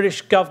about the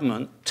British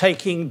government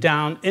taking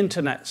down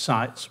internet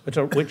sites which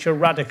are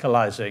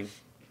radicalizing,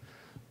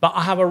 but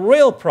I have a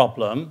real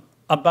problem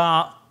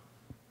about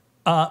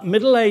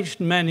middle-aged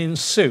men in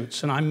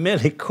suits, and I'm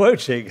merely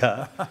quoting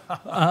her,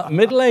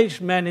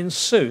 middle-aged men in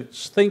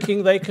suits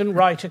thinking they can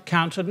write a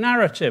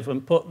counter-narrative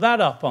and put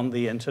that up on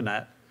the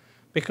internet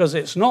because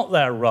it's not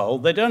their role,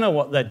 they don't know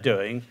what they're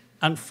doing,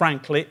 and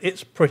frankly,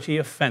 it's pretty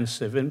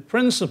offensive in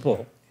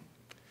principle.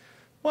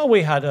 Well,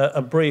 we had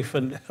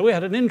we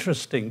had an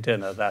interesting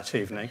dinner that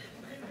evening.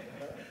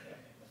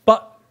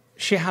 But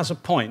she has a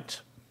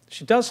point.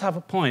 She does have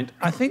a point.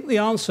 I think the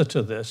answer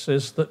to this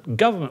is that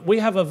government, we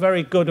have a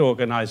very good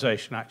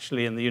organization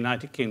actually in the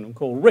United Kingdom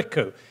called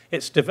RICU.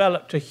 It's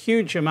developed a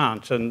huge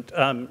amount,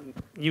 and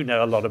you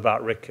know a lot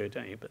about RICU,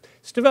 don't you? But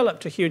it's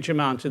developed a huge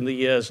amount in the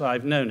years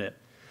I've known it.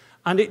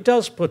 And it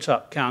does put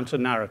up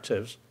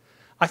counter-narratives.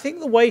 I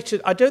think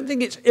I don't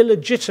think it's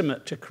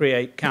illegitimate to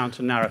create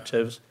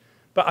counter-narratives,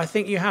 but I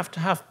think you have to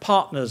have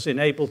partners in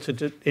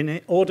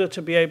order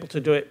to be able to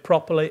do it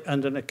properly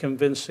and in a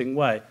convincing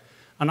way.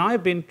 And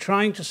I've been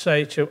trying to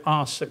say to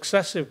our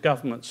successive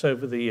governments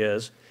over the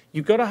years,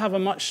 you've got to have a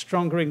much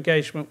stronger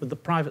engagement with the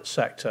private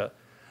sector.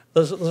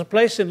 There's a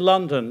place in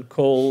London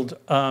called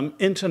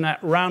Internet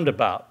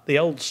Roundabout, the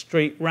Old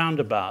Street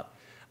Roundabout.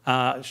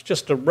 It's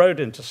just a road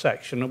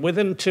intersection. And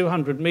within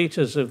 200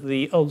 meters of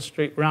the Old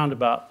Street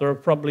Roundabout, there are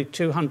probably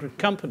 200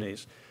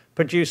 companies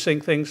producing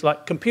things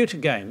like computer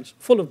games,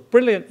 full of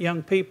brilliant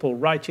young people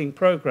writing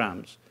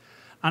programs.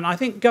 And I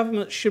think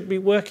governments should be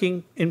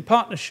working in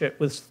partnership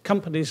with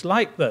companies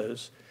like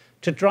those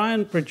to try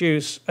and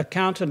produce a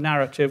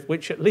counter-narrative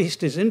which at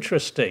least is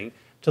interesting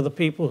to the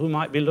people who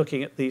might be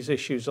looking at these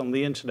issues on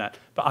the internet.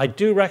 But I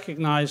do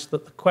recognize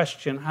that the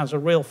question has a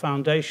real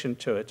foundation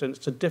to it, and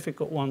it's a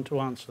difficult one to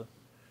answer.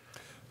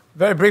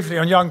 Very briefly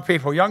on young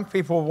people. Young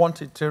people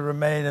wanted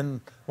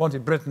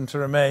Britain to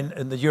remain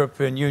in the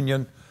European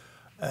Union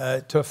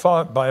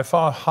by a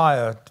far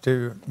higher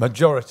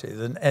majority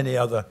than any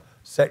other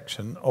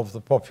section of the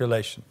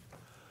population.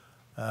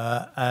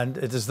 And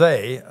it is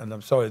and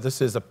I'm sorry, this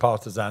is a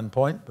partisan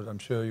point, but I'm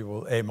sure you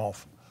will aim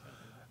off.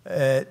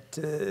 It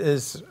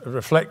is a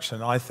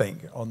reflection, I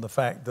think, on the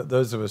fact that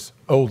those of us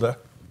older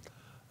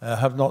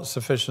have not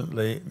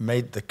sufficiently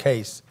made the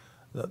case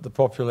that the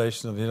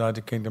population of the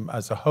United Kingdom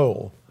as a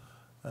whole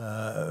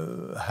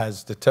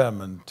has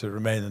determined to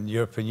remain in the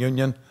European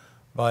Union.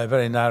 By a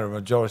very narrow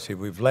majority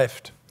we've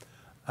left.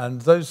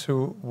 And those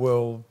who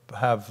will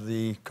have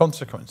the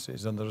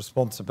consequences and the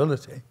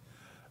responsibility,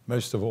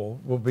 most of all,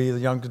 will be the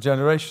younger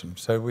generation.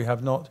 So we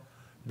have not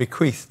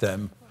bequeathed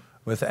them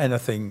with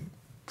anything,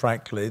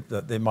 frankly,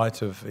 that they might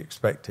have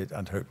expected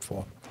and hoped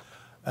for.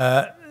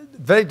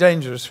 Very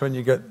dangerous when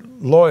you get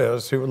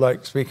lawyers who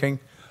like speaking.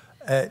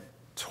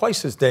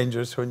 Twice as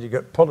dangerous when you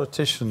get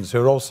politicians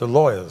who are also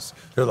lawyers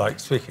who like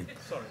speaking.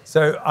 Sorry.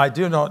 So I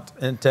do not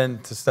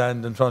intend to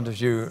stand in front of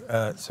you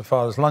so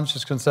far as lunch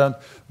is concerned.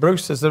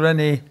 Bruce, is there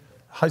any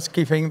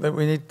housekeeping that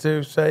we need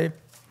to say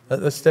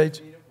at this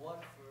stage?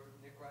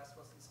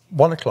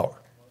 1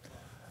 o'clock.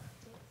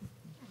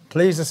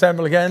 Please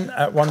assemble again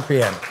at 1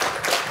 p.m.